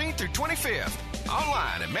 15th through 25th.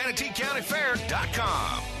 Online at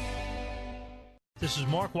ManateeCountyFair.com. This is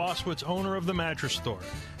Mark Wasowitz, owner of the Mattress Store.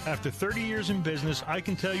 After 30 years in business, I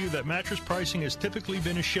can tell you that mattress pricing has typically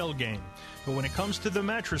been a shell game. But when it comes to the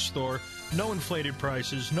Mattress Store, no inflated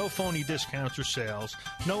prices, no phony discounts or sales,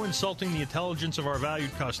 no insulting the intelligence of our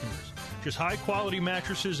valued customers. Just high-quality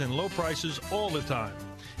mattresses and low prices all the time.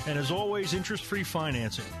 And as always, interest-free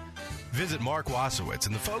financing. Visit Mark Wasowitz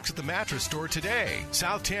and the folks at the Mattress Store today.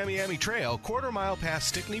 South Tamiami Trail, quarter mile past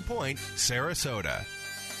Stickney Point, Sarasota.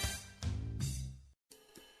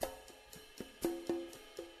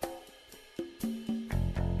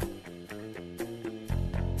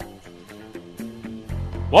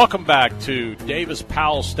 Welcome back to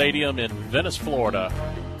Davis-Powell Stadium in Venice, Florida,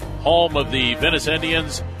 home of the Venice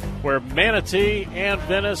Indians, where Manatee and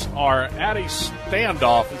Venice are at a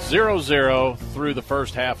standoff 0-0 through the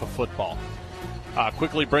first half of football.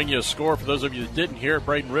 Quickly bring you a score for those of you that didn't hear it.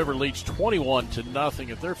 Braden River leads 21-0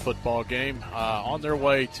 at their football game, on their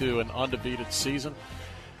way to an undefeated season.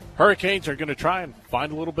 Hurricanes are going to try and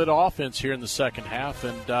find a little bit of offense here in the second half,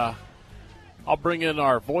 and I'll bring in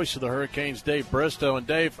our voice of the Hurricanes, Dave Bristow. And,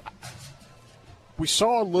 Dave, we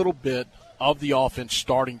saw a little bit of the offense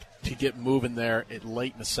starting to get moving there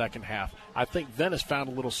late in the second half. I think Venice found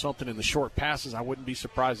a little something in the short passes. I wouldn't be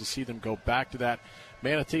surprised to see them go back to that.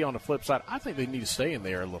 Manatee, on the flip side, I think they need to stay in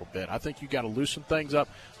there a little bit. I think you got to loosen things up.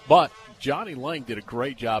 But Johnny Lang did a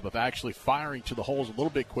great job of actually firing to the holes a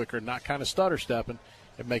little bit quicker, not kind of stutter-stepping,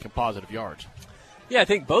 and making positive yards. Yeah, I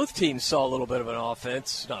think both teams saw a little bit of an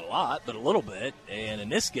offense. Not a lot, but a little bit. And in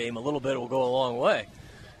this game, a little bit will go a long way.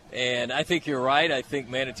 And I think you're right. I think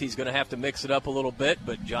Manatee's going to have to mix it up a little bit.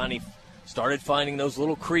 But Johnny started finding those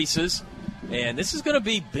little creases. And this is going to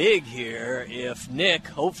be big here if Nick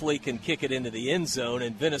hopefully can kick it into the end zone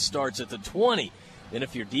and Venice starts at the 20. Then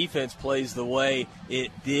if your defense plays the way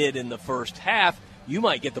it did in the first half, you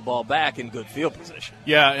might get the ball back in good field position.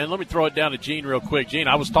 Yeah, and let me throw it down to Gene real quick. Gene,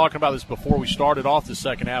 I was talking about this before we started off the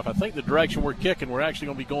second half. I think the direction we're kicking, we're actually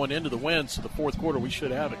going to be going into the wind, so the fourth quarter we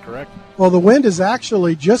should have it, correct? Well, the wind is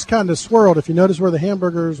actually just kind of swirled. If you notice where the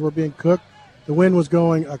hamburgers were being cooked, the wind was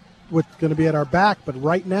going to be at our back, but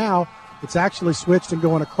right now it's actually switched and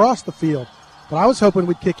going across the field. But I was hoping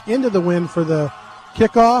we'd kick into the wind for the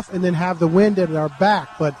kickoff and then have the wind at our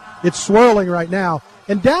back, but it's swirling right now.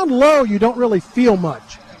 And down low, you don't really feel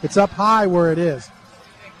much. It's up high where it is.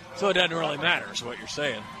 So it doesn't really matter, is what you're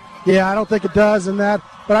saying. Yeah, I don't think it does in that.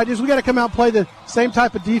 But we got to come out and play the same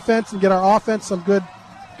type of defense and get our offense some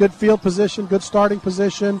good field position, good starting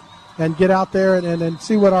position, and get out there and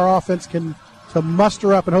see what our offense can to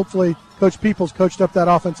muster up. And hopefully Coach Peoples coached up that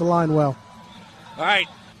offensive line well. All right,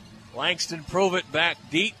 Langston Provett back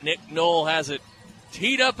deep. Nick Knoll has it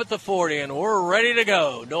teed up at the 40, and we're ready to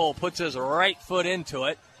go. Knoll puts his right foot into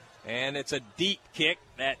it, and it's a deep kick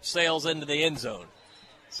that sails into the end zone.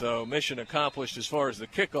 So mission accomplished as far as the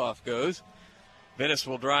kickoff goes. Venice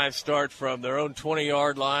will drive start from their own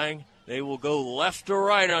 20-yard line. They will go left to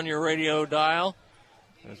right on your radio dial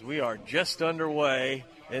as we are just underway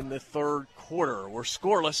in the third quarter. We're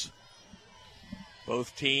scoreless.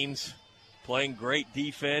 Both teams playing great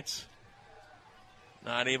defense,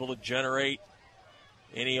 not able to generate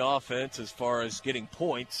any offense as far as getting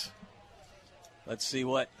points. Let's see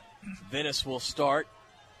what Venice will start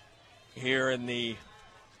here in the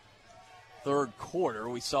third quarter.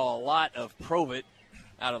 We saw a lot of Provitt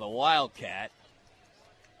out of the Wildcat.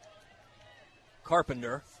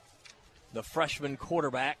 Carpenter, the freshman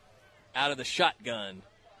quarterback, out of the shotgun.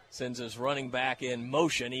 Sends his running back in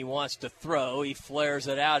motion. He wants to throw. He flares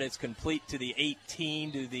it out. It's complete to the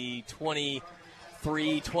 18, to the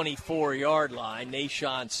 23, 24-yard line.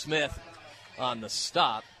 Nashawn Smith on the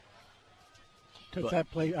stop. Took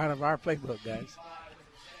that play out of our playbook, guys.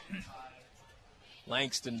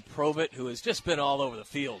 Langston Provitt, who has just been all over the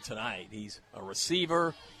field tonight. He's a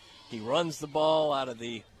receiver. He runs the ball out of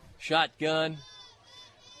the shotgun.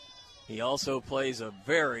 He also plays a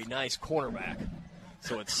very nice cornerback.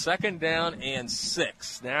 So it's second down and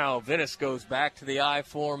 6. Now Venice goes back to the I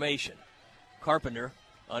formation. Carpenter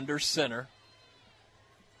under center.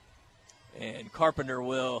 And Carpenter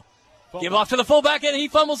will give off to the fullback, and he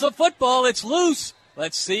fumbles the football. It's loose.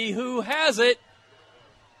 Let's see who has it.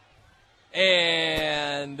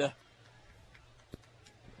 And,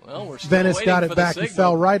 well, we're still Venice waiting got for it back. the He signal.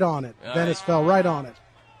 fell right on it. Venice fell right on it.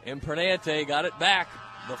 Impernante got it back.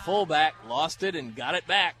 The fullback lost it and got it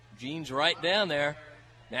back. Gene's right down there.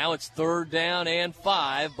 Now it's third down and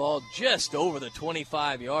 5. Ball just over the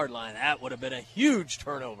 25-yard line. That would have been a huge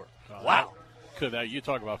turnover. Wow. You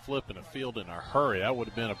talk about flipping a field in a hurry. That would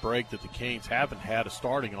have been a break that the Canes haven't had a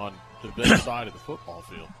starting on the Venice side of the football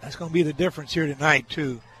field. That's going to be the difference here tonight,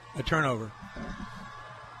 too, a turnover.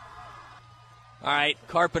 All right,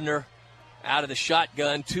 Carpenter out of the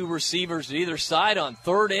shotgun. 2 receivers to either side on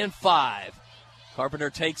third and 5. Carpenter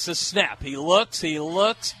takes a snap. He looks,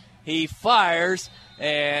 he fires,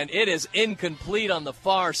 and it is incomplete on the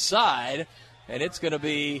far side, and it's going to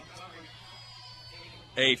be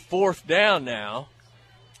a fourth down now.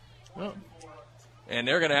 And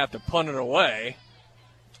they're going to have to punt it away.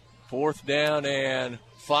 Fourth down and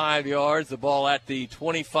 5 yards. The ball at the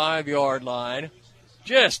 25-yard line,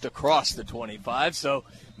 just across the 25. So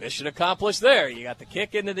mission accomplished there. You got the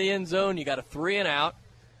kick into the end zone. You got a 3 and out.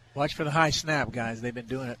 Watch for the high snap, guys. They've been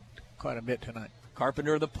doing it quite a bit tonight.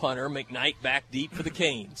 Carpenter the punter. McKnight back deep for the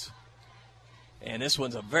Canes. And this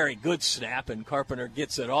one's a very good snap, and Carpenter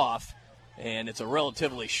gets it off. And it's a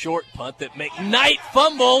relatively short punt that McKnight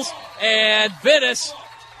fumbles, and Venice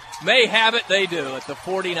may have it. They do at the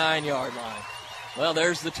 49-yard line. Well,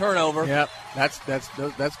 there's the turnover. Yep,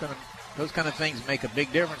 those kind of things make a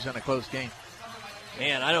big difference in a close game.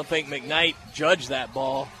 Man, I don't think McKnight judged that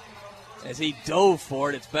ball as he dove for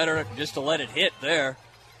it. It's better just to let it hit there.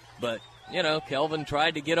 But, Kelvin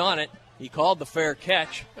tried to get on it. He called the fair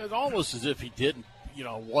catch. It's almost as if he didn't,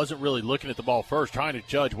 wasn't really looking at the ball first, trying to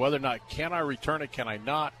judge whether or not, can I return it, can I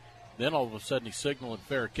not? Then all of a sudden he's signaling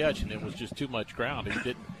fair catch, and it was just too much ground. He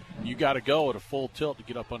didn't. You got to go at a full tilt to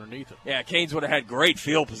get up underneath it. Yeah, Canes would have had great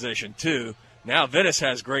field position, too. Now Venice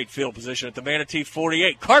has great field position at the Manatee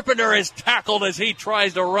 48. Carpenter is tackled as he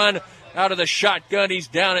tries to run out of the shotgun. He's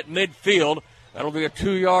down at midfield. That'll be a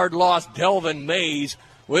 2-yard loss. Delvin Mays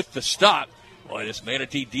with the stop. Boy, this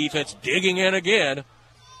Manatee defense digging in again.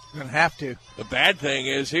 Going to have to. The bad thing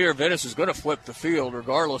is here, Venice is going to flip the field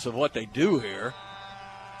regardless of what they do here.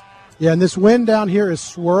 Yeah, and this wind down here is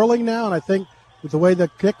swirling now, and I think with the way the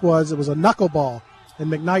kick was, it was a knuckleball.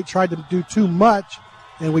 And McKnight tried to do too much,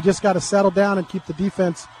 and we just got to settle down and keep the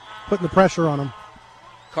defense putting the pressure on them.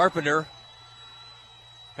 Carpenter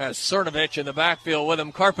has Cernovich in the backfield with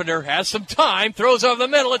him. Carpenter has some time, throws over the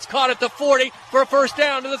middle. It's caught at the 40 for a first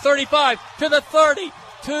down, to the 35, to the 30,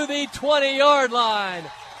 to the 20-yard line.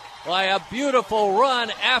 By a beautiful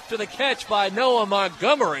run after the catch by Noah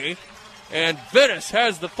Montgomery. And Venice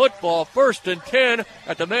has the football, 1st and 10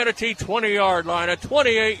 at the Manatee 20-yard line, a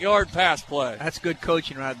 28-yard pass play. That's good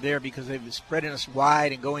coaching right there, because they've been spreading us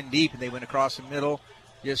wide and going deep, and they went across the middle,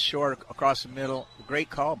 just short across the middle. Great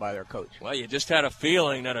call by their coach. Well, you just had a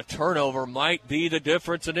feeling that a turnover might be the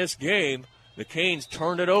difference in this game. The Canes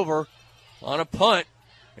turned it over on a punt,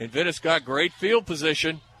 and Venice got great field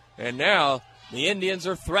position, and now the Indians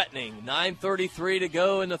are threatening. 9:33 to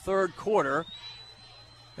go in the third quarter.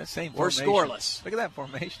 That same We're formation. scoreless. Look at that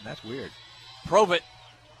formation. That's weird. Provitt,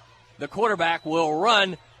 the quarterback, will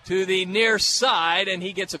run to the near side, and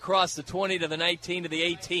he gets across the 20 to the 19 to the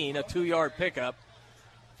 18, a 2-yard pickup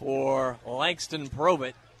for Langston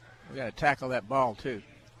Provitt. We got to tackle that ball, too.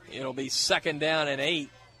 It'll be 2nd down and 8.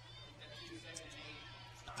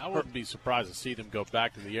 I wouldn't be surprised to see them go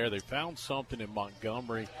back to the air. They found something in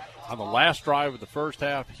Montgomery. On the last drive of the first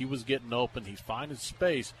half, he was getting open. He's finding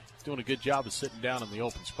space. He's doing a good job of sitting down in the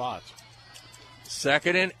open spots.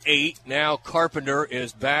 2nd and 8. Now Carpenter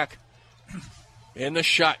is back in the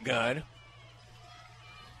shotgun.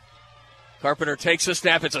 Carpenter takes a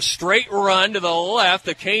snap. It's a straight run to the left.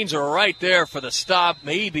 The Canes are right there for the stop.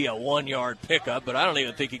 Maybe a 1-yard pickup, but I don't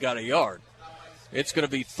even think he got a yard. It's going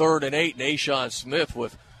to be 3rd and 8. Nashawn Smith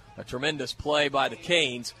with a tremendous play by the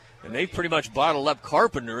Canes, and they've pretty much bottled up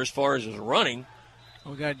Carpenter as far as his running.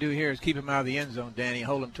 What we got to do here is keep him out of the end zone, Danny.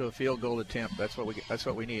 Hold him to a field goal attempt. That's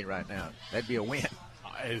what we need right now. That'd be a win.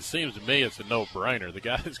 It seems to me it's a no-brainer. The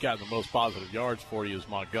guy that's gotten the most positive yards for you is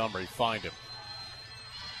Montgomery. Find him.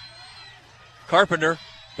 Carpenter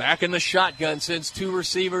back in the shotgun, sends 2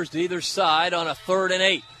 receivers to either side on a 3rd and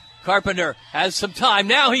 8. Carpenter has some time.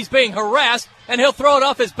 Now he's being harassed, and he'll throw it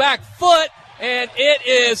off his back foot, and it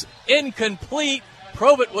is incomplete.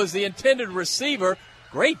 Probert was the intended receiver.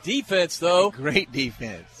 Great defense, though. Great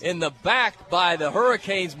defense. In the back by the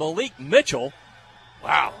Hurricanes, Malik Mitchell.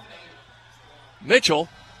 Wow. Mitchell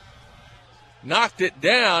knocked it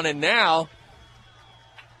down, and now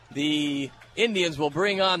the Indians will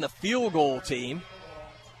bring on the field goal team.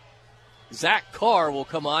 Zach Carr will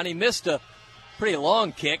come on. He missed a pretty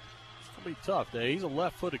long kick. It's going to be tough, Dave. He's a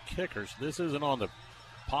left-footed kicker, so this isn't on the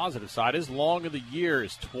positive side. His long of the year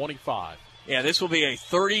is 25. Yeah, this will be a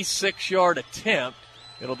 36-yard attempt.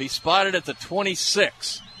 It'll be spotted at the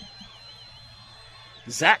 26.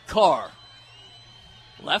 Zach Carr,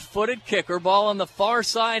 left-footed kicker, ball on the far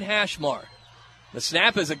side hash mark. The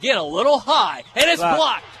snap is again a little high, and it's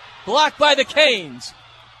blocked. Blocked by the Canes.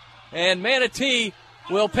 And Manatee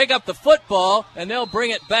will pick up the football, and they'll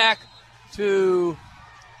bring it back to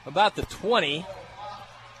about the 20.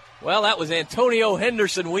 Well, that was Antonio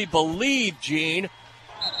Henderson, we believe, Gene.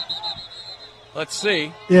 Let's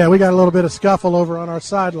see. Yeah, we got a little bit of scuffle over on our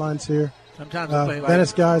sidelines here. Sometimes we play like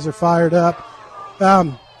Venice guys are fired up.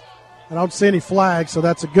 I don't see any flags, so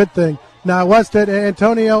that's a good thing. Now, it was that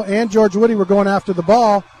Antonio and George Woody were going after the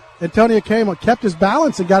ball. Antonio came and kept his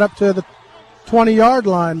balance and got up to the 20-yard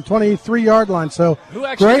line, 23-yard line. So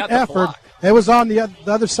great effort. Block? It was on the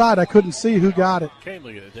other side. I couldn't see who got it.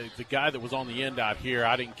 The guy that was on the end out here,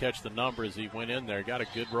 I didn't catch the number as he went in there. Got a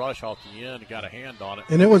good rush off the end, got a hand on it.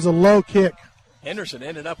 And it was a low kick. Henderson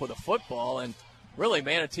ended up with a football, and really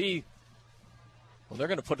Manatee, well, they're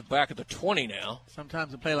going to put it back at the 20 now.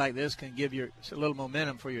 Sometimes a play like this can give you a little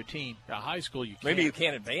momentum for your team. Yeah, high school, Maybe you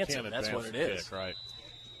can't advance it. That's what it is. Kick, right.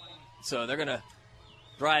 So they're going to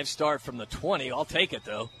drive start from the 20. I'll take it,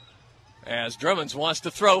 though. As Drummonds wants to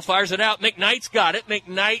throw, fires it out. McKnight's got it.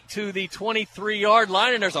 McKnight to the 23-yard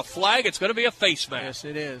line, and there's a flag. It's going to be a face mask. Yes,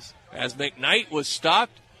 it is. As McKnight was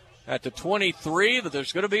stopped at the 23, that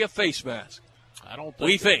there's going to be a face mask. I don't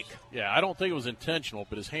think I don't think it was intentional,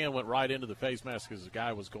 but his hand went right into the face mask as the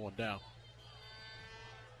guy was going down.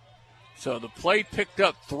 So the play picked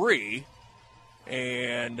up 3,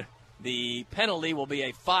 and the penalty will be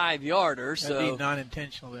a 5-yarder. That'd be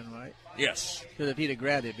non-intentional then, right? Yes. Because if he'd have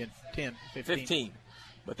grabbed it, it'd been 10, 15.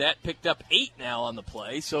 But that picked up 8 now on the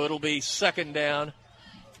play, so it'll be 2nd down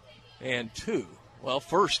and 2. Well,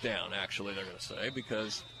 1st down, actually, they're going to say,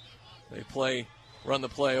 because they run the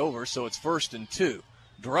play over, so it's 1st and 2.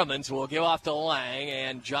 Drummonds will give off to Lang,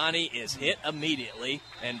 and Johnny is hit immediately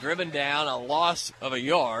and driven down a loss of a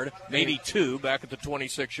yard, maybe 2, back at the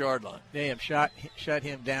 26-yard line. They have shut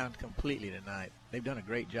him down completely tonight. They've done a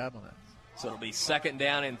great job on that. So it'll be 2nd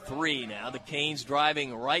down and 3 now. The Canes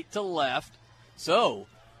driving right to left. So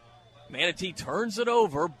Manatee turns it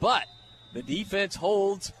over, but the defense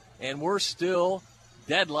holds, and we're still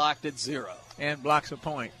deadlocked at 0. And blocks a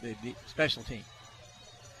point, the special team.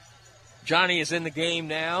 Johnny is in the game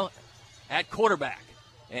now at quarterback,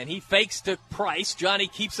 and he fakes to Price. Johnny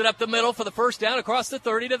keeps it up the middle for the 1st down across the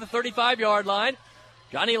 30 to the 35-yard line.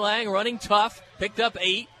 Johnny Lang running tough, picked up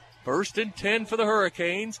 8. 1st and 10 for the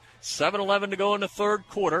Hurricanes. 7:11 to go in the 3rd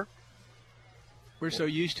quarter. We're so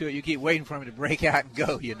used to it, you keep waiting for him to break out and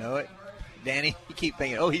go, you know it. Danny, you keep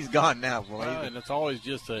thinking, oh, he's gone now, boy. And it's always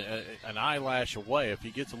just an eyelash away. If he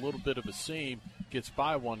gets a little bit of a seam, gets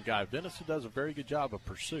by one guy. Venice does a very good job of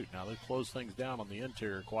pursuit. Now they close things down on the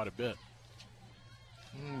interior quite a bit.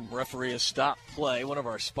 Referee has stopped play. One of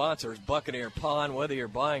our sponsors, Buccaneer Pond. Whether you're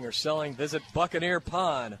buying or selling, visit Buccaneer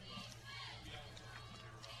Pond.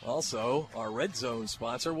 Also, our Red Zone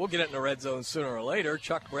sponsor. We'll get it in the Red Zone sooner or later.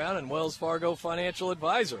 Chuck Brown and Wells Fargo Financial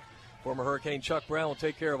Advisor. Former Hurricane Chuck Brown will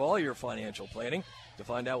take care of all your financial planning. To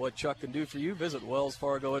find out what Chuck can do for you, visit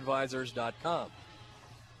wellsfargoadvisors.com.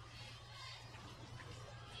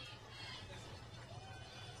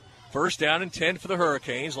 First down and 10 for the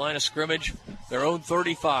Hurricanes. Line of scrimmage, their own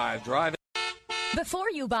 35. Driving.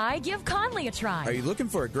 Before you buy, give Conley a try. Are you looking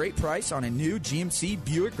for a great price on a new GMC,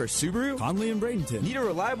 Buick, or Subaru? Conley and Bradenton. Need a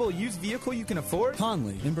reliable used vehicle you can afford?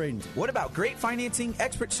 Conley and Bradenton. What about great financing,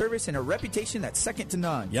 expert service, and a reputation that's second to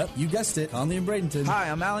none? Yep, you guessed it. Conley and Bradenton. Hi,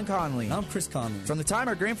 I'm Alan Conley. And I'm Chris Conley. From the time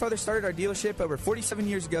our grandfather started our dealership over 47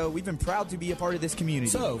 years ago, we've been proud to be a part of this community.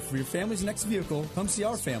 So, for your family's next vehicle, come see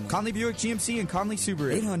our family. Conley Buick GMC and Conley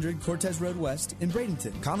Subaru. 800 Cortez Road West in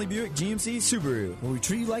Bradenton. Conley Buick GMC Subaru. Where we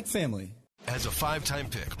treat you like family. As a 5-time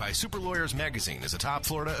pick by Super Lawyers Magazine as a top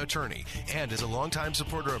Florida attorney and as a longtime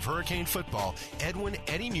supporter of Hurricane football, Edwin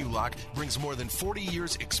Eddie Newlock brings more than 40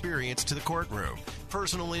 years' experience to the courtroom.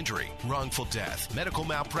 Personal injury, wrongful death, medical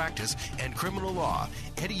malpractice, and criminal law.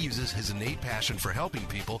 Eddie uses his innate passion for helping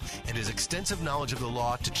people and his extensive knowledge of the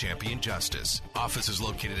law to champion justice. Office is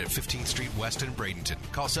located at 15th Street West in Bradenton.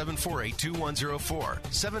 Call 748-2104.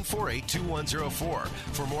 748-2104.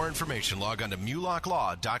 For more information, log on to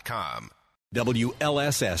MewlockLaw.com.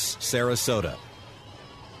 WLSS Sarasota.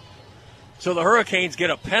 So the Hurricanes get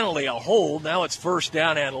a penalty, a hold. Now it's first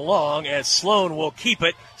down and long as Sloan will keep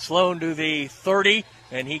it. Sloan to the 30,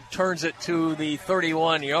 and he turns it to the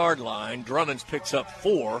 31-yard line. Drummonds picks up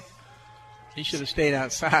 4. He should have stayed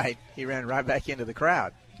outside. He ran right back into the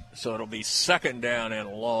crowd. So it'll be second down and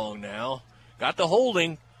long now. Got the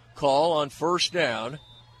holding call on first down.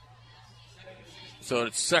 So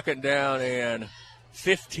it's second down and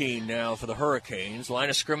 15 now for the Hurricanes. Line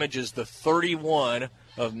of scrimmage is the 31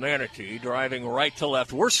 of Manatee, driving right to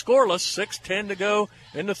left. We're scoreless, 6:10 to go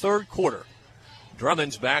in the third quarter.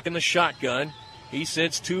 Drummond's back in the shotgun. He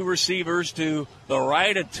sends 2 receivers to the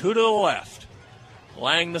right and 2 to the left.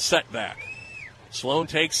 Lang the setback. Sloan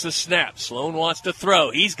takes the snap. Sloan wants to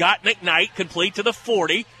throw. He's got McKnight complete to the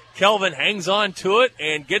 40. Kelvin hangs on to it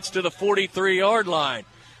and gets to the 43-yard line.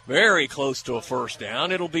 Very close to a first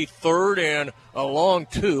down. It'll be third and a long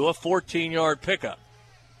 2, a 14-yard pickup.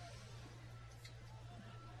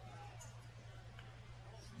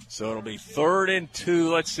 So it'll be third and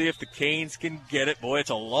 2. Let's see if the Canes can get it. Boy, it's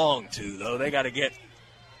a long 2, though. They got to get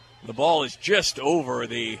 – the ball is just over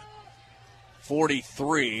the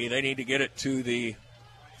 43. They need to get it to the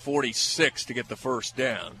 46 to get the first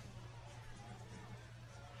down.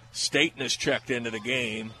 Staten is checked into the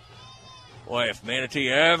game. Boy, if Manatee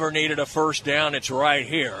ever needed a first down, it's right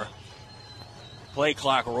here. Play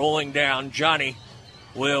clock rolling down. Johnny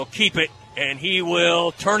will keep it, and he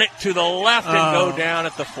will turn it to the left and go down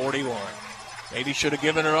at the 41. Maybe should have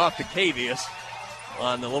given it off to Cavius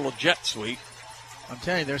on the little jet sweep. I'm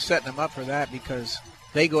telling you, they're setting him up for that because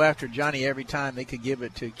they go after Johnny every time. They could give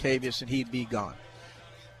it to Cavius, and he'd be gone.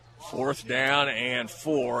 Fourth down and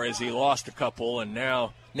 4 as he lost a couple, and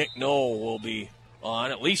now Nick Knoll will be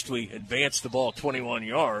on. At least we advanced the ball 21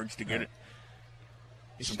 yards to get it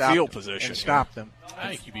some field position. And stop them. I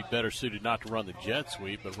think you'd be better suited not to run the jet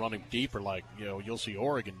sweep, but run him deeper like you'll see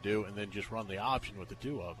Oregon do, and then just run the option with the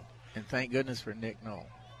 2 of them. And thank goodness for Nick Knoll.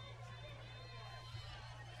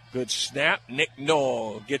 Good snap. Nick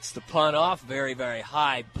Knoll gets the punt off. Very, very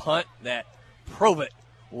high punt that Provitt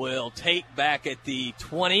will take back at the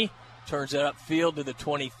 20. Turns it upfield to the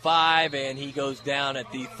 25, and he goes down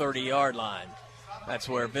at the 30-yard line. That's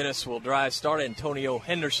where Venice will drive start. Antonio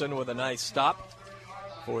Henderson with a nice stop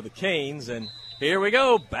for the Canes. And here we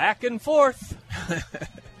go, back and forth.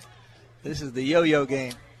 This is the yo-yo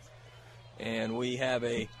game. And we have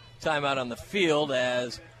a timeout on the field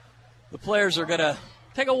as the players are going to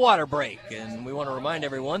take a water break. And we want to remind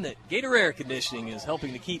everyone that Gator Air Conditioning is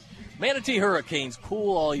helping to keep Manatee Hurricanes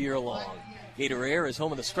cool all year long. Gator Air is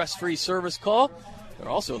home of the stress-free service call. They're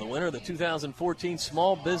also the winner of the 2014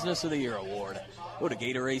 Small Business of the Year Award. Go to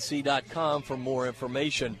GatorAC.com for more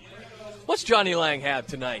information. What's Johnny Lang have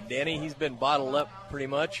tonight, Danny? He's been bottled up pretty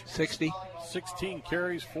much. 60. 16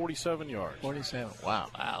 carries, 47 yards. 47. Wow.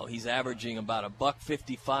 Wow, he's averaging about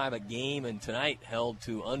 $155 a game, and tonight held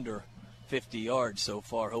to under 50 yards so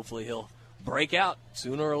far. Hopefully he'll break out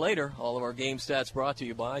sooner or later. All of our game stats brought to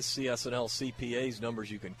you by CS&L CPAs,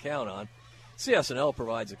 numbers you can count on. CS&L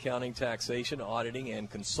provides accounting, taxation, auditing,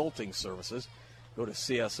 and consulting services. Go to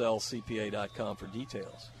CSLCPA.com for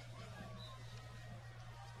details.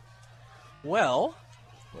 Well,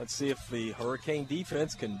 let's see if the Hurricane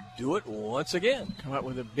defense can do it once again. Come up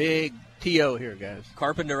with a big TO here, guys.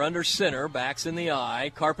 Carpenter under center, backs in the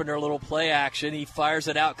eye. Carpenter, a little play action. He fires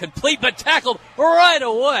it out, complete, but tackled right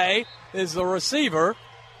away is the receiver.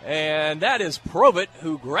 And that is Provitt,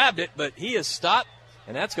 who grabbed it, but he is stopped.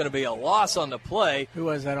 And that's going to be a loss on the play. Who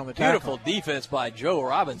was that on the tackle? Beautiful defense by Joe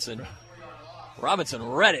Robinson. Robinson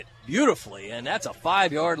read it beautifully, and that's a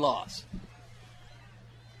 5-yard loss.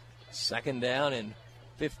 Second down and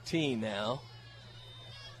 15 now.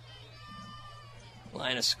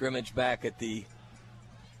 Line of scrimmage back at the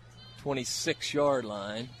 26-yard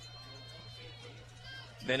line.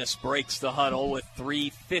 Venice breaks the huddle with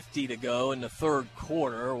 3:50 to go in the third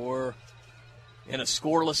quarter. We're in a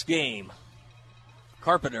scoreless game.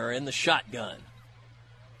 Carpenter in the shotgun.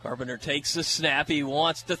 Carpenter takes the snap. He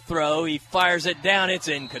wants to throw. He fires it down. It's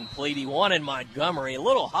incomplete. He wanted Montgomery a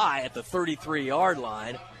little high at the 33-yard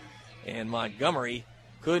line, and Montgomery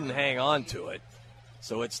couldn't hang on to it.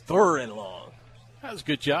 So it's third and long. That's a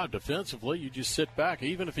good job defensively. You just sit back.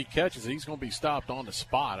 Even if he catches it, he's going to be stopped on the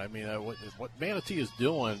spot. I mean, what Manatee is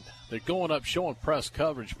doing, they're going up showing press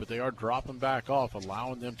coverage, but they are dropping back off,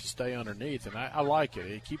 allowing them to stay underneath. And I like it.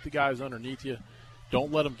 You keep the guys underneath you.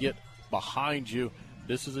 Don't let them get behind you.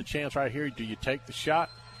 This is a chance right here. Do you take the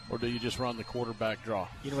shot or do you just run the quarterback draw?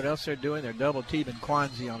 You know what else they're doing? They're double-teaming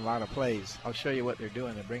Kwanzaa on a lot of plays. I'll show you what they're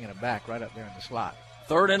doing. They're bringing it back right up there in the slot.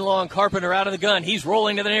 Third and long, Carpenter out of the gun. He's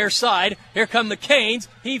rolling to the near side. Here come the Canes.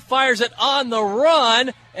 He fires it on the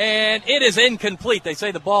run, and it is incomplete. They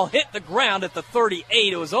say the ball hit the ground at the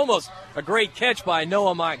 38. It was almost a great catch by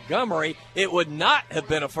Noah Montgomery. It would not have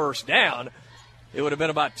been a first down. It would have been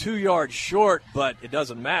about 2 yards short, but it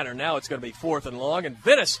doesn't matter. Now it's going to be fourth and long, and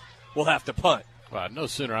Venice will have to punt. Well, no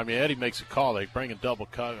sooner. I mean, Eddie makes a call. They bring in double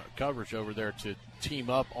coverage over there to team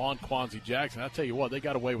up on Kwanzaa Jackson. I tell you what, they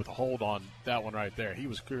got away with a hold on that one right there. He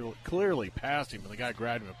was clearly past him, and the guy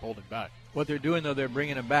grabbed him and pulled him back. What they're doing, though, they're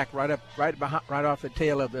bringing him back right off the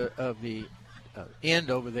tail of the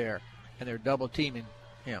end over there, and they're double teaming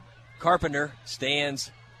him. Carpenter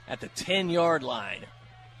stands at the 10-yard line.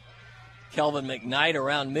 Kelvin McKnight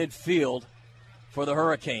around midfield for the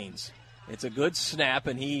Hurricanes. It's a good snap,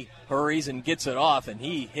 and he hurries and gets it off, and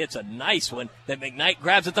he hits a nice one that McKnight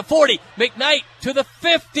grabs at the 40. McKnight to the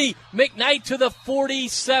 50. McKnight to the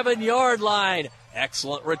 47-yard line.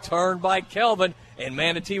 Excellent return by Kelvin, and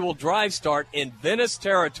Manatee will drive start in Venice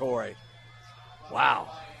territory. Wow.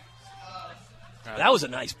 That was a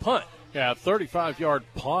nice punt. Yeah, 35-yard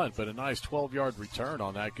punt, but a nice 12-yard return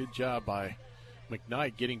on that. Good job by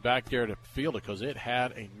McKnight getting back there to field it because it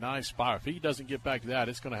had a nice spot. If he doesn't get back to that,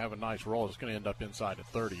 it's going to have a nice roll. It's going to end up inside the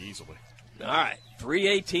 30 easily. All right,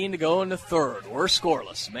 3:18 to go in the third. We're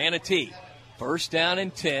scoreless. Manatee, first down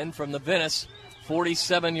and 10 from the Venice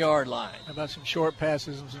 47-yard line. How about some short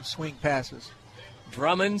passes and some swing passes?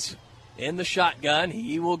 Drummond's in the shotgun.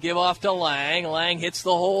 He will give off to Lang. Lang hits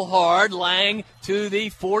the hole hard. Lang to the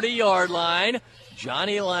 40-yard line.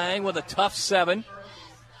 Johnny Lang with a tough 7.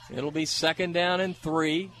 It'll be second down and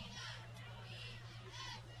 3.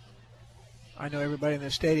 I know everybody in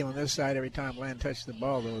the stadium on this side, every time Lang touches the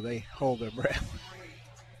ball, though, they hold their breath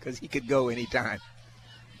because he could go anytime.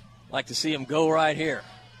 Like to see him go right here.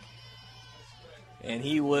 And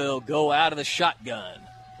he will go out of the shotgun.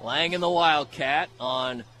 Lang in the Wildcat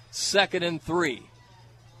on second and 3.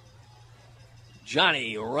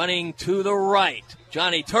 Johnny running to the right.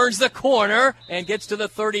 Johnny turns the corner and gets to the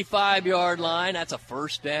 35-yard line. That's a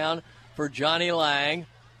first down for Johnny Lang.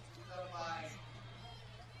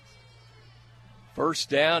 First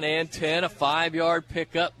down and 10, a 5-yard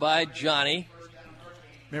pickup by Johnny.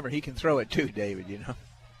 Remember, he can throw it too, David, you know.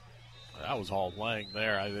 That was all Lang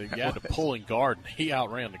there. He had to pull in guard, and he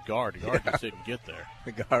outran the guard. The guard just didn't get there.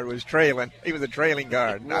 The guard was trailing. He was a trailing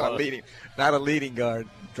guard, not a leading guard.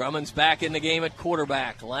 Drummond's back in the game at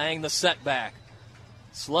quarterback. Lang the setback.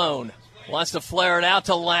 Sloan wants to flare it out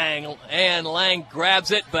to Lang, and Lang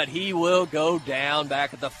grabs it, but he will go down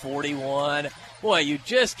back at the 41. Boy, you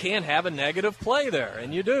just can't have a negative play there,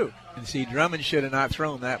 and you do. And see, Drummond should have not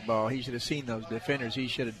thrown that ball. He should have seen those defenders. He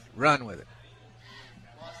should have run with it.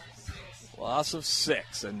 Loss of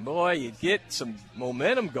 6, and boy, you get some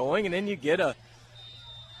momentum going, and then you get a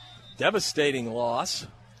devastating loss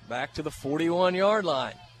back to the 41-yard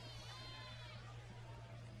line.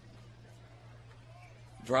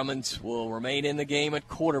 Drummond will remain in the game at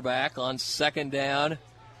quarterback on second down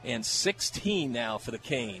and 16 now for the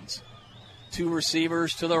Canes. 2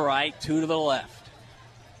 receivers to the right, 2 to the left.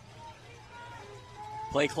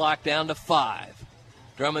 Play clock down to 5.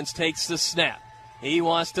 Drummond takes the snap. He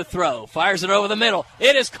wants to throw. Fires it over the middle.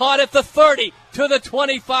 It is caught at the 30 to the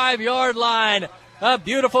 25-yard line. A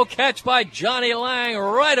beautiful catch by Johnny Lang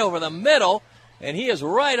right over the middle. And he is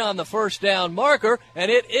right on the first down marker.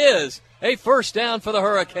 And it is a first down for the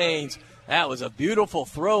Hurricanes. That was a beautiful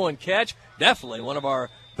throw and catch. Definitely one of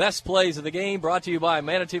our best plays of the game. Brought to you by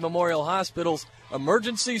Manatee Memorial Hospital's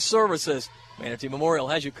Emergency Services. Manatee Memorial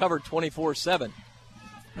has you covered 24/7.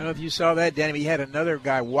 I don't know if you saw that, Danny. He had another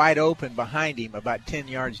guy wide open behind him, about 10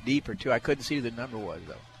 yards deeper, too. I couldn't see who the number was,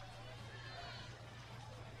 though.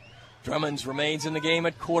 Drummonds remains in the game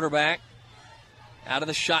at quarterback. Out of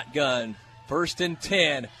the shotgun. First and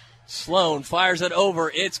 10. Sloan fires it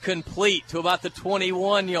over. It's complete to about the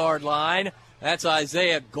 21-yard line. That's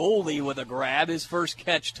Isaiah Goldie with a grab, his first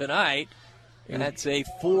catch tonight. And that's a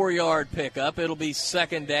 4-yard pickup. It'll be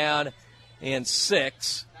second down and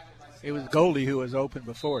 6. It was Goldie who was open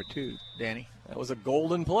before, too, Danny. That was a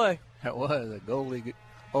golden play. That was a Goldie.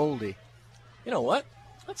 You know what?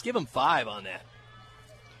 Let's give him 5 on that.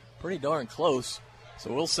 Pretty darn close.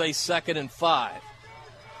 So we'll say second and 5.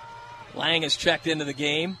 Lang is checked into the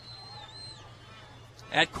game.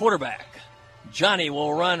 At quarterback, Johnny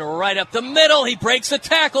will run right up the middle. He breaks the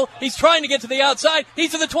tackle. He's trying to get to the outside.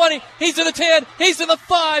 He's to the 20. He's to the 10. He's to the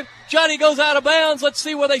 5. Johnny goes out of bounds. Let's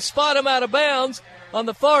see where they spot him out of bounds. On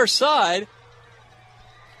the far side,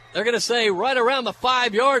 they're going to say right around the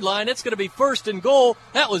 5-yard line. It's going to be first and goal.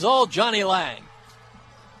 That was all Johnny Lang.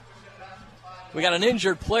 We got an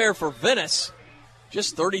injured player for Venice.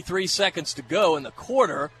 Just 33 seconds to go in the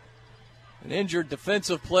quarter. An injured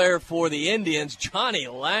defensive player for the Indians, Johnny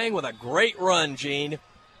Lang, with a great run, Gene.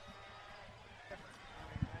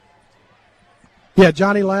 Yeah,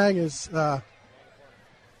 Johnny Lang is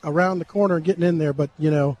around the corner and getting in there, but,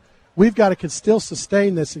 we've got to still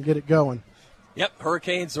sustain this and get it going. Yep,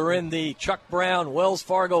 Hurricanes are in the Chuck Brown Wells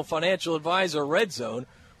Fargo Financial Advisor Red Zone.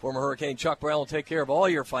 Former Hurricane Chuck Brown will take care of all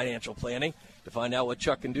your financial planning. To find out what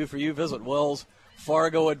Chuck can do for you, visit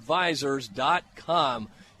WellsFargoAdvisors.com.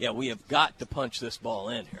 Yeah, we have got to punch this ball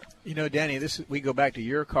in here. Danny, we go back to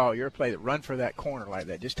your call, your play, that run for that corner like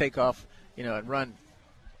that. Just take off, and run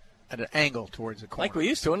at an angle towards the corner. Like we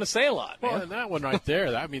used to in the Sandlot, man. Well, and that one right there,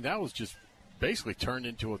 that was just basically turned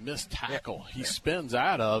into a missed tackle. He spins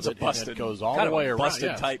out of it, and it goes all the way around.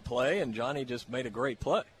 Busted type play, and Johnny just made a great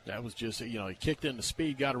play. That was just, he kicked into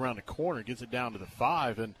speed, got around the corner, gets it down to the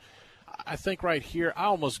 5, and I think right here,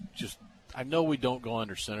 I know we don't go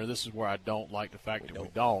under center. This is where I don't like the fact that we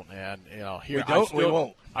don't. And, here we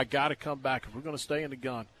won't. I got to come back. If we're going to stay in the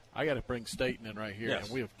gun, I got to bring Staten in right here, yes.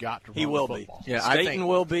 and we have got to run the football. He will be. Yeah, Staten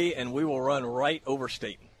will be, and we will run right over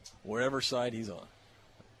Staten, wherever side he's on.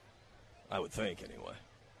 I would think, anyway.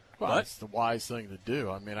 Well, that's the wise thing to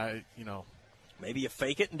do. I mean, maybe you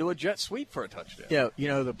fake it and do a jet sweep for a touchdown.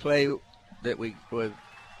 Yeah, the play that we would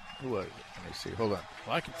 – who was it? Let me see. Hold on.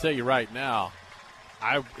 Well, I can tell you right now,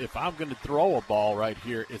 if I'm going to throw a ball right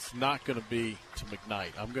here, it's not going to be to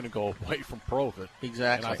McKnight. I'm going to go away from Provit.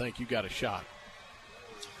 Exactly. And I think you got a shot.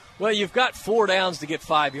 Well, you've got 4 downs to get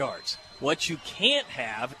 5 yards. What you can't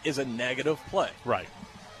have is a negative play. Right.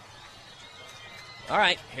 All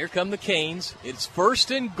right, here come the Canes. It's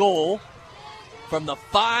first and goal from the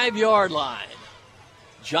 5-yard line.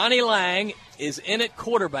 Johnny Lang is in at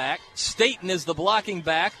quarterback. Staten is the blocking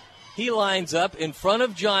back. He lines up in front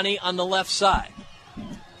of Johnny on the left side.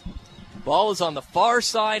 Ball is on the far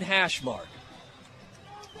side hash mark.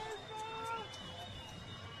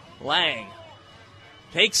 Lang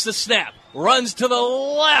takes the snap, runs to the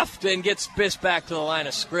left, and gets pissed back to the line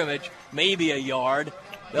of scrimmage, maybe a yard.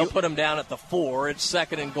 They'll put him down at the 4. It's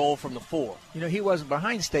second and goal from the 4. He wasn't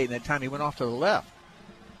behind Staten that time. He went off to the left.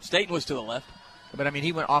 Staten was to the left. But,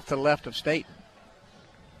 he went off to the left of Staten.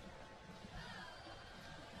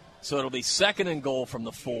 So it'll be second and goal from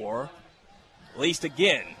the 4. At least,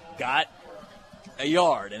 again, got a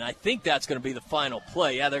yard. And I think that's going to be the final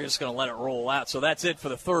play. Yeah, they're just going to let it roll out. So that's it for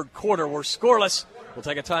the third quarter. We're scoreless. We'll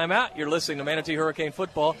take a timeout. You're listening to Manatee Hurricane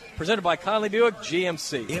Football, presented by Conley Buick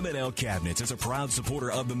GMC. M&L Cabinets is a proud supporter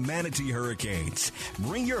of the Manatee Hurricanes.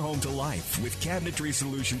 Bring your home to life with cabinetry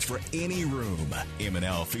solutions for any room.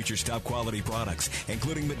 M&L features top quality products,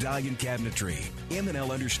 including medallion cabinetry.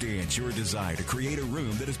 M&L understands your desire to create a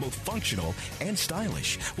room that is both functional and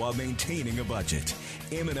stylish while maintaining a budget.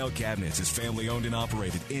 M&L Cabinets is family owned and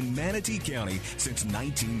operated in Manatee County since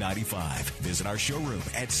 1995. Visit our showroom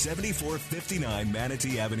at 7459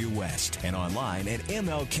 Manatee Avenue West and online at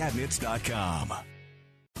mlcabinets.com.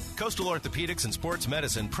 Coastal Orthopedics and Sports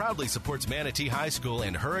Medicine proudly supports Manatee High School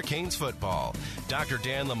and Hurricanes football. Dr.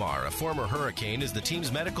 Dan Lamar, a former Hurricane, is the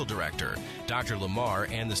team's medical director. Dr. Lamar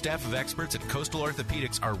and the staff of experts at Coastal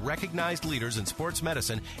Orthopedics are recognized leaders in sports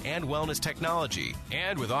medicine and wellness technology.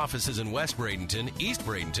 And with offices in West Bradenton, East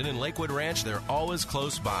Bradenton, and Lakewood Ranch, they're always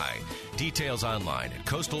close by. Details online at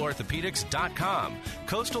coastalorthopedics.com.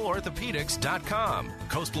 Coastalorthopedics.com.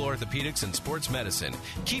 Coastal Orthopedics and Sports Medicine,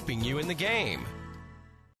 keeping you in the game.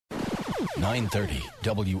 930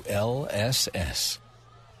 WLSS.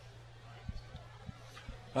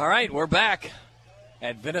 All right, we're back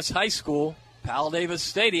at Venice High School, Pal Davis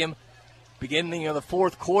Stadium. Beginning of the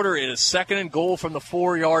fourth quarter, it is second and goal from the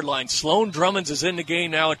 4-yard line. Sloan Drummonds is in the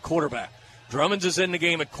game now at quarterback. Drummonds is in the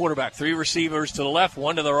game at quarterback. 3 receivers to the left,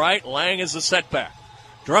 1 to the right. Lang is the setback.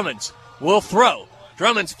 Drummonds will throw.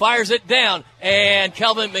 Drummond fires it down, and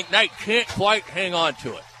Kelvin McKnight can't quite hang on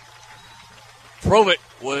to it. Provett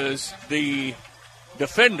was the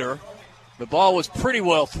defender. The ball was pretty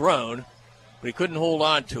well thrown, but he couldn't hold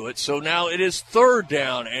on to it. So now it is 3rd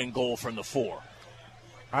down and goal from the 4.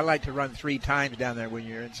 I like to run 3 times down there when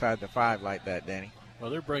you're inside the 5 like that, Danny. Well,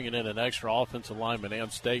 they're bringing in an extra offensive lineman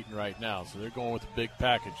and Staten right now, so they're going with a big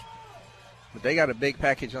package. But they got a big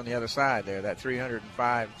package on the other side there, that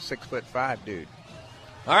 305, 6'5" dude.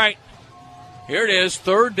 All right, here it is,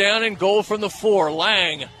 3rd down and goal from the 4.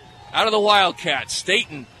 Lang out of the Wildcats.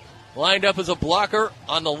 Staten lined up as a blocker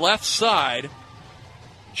on the left side.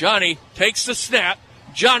 Johnny takes the snap.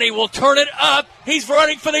 Johnny will turn it up. He's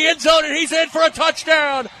running for the end zone, and he's in for a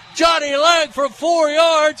touchdown. Johnny Lang from 4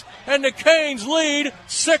 yards, and the Canes lead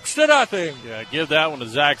 6-0. Yeah, give that one to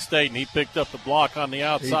Zach Staten. He picked up the block on the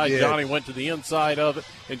outside. Johnny went to the inside of it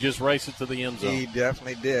and just raced it to the end zone. He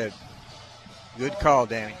definitely did. Good call,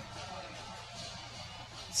 Danny.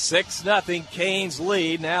 6-0 Canes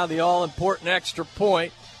lead. Now the all-important extra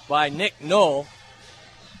point by Nick Knoll.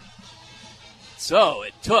 So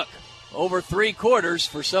it took over 3 quarters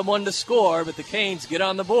for someone to score, but the Canes get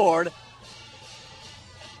on the board.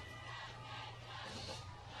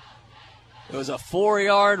 It was a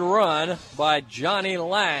 4-yard run by Johnny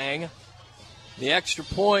Lang. The extra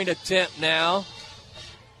point attempt now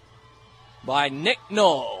by Nick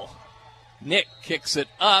Knoll. Nick kicks it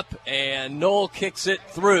up, and Knoll kicks it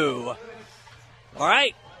through. All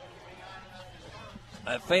right.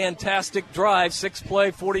 A fantastic drive.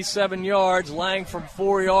 6-play, 47 yards. Lang from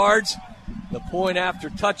 4 yards. The point after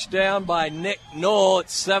touchdown by Nick Knoll.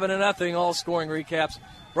 It's 7-0. All scoring recaps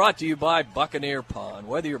brought to you by Buccaneer Pond.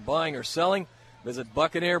 Whether you're buying or selling, visit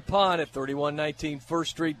Buccaneer Pond at 3119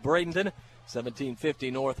 First Street, Bradenton, 1750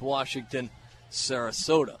 North Washington,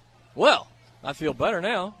 Sarasota. Well, I feel better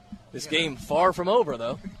now. This game far from over,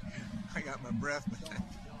 though. I got my breath back.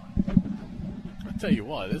 I tell you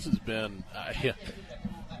what, this has been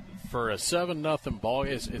for a 7-0 ball.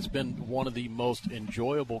 It's been one of the most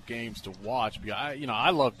enjoyable games to watch.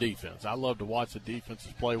 I love defense. I love to watch the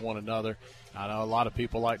defenses play one another. I know a lot of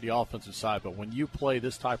people like the offensive side, but when you play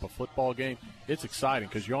this type of football game, it's exciting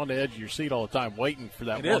because you're on the edge of your seat all the time waiting for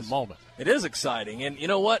that one moment. It is exciting, and you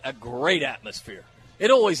know what? A great atmosphere. It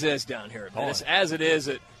always is down here at Venice, as it is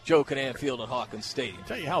at Joe Canaan Field and Hawkins Stadium. I'll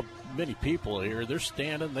tell you how many people are here. They're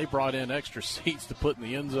standing. They brought in extra seats to put in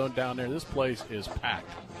the end zone down there. This place is packed.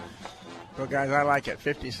 Well, guys, I like it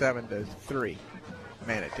 57-3,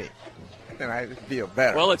 Manatee. And I feel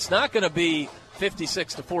better. Well, it's not going to be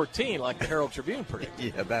 56-14 like the Herald Tribune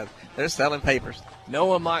predicted. Yeah, they're selling papers.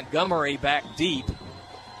 Noah Montgomery back deep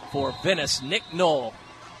for Venice. Nick Knoll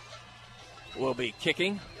will be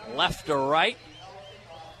kicking left to right.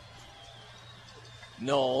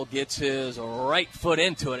 Knoll gets his right foot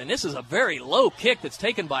into it, and this is a very low kick that's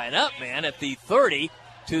taken by an up man at the 30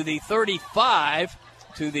 to the 35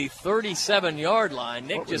 to the 37-yard line.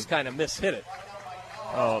 Nick just kind of mishit it.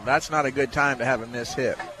 Oh, that's not a good time to have a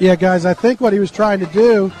mishit. Yeah, guys, I think what he was trying to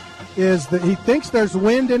do is that he thinks there's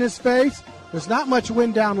wind in his face. There's not much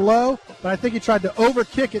wind down low, but I think he tried to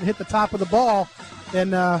overkick it and hit the top of the ball.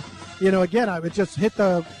 And, again, I would just hit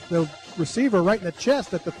the receiver right in the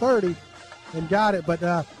chest at the 30 and got it. But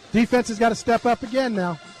defense has got to step up again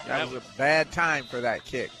now. That was a bad time for that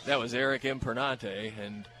kick. That was Eric Impernante,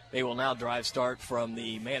 and they will now drive start from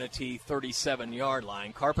the Manatee 37-yard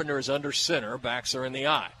line. Carpenter is under center. Backs are in the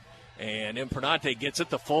eye. And Impernante gets it.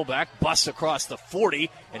 The fullback busts across the 40,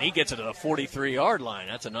 and he gets it to the 43-yard line.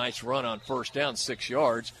 That's a nice run on first down, 6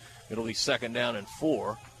 yards. It'll be 2nd down and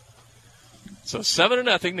 4. So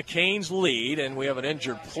 7-0, the Canes lead, and we have an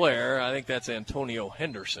injured player. I think that's Antonio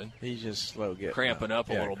Henderson. He's just slow getting cramping up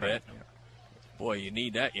a little bit. Boy, you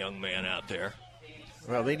need that young man out there.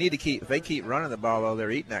 Well, they need to keep. If they keep running the ball, though, they're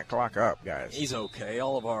eating that clock up, guys. He's okay.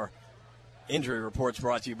 All of our injury reports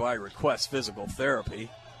brought to you by Request Physical Therapy.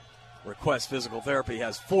 Request Physical Therapy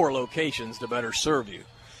has 4 locations to better serve you.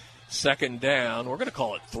 2nd down, we're going to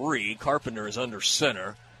call it 3. Carpenter is under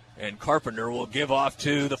center, and Carpenter will give off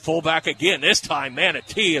to the fullback again. This time,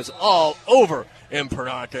 Manatee is all over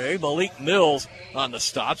Impernante. Malik Mills on the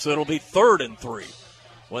stop, so it'll be 3rd and 3.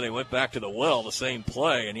 When they went back to the well, the same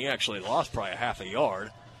play, and he actually lost probably a half a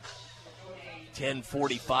yard.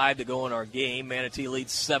 10:45 to go in our game. Manatee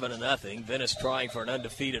leads 7-0. Venice trying for an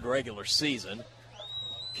undefeated regular season.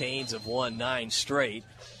 Canes have won 9 straight.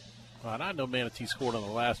 Well, and I know Manatee scored on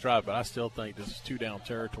the last drive, but I still think this is 2-down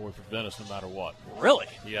territory for Venice no matter what. Really?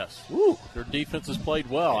 Yes. Ooh. Their defense has played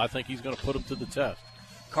well. I think he's going to put them to the test.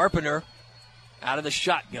 Carpenter out of the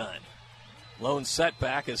shotgun. Lone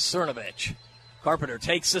setback is Cernovich. Carpenter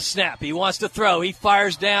takes the snap. He wants to throw. He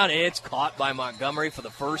fires down. It's caught by Montgomery for the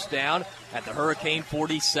first down at the Hurricane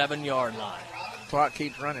 47-yard line. Clock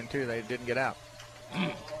keeps running, too. They didn't get out.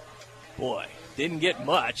 Boy, didn't get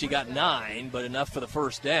much. He got 9, but enough for the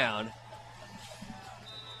first down.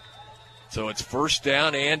 So it's first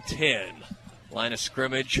down and 10. Line of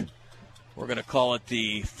scrimmage, we're going to call it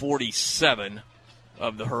the 47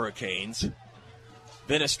 of the Hurricanes.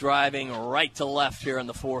 Venice driving right to left here in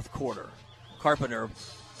the fourth quarter. Carpenter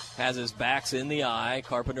has his backs in the eye.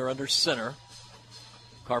 Carpenter under center.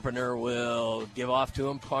 Carpenter will give off to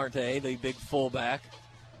him. Parte, the big fullback.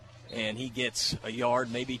 And he gets a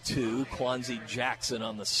yard, maybe 2. Kwanzi Jackson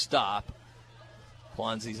on the stop.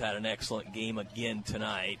 Kwanzi's had an excellent game again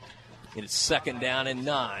tonight. It is second down and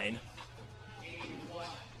 9.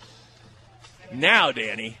 Now,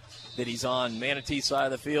 Danny, that he's on Manatee's side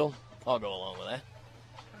of the field, I'll go along with that.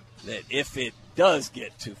 That if it does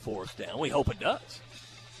get to fourth down, we hope it does.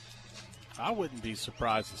 I wouldn't be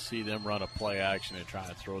surprised to see them run a play action and try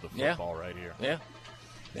and throw the football right here. Yeah,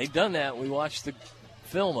 they've done that. We watched the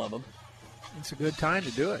film of them. It's a good time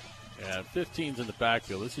to do it. Yeah, 15's in the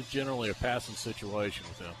backfield. This is generally a passing situation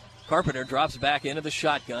with them. Carpenter drops back into the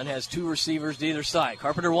shotgun, has 2 receivers to either side.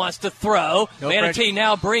 Carpenter wants to throw. Manatee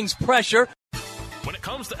now brings pressure. When it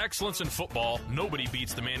comes to excellence in football, nobody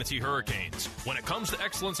beats the Manatee Hurricanes. When it comes to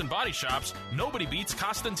excellence in body shops, nobody beats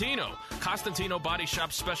Costantino. Costantino Body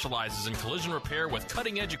Shop specializes in collision repair with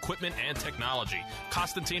cutting-edge equipment and technology.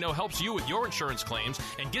 Costantino helps you with your insurance claims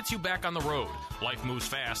and gets you back on the road. Life moves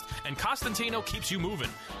fast, and Costantino keeps you moving.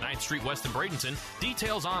 9th Street West in Bradenton.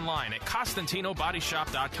 Details online at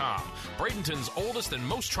CostantinoBodyShop.com. Bradenton's oldest and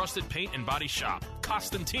most trusted paint and body shop.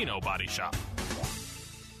 Costantino Body Shop.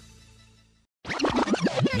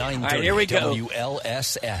 9:30 All right, here we go.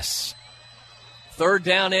 WLSS. Third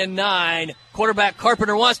down and 9. Quarterback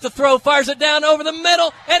Carpenter wants to throw, fires it down over the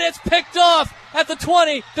middle, and it's picked off at the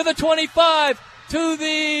 20, to the 25, to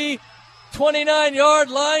the 29-yard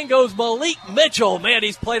line goes Malik Mitchell. Man,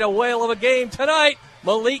 he's played a whale of a game tonight.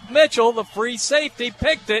 Malik Mitchell, the free safety,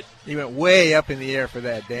 picked it. He went way up in the air for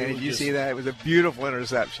that, Danny. Did you see that? It was a beautiful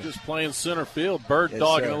interception. Just playing center field, bird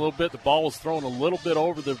dogging a little bit. The ball was thrown a little bit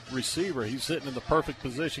over the receiver. He's sitting in the perfect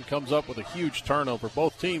position, comes up with a huge turnover.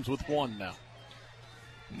 Both teams with 1 now.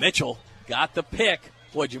 Mitchell got the pick.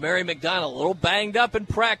 Boy, Jamari McDonald a little banged up in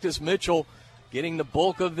practice. Mitchell getting the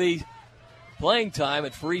bulk of the playing time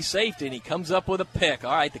at free safety, and he comes up with a pick.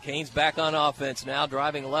 All right, the Canes back on offense now,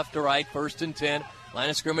 driving left to right, first and 10. Line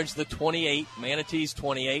of scrimmage, the 28. Manatee's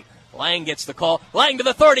 28. Lang gets the call. Lang to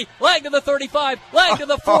the 30. Lang to the 35. Lang to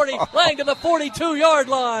the 40. Lang to the 42-yard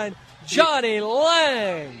line. Johnny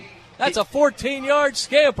Lang. That's a 14-yard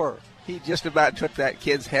scamper. He just about took that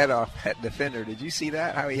kid's head off, that defender. Did you see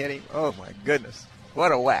that, how he hit him? Oh, my goodness.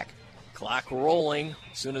 What a whack. Clock rolling.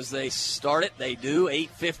 As soon as they start it, they do.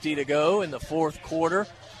 8:50 to go in the fourth quarter.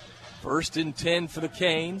 First and 10 for the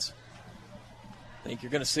Canes. I think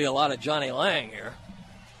you're going to see a lot of Johnny Lang here.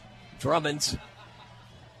 Drummond's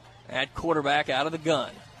at quarterback out of the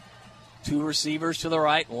gun. 2 receivers to the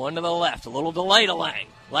right, 1 to the left. A little delay to Lang.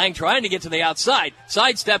 Lang trying to get to the outside.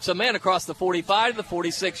 Sidesteps a man across the 45 to the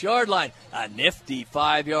 46-yard line. A nifty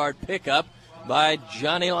 5-yard pickup by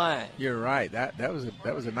Johnny Lang. You're right. That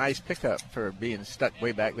was a nice pickup for being stuck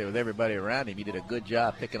way back there with everybody around him. He did a good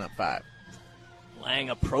job picking up 5.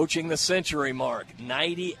 Lang approaching the century mark,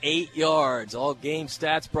 98 yards. All game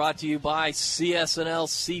stats brought to you by CS&L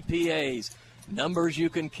CPAs. Numbers you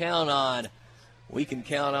can count on. We can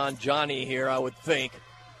count on Johnny here, I would think.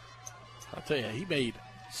 I'll tell you, he made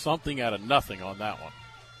something out of nothing on that one.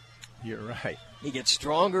 You're right. He gets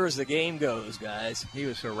stronger as the game goes, guys. He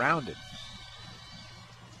was surrounded.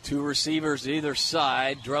 2 receivers either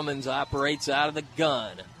side. Drummonds operates out of the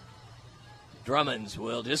gun. Drummonds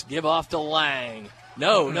will just give off to Lang.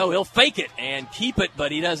 No, he'll fake it and keep it,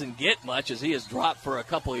 but he doesn't get much as he has dropped for a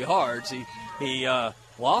couple of yards. He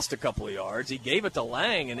lost a couple of yards. He gave it to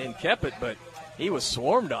Lang and then kept it, but he was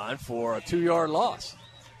swarmed on for a 2-yard loss.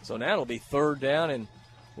 So now it'll be third down, and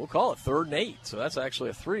we'll call it 3rd and 8. So that's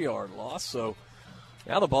actually a 3-yard loss. So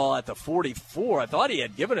now the ball at the 44. I thought he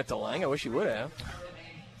had given it to Lang. I wish he would have.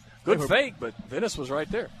 Good fake, but Venice was right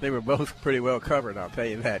there. They were both pretty well covered, I'll tell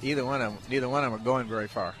you that. Neither one of them are going very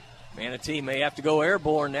far. Manatee may have to go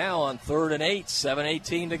airborne now on 3rd and 8,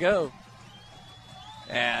 7:18 to go.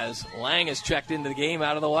 As Lang has checked into the game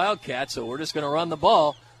out of the Wildcats, so we're just going to run the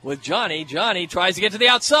ball with Johnny. Johnny tries to get to the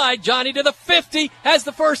outside. Johnny to the 50, has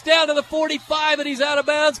the first down to the 45, and he's out of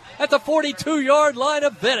bounds at the 42-yard line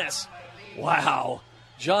of Venice. Wow.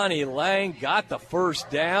 Johnny Lang got the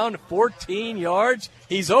first down, 14 yards.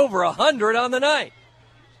 He's over 100 on the night.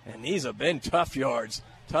 And these have been tough yards.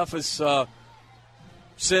 Toughest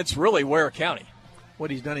since really Ware County.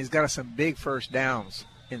 What he's done, he's got us some big first downs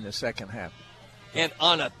in the second half. And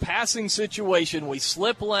on a passing situation, we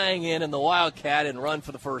slip Lang in the Wildcat and run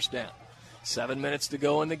for the first down. 7 minutes to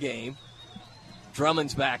go in the game.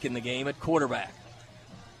 Drummond's back in the game at quarterback.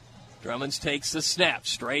 Drummonds takes the snap.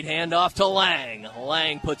 Straight handoff to Lang.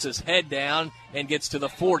 Lang puts his head down and gets to the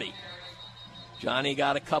 40. Johnny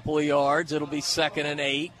got a couple of yards. It'll be 2nd and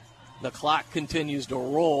 8. The clock continues to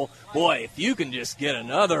roll. Boy, if you can just get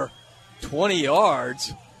another 20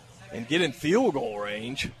 yards and get in field goal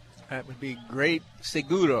range. That would be great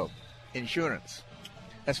seguro insurance.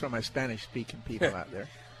 That's for my Spanish-speaking people out there.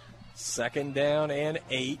 2nd down and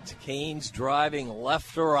 8. Canes driving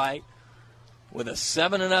left to right with a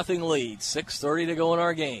 7-0 lead. 6:30 to go in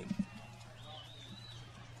our game.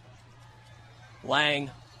 Lang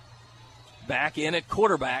back in at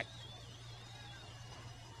quarterback.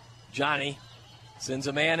 Johnny sends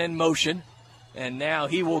a man in motion, and now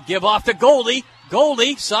he will give off to Goldie.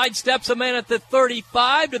 Goldie sidesteps a man at the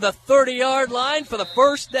 35 to the 30-yard line for the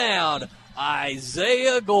first down.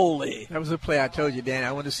 Isaiah Goldie. That was the play I told you, Dan.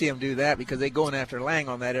 I want to see him do that because they're going after Lang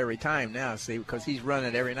on that every time now, see, because he's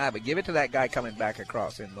running every night. But give it to that guy coming back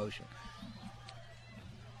across in motion.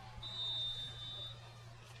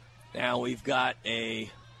 Now we've got a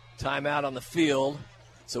timeout on the field,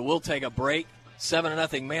 so we'll take a break.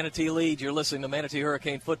 7-0 Manatee lead. You're listening to Manatee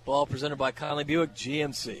Hurricane Football presented by Conley Buick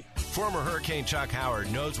GMC. Former Hurricane Chuck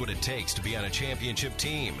Howard knows what it takes to be on a championship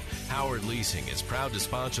team. Howard Leasing is proud to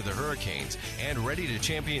sponsor the Hurricanes and ready to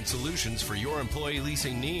champion solutions for your employee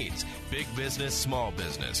leasing needs. Big business, small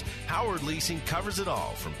business. Howard Leasing covers it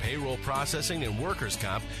all from payroll processing and workers'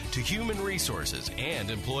 comp to human resources and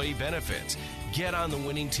employee benefits. Get on the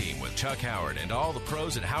winning team with Chuck Howard and all the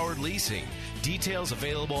pros at Howard Leasing. Details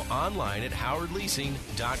available online at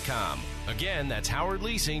howardleasing.com. Again, that's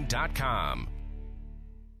howardleasing.com.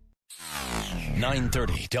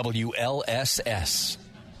 930 WLSS.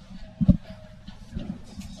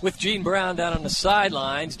 With Gene Brown down on the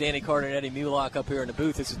sidelines, Danny Carter and Eddie Mulock up here in the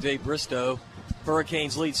booth. This is Dave Bristow.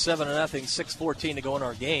 Hurricanes lead 7-0, 6:14 to go in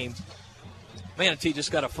our game. Manatee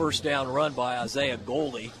just got a first down run by Isaiah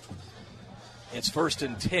Goldie. It's 1st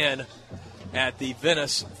and 10 at the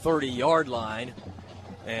Venice 30-yard line.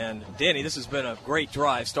 And, Danny, this has been a great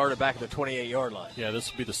drive. Started back at the 28-yard line. Yeah,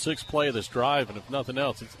 this will be the 6th play of this drive, and if nothing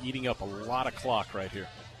else, it's eating up a lot of clock right here.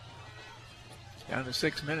 Down to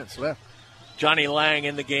 6 minutes left. Johnny Lang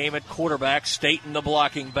in the game at quarterback, Staten the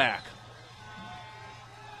blocking back.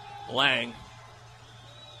 Lang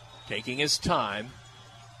taking his time.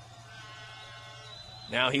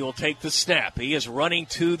 Now he will take the snap. He is running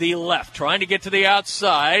to the left, trying to get to the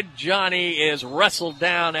outside. Johnny is wrestled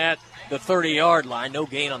down at the 30-yard line. No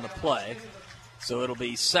gain on the play. So it'll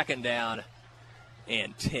be 2nd down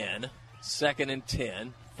and 10. 2nd and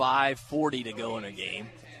 10. 5:40 to go in a game.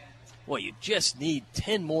 Well, you just need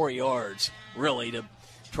 10 more yards, really, to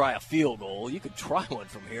try a field goal. You could try one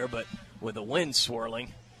from here, but with the wind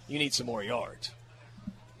swirling, you need some more yards.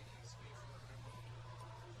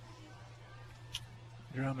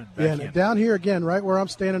 Yeah, down here again, right where I'm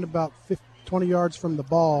standing, about 20 yards from the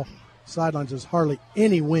ball, sidelines, there's hardly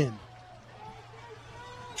any wind.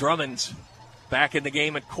 Drummond's back in the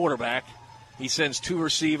game at quarterback. He sends 2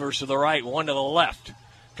 receivers to the right, 1 to the left.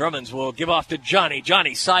 Drummonds will give off to Johnny.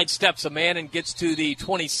 Johnny sidesteps a man and gets to the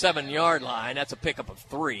 27-yard line. That's a pickup of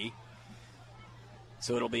 3.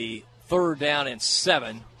 So it'll be 3rd down and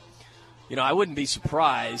 7. You know, I wouldn't be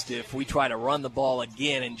surprised if we try to run the ball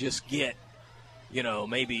again and just get, you know,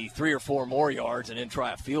 maybe 3 or 4 more yards and then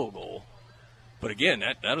try a field goal. But again,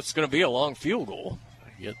 that's going to be a long field goal.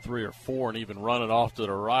 Get 3 or 4 and even run it off to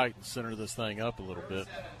the right and center this thing up a little bit.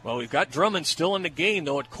 Well, we've got Drummond still in the game,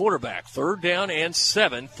 though, at quarterback. 3rd down and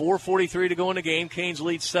 7. 4:43 to go in the game. Canes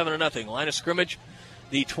lead 7-0. Line of scrimmage,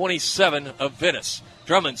 the 27 of Venice.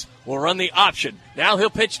 Drummonds will run the option. Now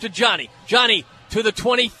he'll pitch to Johnny. Johnny to the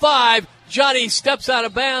 25. Johnny steps out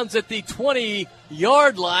of bounds at the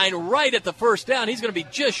 20-yard line right at the first down. He's going to be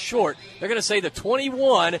just short. They're going to say the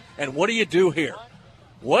 21, and what do you do here?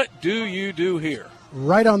 What do you do here?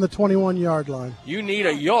 Right on the 21-yard line. You need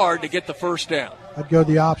a yard to get the first down. I'd go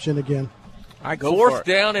the option again. I go 4th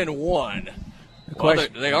down and 1. Well,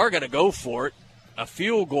 they are going to go for it. A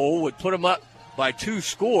field goal would put them up by 2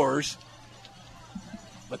 scores,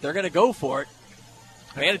 but they're going to go for it.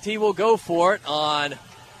 Manatee will go for it on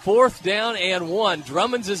 4th down and 1.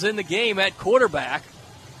 Drummonds is in the game at quarterback.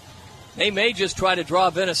 They may just try to draw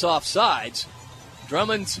Venice off sides.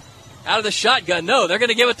 Drummonds out of the shotgun. No, they're going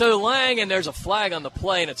to give it to Lang, and there's a flag on the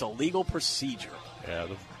play, and it's a legal procedure. Yeah,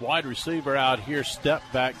 the wide receiver out here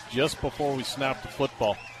stepped back just before we snapped the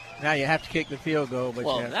football. Now you have to kick the field goal.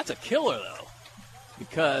 But that's a killer, though,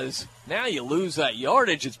 because now you lose that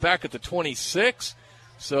yardage. It's back at the 26,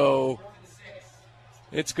 so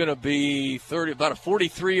it's going to be about a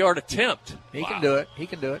 43-yard attempt. He can do it. He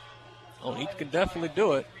can do it. Oh, he can definitely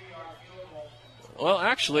do it. Well,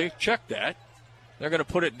 actually, check that. They're going to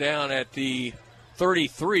put it down at the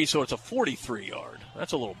 33, so it's a 43-yard.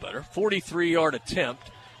 That's a little better. 43-yard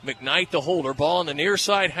attempt. McKnight, the holder, ball on the near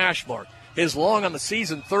side hash mark. His long on the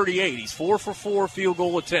season, 38. He's 4 for 4 field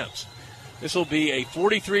goal attempts. This will be a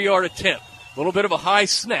 43-yard attempt. A little bit of a high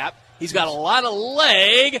snap. He's got a lot of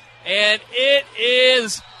leg, and it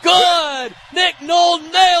is good. Nick Knoll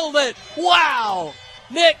nailed it. Wow.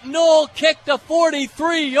 Nick Knoll kicked a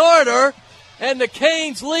 43-yarder, and the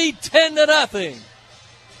Canes lead 10-0.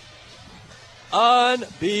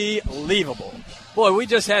 Unbelievable. Boy, we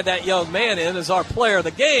just had that young man in as our player of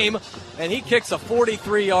the game, and he kicks a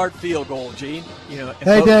 43-yard field goal, Gene.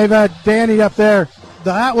 Hey, Dave, Danny up there.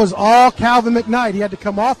 That was all Calvin McKnight. He had to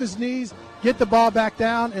come off his knees, get the ball back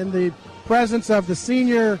down, and the presence of the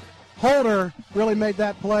senior holder really made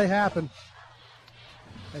that play happen.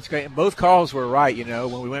 That's great. And both calls were right,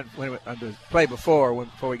 when we went on the play before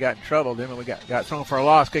we got in trouble. Then when we got thrown for a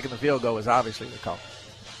loss, kicking the field goal was obviously the call.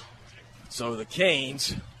 So the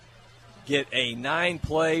Canes get a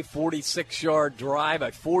 9-play, 46-yard drive,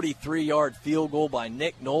 a 43-yard field goal by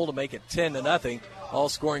Nick Knoll to make it 10-0. All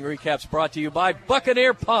scoring recaps brought to you by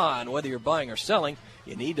Buccaneer Pond. Whether you're buying or selling,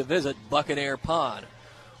 you need to visit Buccaneer Pond.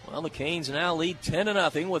 Well, the Canes now lead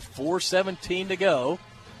 10-0 with 4:17 to go.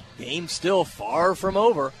 Game still far from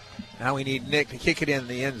over. Now we need Nick to kick it in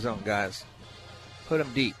the end zone, guys. Put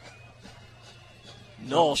him deep.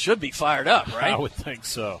 Knoll should be fired up, right? I would think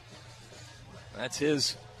so. That's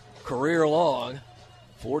his career long.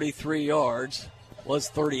 43 yards, was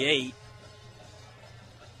 38.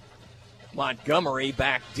 Montgomery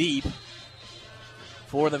back deep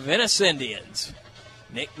for the Venice Indians.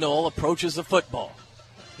 Nick Knoll approaches the football.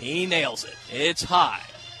 He nails it. It's high.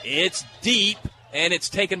 It's deep. And it's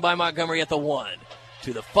taken by Montgomery at the 1,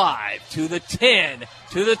 to the 5, to the 10,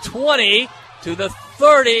 to the 20, to the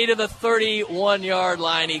 30, to the 31-yard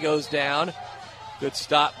line. He goes down. Good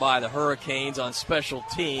stop by the Hurricanes on special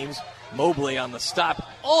teams. Mobley on the stop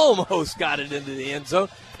almost got it into the end zone.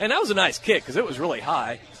 And that was a nice kick because it was really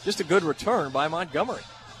high. Just a good return by Montgomery.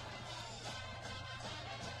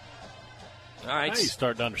 All right. Now you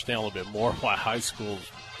start to understand a little bit more why high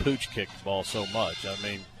schools pooch kick the ball so much. I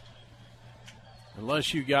mean,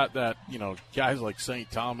 unless you got that, guys like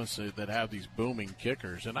St. Thomas that have these booming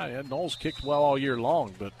kickers. And Knowles kicked well all year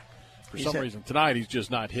long, but for some reason tonight he's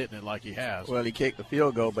just not hitting it like he has. Well, he kicked the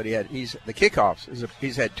field goal, but he's the kickoffs.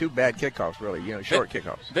 He's had two bad kickoffs, really, short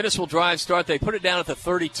kickoffs. Venice will drive start. They put it down at the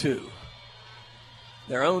 32.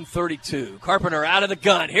 Their own 32. Carpenter out of the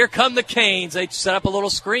gun. Here come the Canes. They set up a little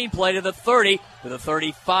screenplay to the 30, to the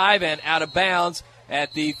 35, and out of bounds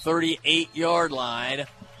at the 38-yard line.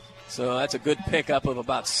 So that's a good pickup of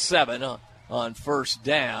about 7 on first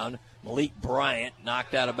down. Malik Bryant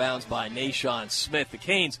knocked out of bounds by Nashawn Smith. The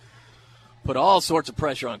Canes put all sorts of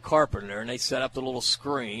pressure on Carpenter, and they set up the little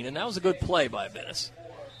screen, and that was a good play by Venice.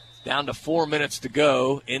 Down to 4 minutes to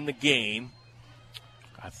go in the game.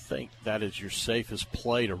 I think that is your safest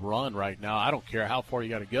play to run right now. I don't care how far you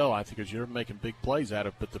got to go. I think because you're making big plays at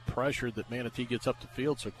it, but the pressure that Manatee gets up the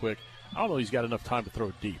field so quick, I don't know he's got enough time to throw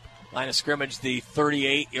it deep. Line of scrimmage, the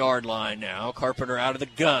 38-yard line now. Carpenter out of the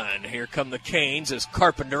gun. Here come the Canes as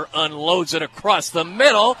Carpenter unloads it across the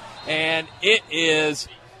middle, and it is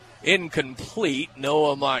incomplete.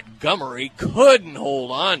 Noah Montgomery couldn't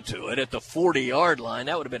hold on to it at the 40-yard line.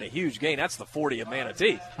 That would have been a huge gain. That's the 40 of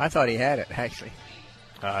Manatee. I thought he had it, actually.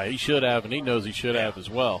 He should have, and he knows he should have as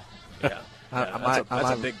well. Yeah,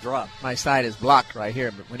 that's a big drop. My side is blocked right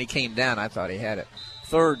here, but when he came down, I thought he had it.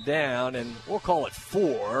 Third down, and we'll call it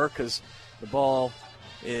 4 because the ball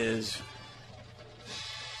is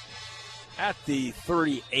at the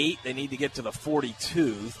 38. They need to get to the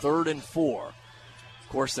 42. 3rd and 4. Of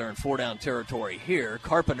course, they're in 4-down territory here.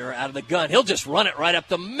 Carpenter out of the gun. He'll just run it right up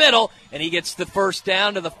the middle, and he gets the first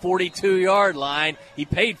down to the 42-yard line. He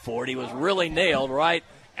paid for it. He was really nailed right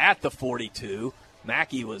at the 42.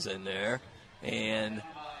 Mackey was in there, and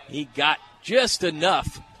he got just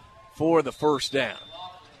enough for the first down.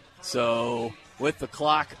 So with the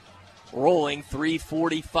clock rolling,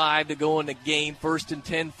 3:45 to go in the game, 1st and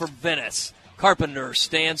 10 for Venice. Carpenter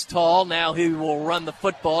stands tall. Now he will run the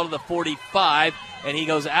football to the 45, and he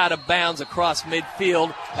goes out of bounds across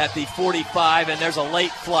midfield at the 45, and there's a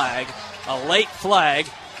late flag. A late flag.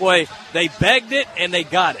 Boy, they begged it, and they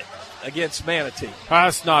got it. against Manatee.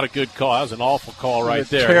 That's not a good call. That was an awful call right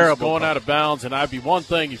there. Terrible He's going call. out of bounds, and I'd be one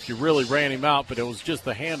thing if you really ran him out, but it was just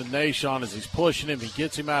the hand of Nashon as he's pushing him. He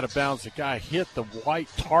gets him out of bounds. The guy hit the white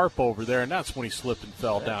tarp over there, and that's when he slipped and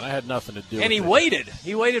fell down. That had nothing to do with it. And he waited.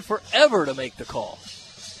 He waited forever to make the call.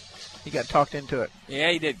 He got talked into it.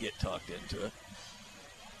 Yeah, he did get talked into it.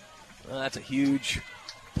 Well, that's a huge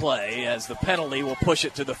play as the penalty will push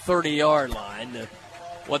it to the 30-yard line.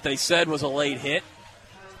 What they said was a late hit.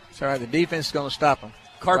 Sorry, the defense is going to stop him.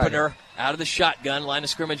 Carpenter out of the shotgun. Line of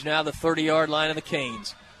scrimmage now, the 30-yard line of the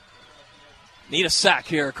Canes. Need a sack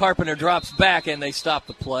here. Carpenter drops back, and they stop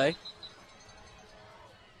the play.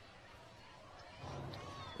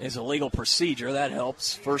 It's a legal procedure. That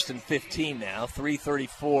helps. 1st and 15 now.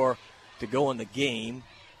 3:34 to go in the game.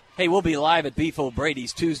 Hey, we'll be live at Beef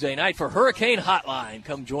O'Brady's Tuesday night for Hurricane Hotline.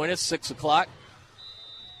 Come join us, 6 o'clock.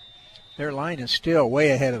 Their line is still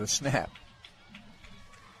way ahead of the snap.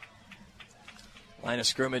 Line of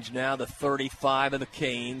scrimmage now, the 35 of the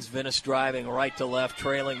Canes. Venice driving right to left,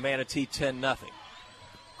 trailing Manatee 10-0.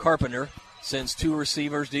 Carpenter sends 2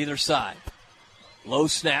 receivers to either side. Low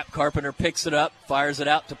snap, Carpenter picks it up, fires it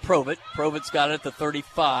out to Provitt. Provitt's got it at the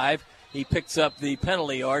 35. He picks up the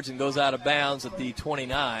penalty yards and goes out of bounds at the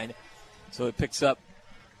 29. So it picks up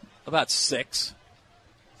about 6.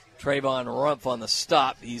 Trayvon Rumpf on the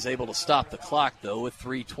stop. He's able to stop the clock, though, with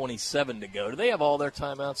 3:27 to go. Do they have all their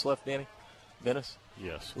timeouts left, Danny? Venice?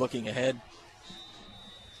 Yes. Looking ahead.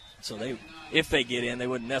 So if they get in, they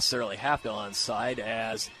wouldn't necessarily have to onside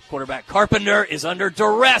as quarterback Carpenter is under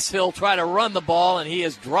duress. He'll try to run the ball, and he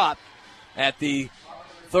is dropped at the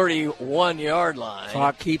 31-yard line.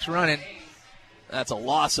 Clock keeps running. That's a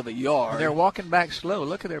loss of a yard. They're walking back slow.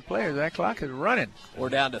 Look at their players. That clock is running. We're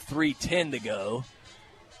down to 3:10 to go.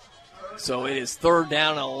 So it is 3rd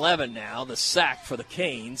down and 11 now. The sack for the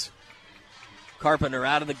Canes. Carpenter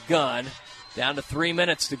out of the gun. Down to 3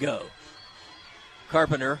 minutes to go.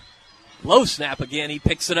 Carpenter, low snap again. He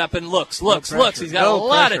picks it up and looks. He's got a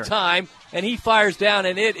lot of time, and he fires down,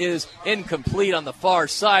 and it is incomplete on the far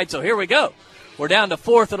side. So here we go. We're down to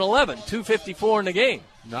 4th and 11, 2:54 in the game.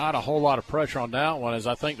 Not a whole lot of pressure on that one, as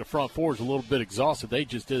I think the front four is a little bit exhausted. They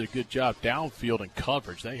just did a good job downfield and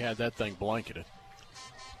coverage. They had that thing blanketed.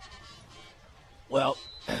 Well,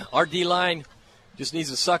 our D-line just needs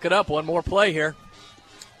to suck it up. One more play here.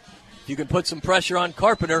 If you can put some pressure on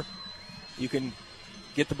Carpenter, you can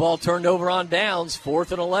get the ball turned over on downs.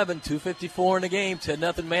 4th and 11, 2:54 in the game.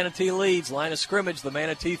 10-0 Manatee leads. Line of scrimmage, the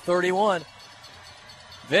Manatee 31.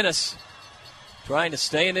 Venice trying to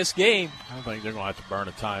stay in this game. I don't think they're going to have to burn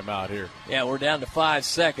a timeout here. Yeah, we're down to 5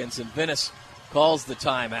 seconds, and Venice calls the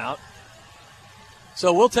timeout.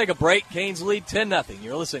 So we'll take a break. Canes lead 10-0.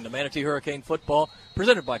 You're listening to Manatee Hurricane Football,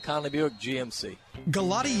 presented by Conley Buick GMC.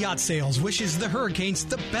 Galati Yacht Sales wishes the Hurricanes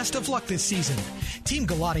the best of luck this season. Team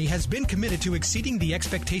Galati has been committed to exceeding the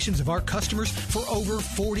expectations of our customers for over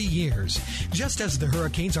 40 years. Just as the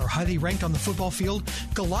Hurricanes are highly ranked on the football field,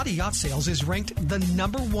 Galati Yacht Sales is ranked the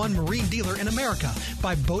 #1 marine dealer in America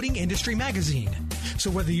by Boating Industry Magazine.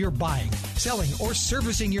 So whether you're buying, selling, or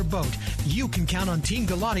servicing your boat, you can count on Team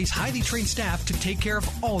Galati's highly trained staff to take care of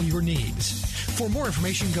all your needs. For more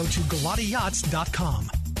information, go to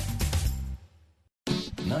GalatiYachts.com.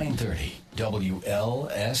 930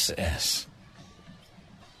 WLSS.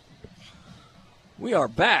 We are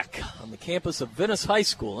back on the campus of Venice High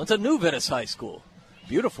School. It's a new Venice High School.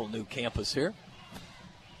 Beautiful new campus here.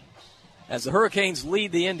 As the Hurricanes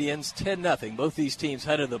lead the Indians 10-0. Both these teams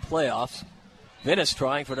headed to the playoffs. Venice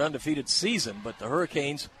trying for an undefeated season, but the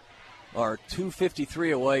Hurricanes are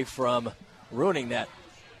 253 away from ruining that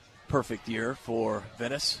perfect year for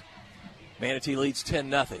Venice. Manatee leads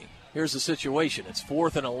 10-0. Here's the situation. It's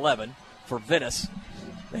 4th and 11 for Venice.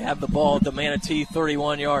 They have the ball at the Manatee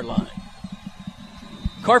 31-yard line.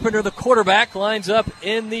 Carpenter, the quarterback, lines up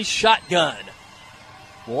in the shotgun.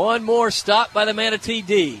 One more stop by the Manatee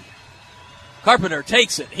D. Carpenter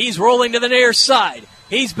takes it. He's rolling to the near side.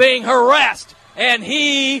 He's being harassed, and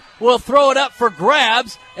he will throw it up for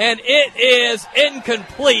grabs, and it is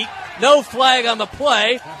incomplete. No flag on the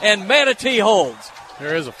play, and Manatee holds.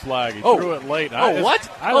 There is a flag. He threw it late. What?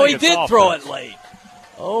 He did throw it late.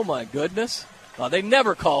 Oh, my goodness. They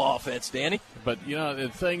never call offense, Danny. But, the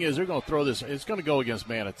thing is, they're going to throw this. It's going to go against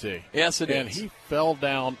Manatee. Yes, it is. And he fell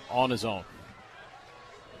down on his own.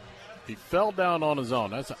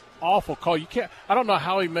 That's an awful call. I don't know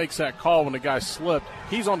how he makes that call when the guy slipped.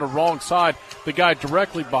 He's on the wrong side. The guy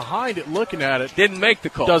directly behind it looking at it. Didn't make the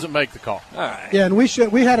call. Doesn't make the call. All right. Yeah, and we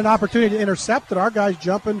had an opportunity to intercept it. Our guy's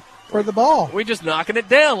jumping for the ball. We're just knocking it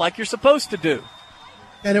down like you're supposed to do.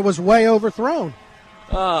 And it was way overthrown.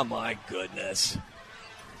 Oh, my goodness.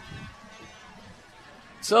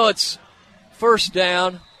 So it's first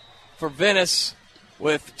down for Venice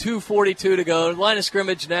with 2:42 to go. Line of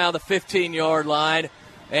scrimmage now, the 15-yard line.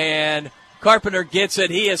 And Carpenter gets it.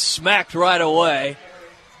 He is smacked right away.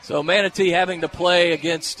 So Manatee having to play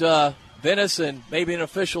against Venice and maybe an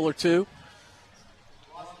official or two.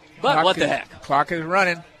 But what the heck? Clock is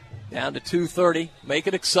running. Down to 2:30. Make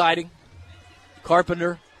it exciting.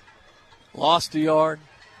 Carpenter lost a yard.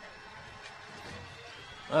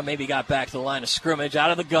 Maybe got back to the line of scrimmage.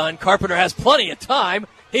 Out of the gun. Carpenter has plenty of time.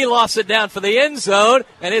 He lost it down for the end zone,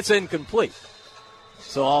 and it's incomplete.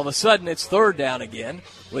 So all of a sudden, it's third down again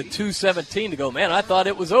with 2:17 to go. Man, I thought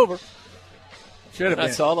it was over. Should have been.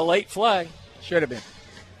 I saw the late flag. Should have been.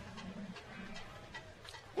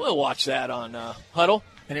 We'll watch that on Huddle.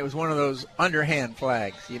 And it was one of those underhand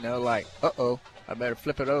flags, like, I better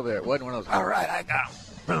flip it over there. It wasn't one of those, all right, I got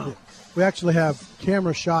him. We actually have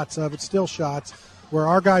camera shots of it, still shots, where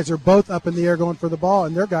our guys are both up in the air going for the ball,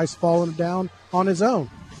 and their guy's falling down on his own.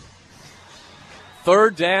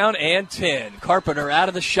 Third down and 10. Carpenter out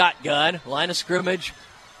of the shotgun. Line of scrimmage,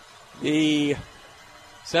 the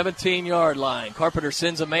 17-yard line. Carpenter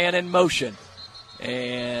sends a man in motion,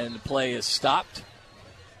 and the play is stopped.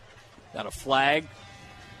 Got a flag.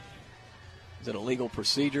 Is it a legal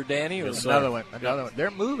procedure, Danny? Or Another one.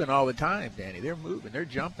 They're moving all the time, Danny. They're moving. They're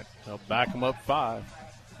jumping. They'll back them up 5.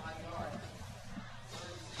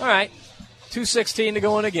 All right. 2:16 to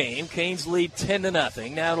go in the game. Canes lead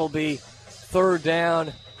 10-0. Now it'll be third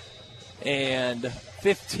down and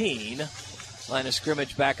 15. Line of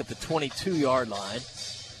scrimmage back at the 22-yard line.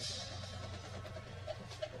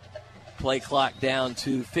 Play clock down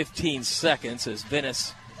to 15 seconds as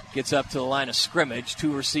Venice gets up to the line of scrimmage.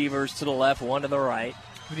 2 receivers to the left, 1 to the right.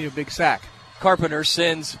 We need a big sack. Carpenter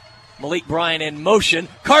sends Malik Bryan in motion.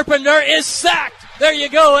 Carpenter is sacked. There you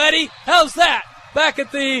go, Eddie. How's that? Back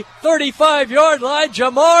at the 35-yard line,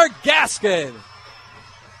 Jamar Gaskin.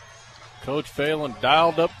 Coach Phelan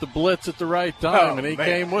dialed up the blitz at the right time, and he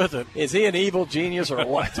came with it. Is he an evil genius or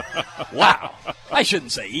what? Wow. I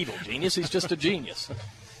shouldn't say evil genius. He's just a genius.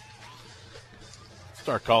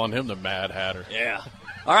 Start calling him the Mad Hatter. Yeah.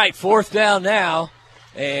 All right, fourth down now.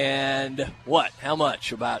 And what? How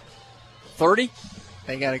much? About 30?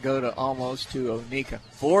 They got to go to almost to Onika.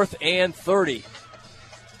 4th and 30.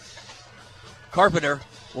 Carpenter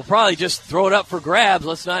will probably just throw it up for grabs.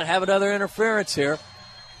 Let's not have another interference here.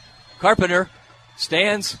 Carpenter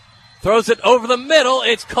stands, throws it over the middle.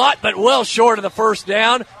 It's caught, but well short of the first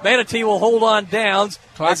down. Manatee will hold on downs.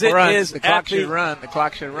 Clock as it run. is The clock at should run. The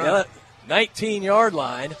clock should run. 19-yard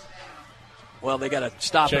line. Well, they got to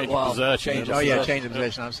stop change it while possession. Change of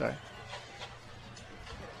possession. I'm sorry.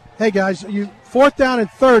 Hey, guys, 4th down and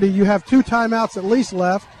 30, you have 2 timeouts at least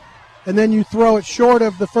left, and then you throw it short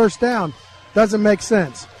of the first down. Doesn't make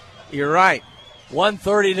sense. You're right.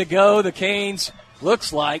 1:30 to go. The Canes,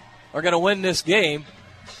 looks like, are going to win this game.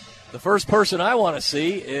 The first person I want to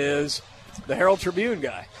see is the Herald Tribune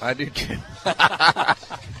guy. I do too.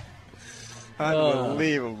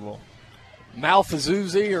 Unbelievable. Mal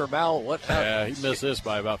Fazuzzi or Mal what? Yeah, he missed this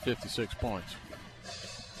by about 56 points.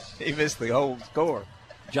 He missed the whole score.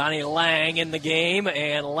 Johnny Lang in the game,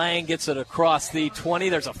 and Lang gets it across the 20.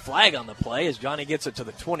 There's a flag on the play as Johnny gets it to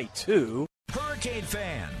the 22. Hurricane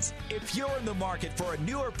fans, if you're in the market for a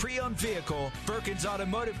new or pre-owned vehicle, Firkins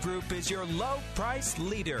Automotive Group is your low price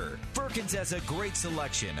leader. Firkins has a great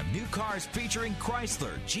selection of new cars featuring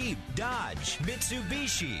Chrysler, Jeep, Dodge,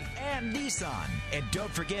 Mitsubishi, and Nissan. And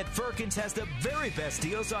don't forget, Firkins has the very best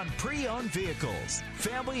deals on pre-owned vehicles.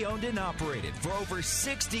 Family owned and operated for over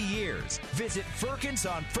 60 years. Visit Firkins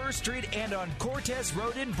on 1st Street and on Cortez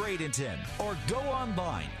Road in Bradenton, or go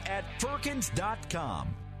online at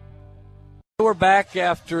Firkins.com. We're back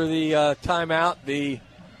after the timeout. The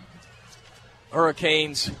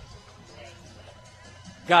Hurricanes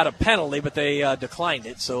got a penalty, but they declined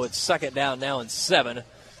it, so it's second down now and 7.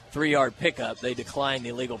 3-yard pickup. They declined the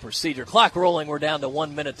illegal procedure. Clock rolling. We're down to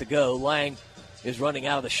 1 minute to go. Lang is running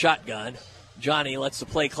out of the shotgun. Johnny lets the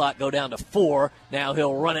play clock go down to 4. Now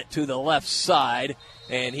he'll run it to the left side,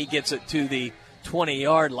 and he gets it to the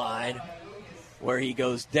 20-yard line where he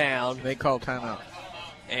goes down. They call timeout.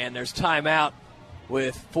 And there's timeout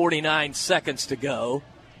with 49 seconds to go.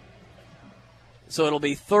 So it'll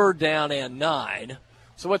be third down and 9.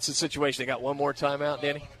 So what's the situation? They got one more timeout,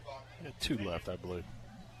 Danny? 2 left, I believe.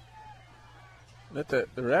 But the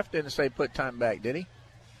ref didn't say put time back, did he?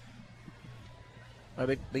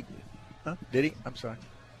 Did he? I'm sorry.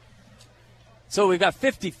 So we've got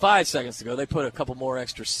 55 seconds to go. They put a couple more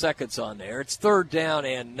extra seconds on there. It's third down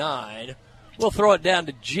and 9. We'll throw it down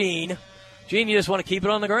to Gene. Gene, you just want to keep it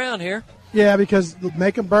on the ground here. Yeah, because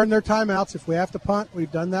make them burn their timeouts. If we have to punt,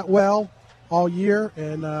 we've done that well all year.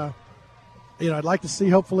 And, I'd like to see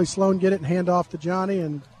hopefully Sloan get it and hand off to Johnny,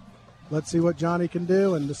 and let's see what Johnny can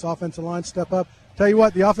do. And this offensive line step up. Tell you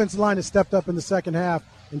what, the offensive line has stepped up in the second half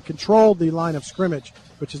and controlled the line of scrimmage,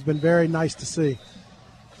 which has been very nice to see.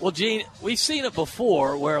 Well, Gene, we've seen it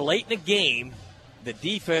before where late in a game, the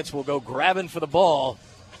defense will go grabbing for the ball,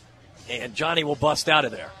 and Johnny will bust out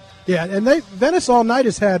of there. Yeah, and Venice all night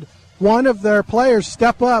has had one of their players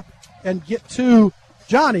step up and get to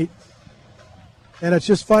Johnny, and it's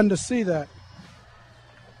just fun to see that.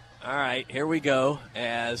 All right, here we go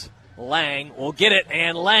as Lang will get it,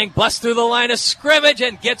 and Lang busts through the line of scrimmage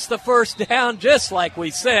and gets the first down, just like we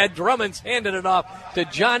said. Drummond's handed it off to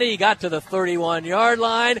Johnny. He got to the 31-yard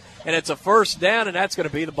line, and it's a first down, and that's going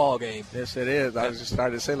to be the ball game. Yes, it is. I was just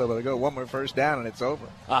starting to say a little bit ago, one more first down, and it's over.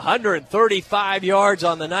 135 yards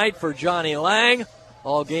on the night for Johnny Lang.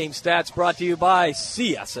 All game stats brought to you by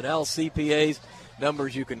CS&L CPAs,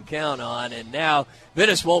 numbers you can count on. And now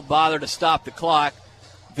Venice won't bother to stop the clock.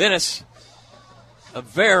 Venice, a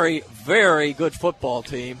very, very good football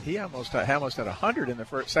team. He almost had 100 in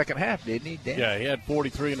the second half, didn't he, Dan? Yeah, he had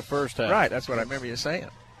 43 in the first half. Right, that's what I remember you saying.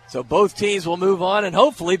 So both teams will move on, and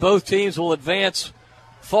hopefully both teams will advance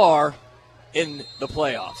far in the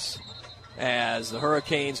playoffs, as the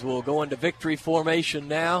Hurricanes will go into victory formation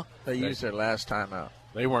now. They used their last timeout.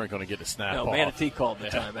 They weren't going to get the snap off. No, Manatee called the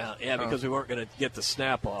timeout. Yeah, because we weren't going to get the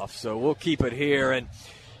snap off. So we'll keep it here. And,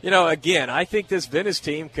 again, I think this Venice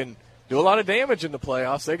team can do a lot of damage in the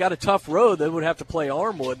playoffs. They got a tough road. They would have to play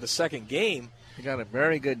Armwood in the second game. They got a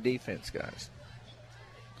very good defense, guys.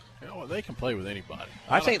 They can play with anybody.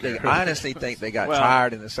 I honestly think they got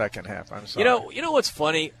tired in the second half. I'm sorry. You know what's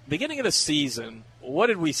funny? Beginning of the season, what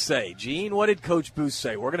did we say? Gene, what did Coach Booth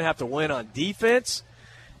say? We're going to have to win on defense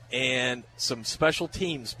and some special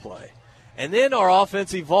teams play. And then our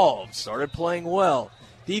offense evolved, started playing well.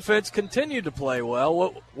 Defense continued to play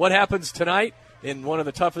well. What happens tonight in one of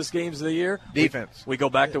the toughest games of the year? Defense. We go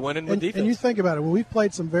back to winning with defense. And you think about it, when we've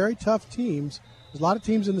played some very tough teams, there's a lot of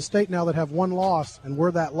teams in the state now that have one loss, and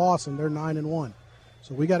we're that loss, and they're 9-1.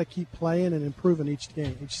 So we got to keep playing and improving each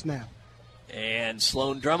game, each snap. And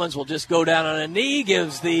Sloan Drummonds will just go down on a knee,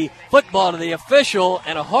 gives the football to the official,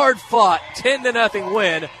 and a hard-fought 10-0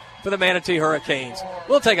 win for the Manatee Hurricanes.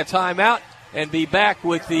 We'll take a timeout and be back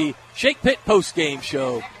with the Shake Pit postgame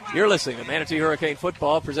show. You're listening to Manatee Hurricane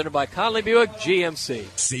Football, presented by Conley Buick GMC.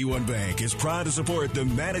 C1 Bank is proud to support the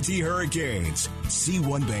Manatee Hurricanes.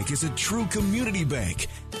 C1 Bank is a true community bank.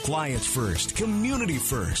 Clients first, community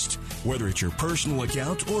first. Whether it's your personal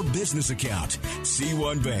account or business account,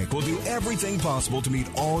 C1 Bank will do everything possible to meet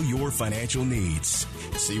all your financial needs.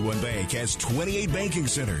 C1 Bank has 28 banking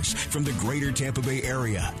centers from the greater Tampa Bay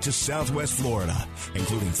area to Southwest Florida,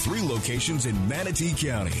 including 3 locations in Manatee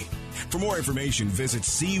County. For more information, visit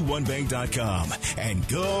C1Bank.com and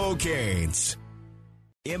go Canes!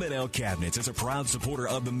 M&L Cabinets is a proud supporter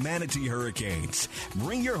of the Manatee Hurricanes.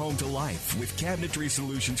 Bring your home to life with cabinetry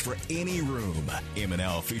solutions for any room.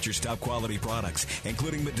 M&L features top quality products,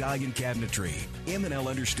 including medallion cabinetry. M&L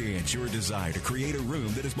understands your desire to create a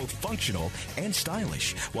room that is both functional and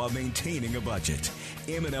stylish while maintaining a budget.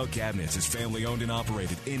 M&L Cabinets is family owned and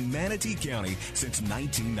operated in Manatee County since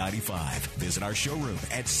 1995. Visit our showroom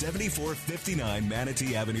at 7459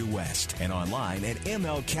 Manatee Avenue West and online at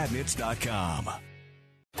mlcabinets.com.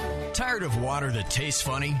 Tired of water that tastes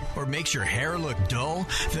funny or makes your hair look dull?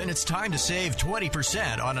 Then it's time to save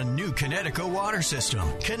 20% on a new Kinetico water system.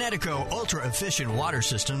 Kinetico ultra-efficient water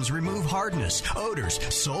systems remove hardness, odors,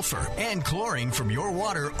 sulfur, and chlorine from your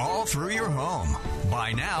water all through your home.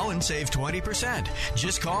 Buy now and save 20%.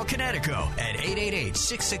 Just call Kinetico at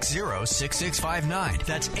 888-660-6659.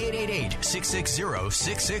 That's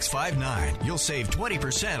 888-660-6659. You'll save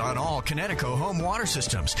 20% on all Kinetico home water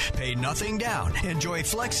systems. Pay nothing down. Enjoy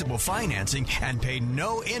flexible financing and pay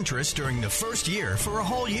no interest during the first year for a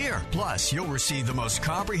whole year. Plus, you'll receive the most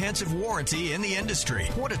comprehensive warranty in the industry.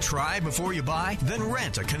 Want to try before you buy? Then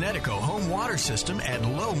rent a Kinetico home water system at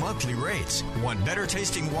low monthly rates. Want better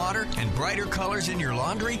tasting water and brighter colors in your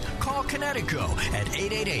laundry? Call Kinetico at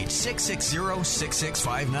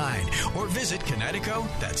 888-660-6659 or visit Kinetico,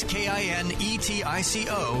 that's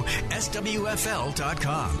Kinetico,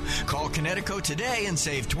 SWFL.com. Call Kinetico today and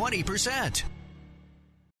save 20%.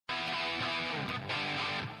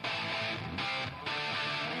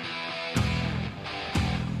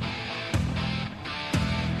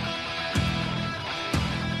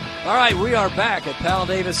 All right, we are back at Pal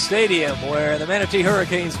Davis Stadium, where the Manatee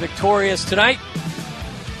Hurricanes victorious tonight,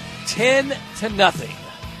 10-0.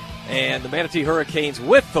 And the Manatee Hurricanes,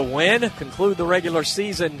 with the win, conclude the regular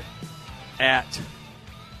season at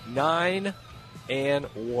 9-1.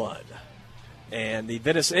 And the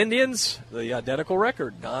Venice Indians, the identical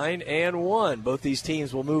record, 9-1. Both these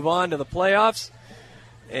teams will move on to the playoffs.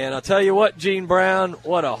 And I'll tell you what, Gene Brown,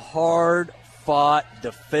 what a hard-fought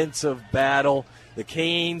defensive battle. The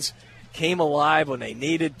Canes came alive when they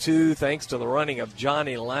needed to, thanks to the running of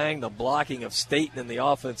Johnny Lang, the blocking of Staten in the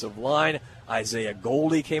offensive line. Isaiah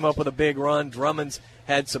Goldie came up with a big run. Drummond's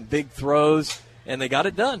had some big throws, and they got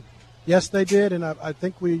it done. Yes, they did, and I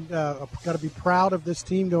think we got to be proud of this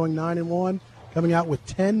team going 9-1, coming out with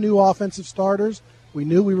 10 new offensive starters. We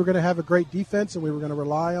knew we were going to have a great defense, and we were going to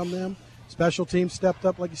rely on them. Special teams stepped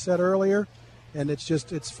up, like you said earlier, and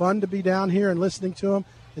it's fun to be down here and listening to them.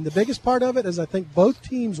 And the biggest part of it is I think both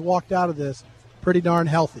teams walked out of this pretty darn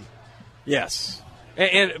healthy. Yes,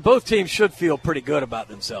 and both teams should feel pretty good about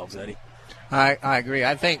themselves, Eddie. I agree.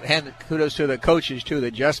 I think kudos to the coaches, too, the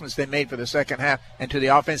adjustments they made for the second half, and to the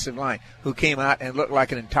offensive line, who came out and looked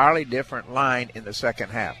like an entirely different line in the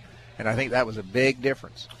second half. And I think that was a big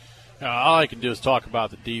difference. All I can do is talk about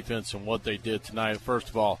the defense and what they did tonight. First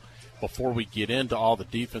of all, before we get into all the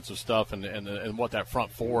defensive stuff and what that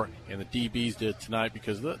front four and the DBs did tonight,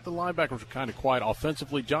 because the linebackers were kind of quiet.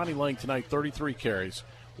 Offensively, Johnny Lang tonight, 33 carries,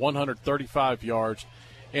 135 yards.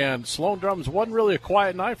 And Sloan Drummond's wasn't really a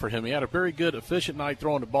quiet night for him. He had a very good, efficient night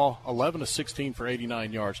throwing the ball, 11 of 16 for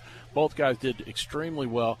 89 yards. Both guys did extremely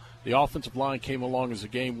well. The offensive line came along as the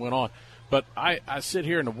game went on. But I sit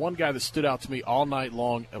here, and the one guy that stood out to me all night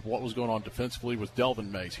long of what was going on defensively was Delvin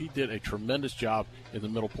Mays. He did a tremendous job in the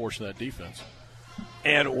middle portion of that defense.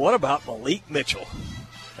 And what about Malik Mitchell?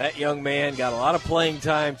 That young man got a lot of playing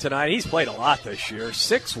time tonight. He's played a lot this year.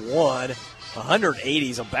 6'1", 180.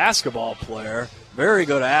 He's a basketball player, very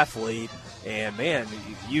good athlete. And, man,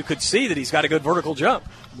 you could see that he's got a good vertical jump.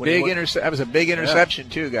 That was a big interception,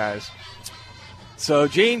 too, guys. So,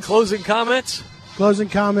 Gene, closing comments? Closing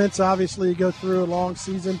comments, obviously, you go through a long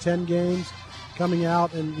season, 10 games, coming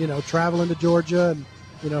out and, traveling to Georgia.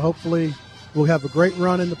 And, hopefully we'll have a great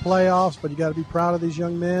run in the playoffs, but you got to be proud of these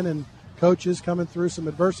young men and coaches coming through some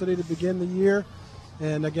adversity to begin the year.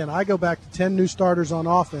 And, again, I go back to 10 new starters on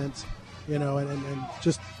offense, and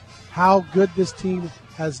just how good this team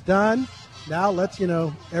has done. Now let's,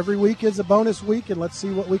 every week is a bonus week, and let's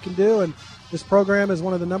see what we can do. And this program is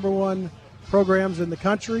one of the number one programs in the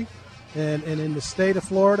country. And in the state of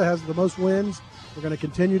Florida has the most wins. We're going to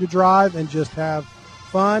continue to drive and just have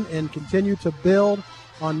fun and continue to build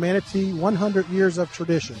on Manatee 100 years of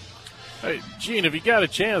tradition. Hey, Gene, if you got a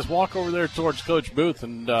chance, walk over there towards Coach Booth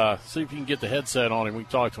and see if you can get the headset on him. We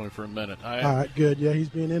can talk to him for a minute. All right, good. Yeah, he's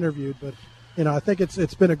being interviewed. But, I think it's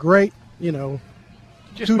been a great,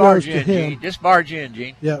 just kudos to him. Gene. Just barge in,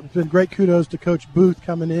 Gene. Yeah, it's been great kudos to Coach Booth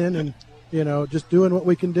coming in and, just doing what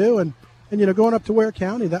we can do. And going up to Ware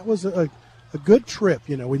County, that was a good trip.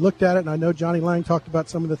 We looked at it, and I know Johnny Lang talked about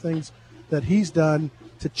some of the things that he's done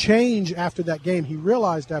to change after that game. He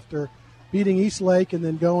realized after beating East Lake and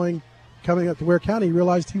then coming up to Ware County, he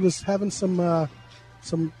realized he was having some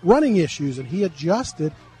running issues, and he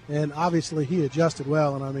adjusted, and obviously he adjusted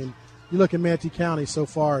well. And, you look at Manatee County so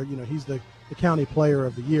far, he's the county player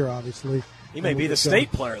of the year, obviously. He may be the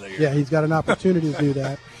state player of the year. Yeah, he's got an opportunity to do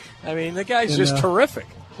that. The guy's just terrific.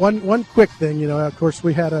 One quick thing, of course,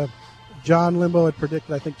 we had John Limbo had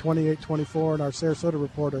predicted, I think, 28-24, and our Sarasota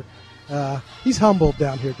reporter, he's humbled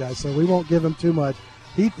down here, guys, so we won't give him too much.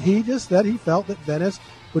 He just said he felt that Venice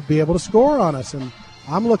would be able to score on us, and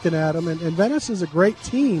I'm looking at him, and Venice is a great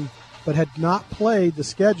team, but had not played the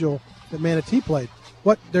schedule that Manatee played.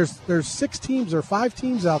 There's 6 teams or 5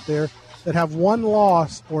 teams out there that have one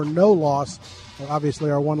loss or no loss. Well, obviously,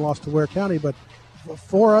 our one loss to Ware County, but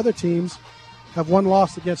 4 other teams have one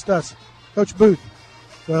loss against us. Coach Booth,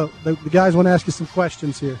 so the guys want to ask you some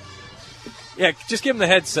questions here. Yeah, just give him the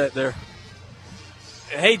headset there.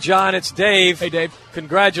 Hey, John, it's Dave. Hey, Dave.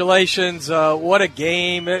 Congratulations. What a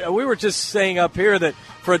game. We were just saying up here that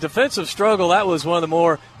for a defensive struggle, that was one of the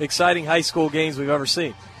more exciting high school games we've ever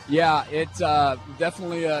seen. Yeah, it's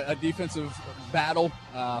definitely a defensive battle,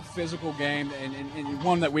 physical game, and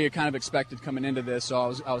one that we had kind of expected coming into this.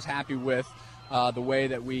 So I was happy with the way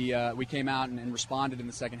that we came out and responded in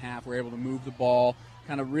the second half. We were able to move the ball,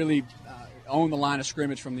 kind of really own the line of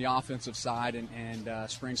scrimmage from the offensive side and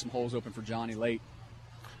spring some holes open for Johnny late.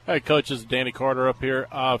 Hey, Coach, this is Danny Carter up here.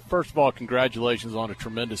 First of all, congratulations on a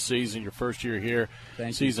tremendous season, your first year here.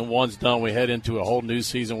 Thank Season 1's done. We head into a whole new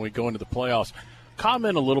season when we go into the playoffs.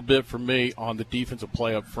 Comment a little bit for me on the defensive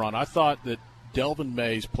play up front. I thought that Delvin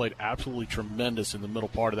Mays played absolutely tremendous in the middle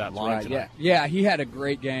part of that line tonight. Yeah, he had a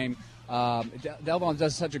great game. Delvin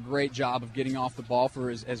does such a great job of getting off the ball for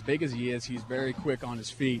as big as he is. He's very quick on his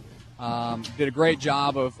feet. did a great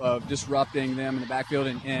job of disrupting them in the backfield,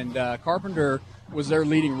 and Carpenter was their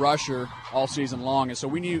leading rusher all season long, and so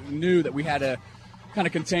we knew that we had to kind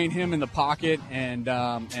of contain him in the pocket and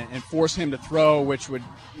force him to throw, which would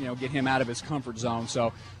get him out of his comfort zone.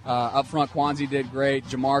 So up front, Kwanzi did great.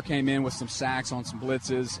 Jamar came in with some sacks on some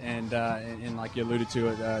blitzes, and like you alluded to,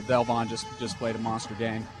 Delvon just played a monster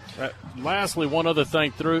game. Lastly, one other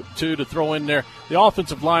thing to throw in there. The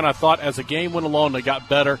offensive line, I thought, as the game went along, they got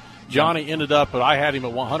better. Johnny ended up, but I had him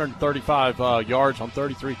at 135 yards on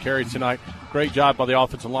 33 carries tonight. Great job by the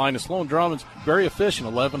offensive line. And Sloan Drummond's very efficient,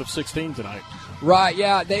 11 of 16 tonight. Right,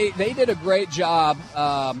 yeah. They did a great job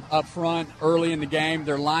up front early in the game.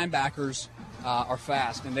 Their linebackers are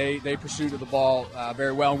fast, and they pursued the ball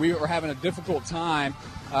very well. We were having a difficult time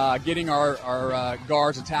getting our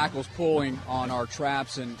guards and tackles pulling on our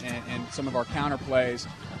traps and some of our counter plays,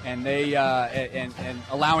 and they and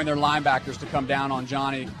allowing their linebackers to come down on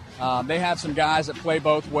Johnny. They have some guys that play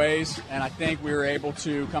both ways, and I think we were able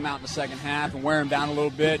to come out in the second half and wear them down a little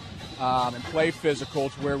bit and play physical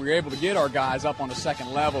to where we were able to get our guys up on the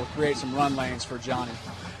second level, create some run lanes for Johnny.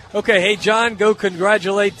 Okay, hey, John, go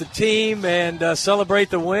congratulate the team and celebrate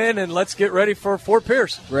the win, and let's get ready for Fort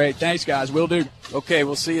Pierce. Great. Thanks, guys. Will do. Okay,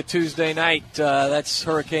 we'll see you Tuesday night. That's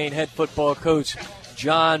Hurricane head football coach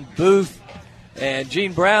John Booth. And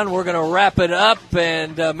Gene Brown, we're going to wrap it up.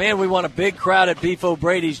 And, man, we want a big crowd at Beef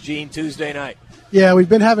O'Brady's, Gene, Tuesday night. Yeah, we've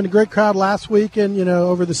been having a great crowd last weekend,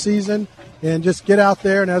 over the season. And just get out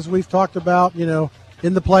there, and as we've talked about, in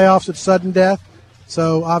the playoffs, it's sudden death.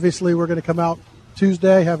 So, obviously, we're going to come out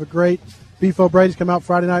Tuesday, have a great Beef O'Brady's, come out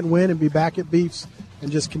Friday night and win, and be back at Beef's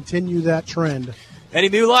and just continue that trend. Eddie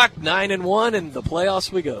Mulock, 9-1, and the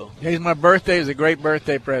playoffs we go. Today's my birthday. It's a great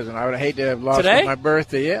birthday present. I would have hated to have lost today? My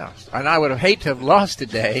birthday, yeah. And I would have hated to have lost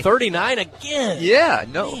today. 39 again. Yeah,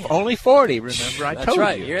 no, man. Only 40, remember? I told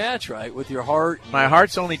right. you. Yeah, that's right, with your heart. My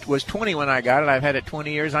heart's only was 20 when I got it. I've had it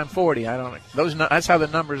 20 years. I'm 40. I don't. That's how the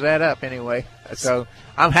numbers add up anyway. So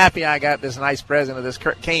I'm happy I got this nice present of this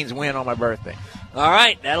Canes win on my birthday. All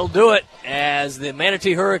right, that'll do it as the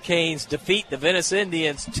Manatee Hurricanes defeat the Venice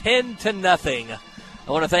Indians 10-0.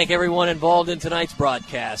 I want to thank everyone involved in tonight's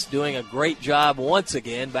broadcast, doing a great job once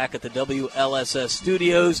again back at the WLSS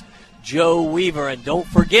studios, Joe Weaver. And don't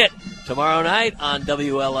forget, tomorrow night on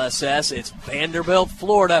WLSS, it's Vanderbilt,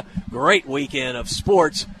 Florida. Great weekend of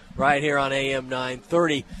sports right here on AM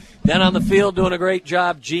 930. Down on the field doing a great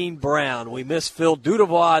job, Gene Brown. We missed Phil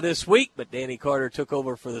Dudevois this week, but Danny Carter took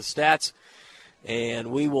over for the stats.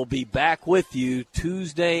 And we will be back with you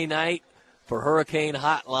Tuesday night for Hurricane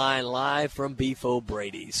Hotline live from Beef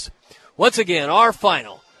O'Brady's. Once again, our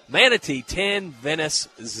final, Manatee 10, Venice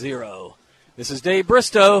 0. This is Dave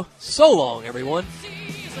Bristow. So long, everyone.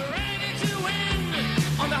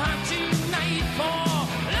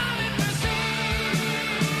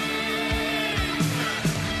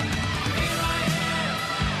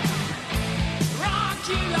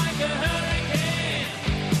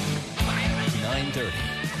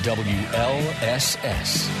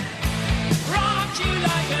 WLSS. Rock you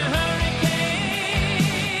like a hurricane.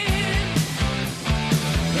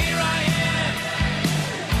 Here I am.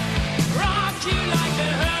 Rock you like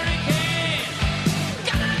a hurricane.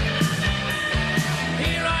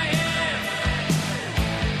 Here I am.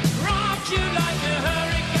 Rock you like a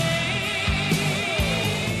hurricane.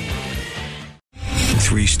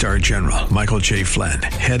 3-star General Michael J. Flynn,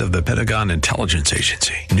 head of the Pentagon Intelligence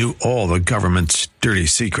Agency, knew all the government's dirty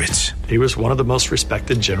secrets. He was one of the most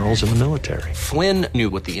respected generals in the military. Flynn knew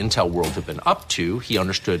what the intel world had been up to. He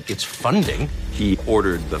understood its funding. He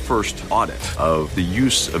ordered the first audit of the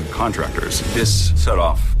use of contractors. This set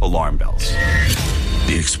off alarm bells.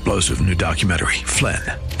 The explosive new documentary, Flynn,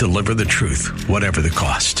 Deliver the Truth, Whatever the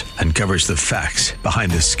Cost, uncovers the facts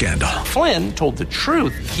behind this scandal. Flynn told the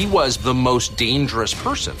truth. He was the most dangerous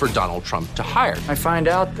person for Donald Trump to hire. I find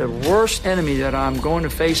out the worst enemy that I'm going to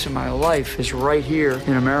face in my life is right here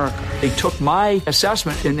in America. They took my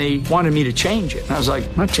assessment and they wanted me to change it. And I was like,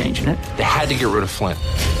 I'm not changing it. They had to get rid of Flynn.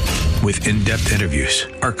 With in-depth interviews,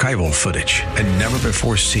 archival footage, and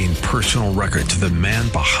never-before-seen personal records of the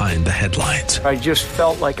man behind the headlines. I just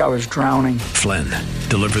felt like I was drowning. Flynn,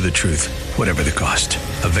 Deliver the Truth, Whatever the Cost.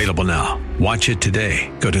 Available now. Watch it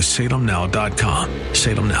today. Go to salemnow.com.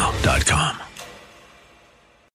 salemnow.com.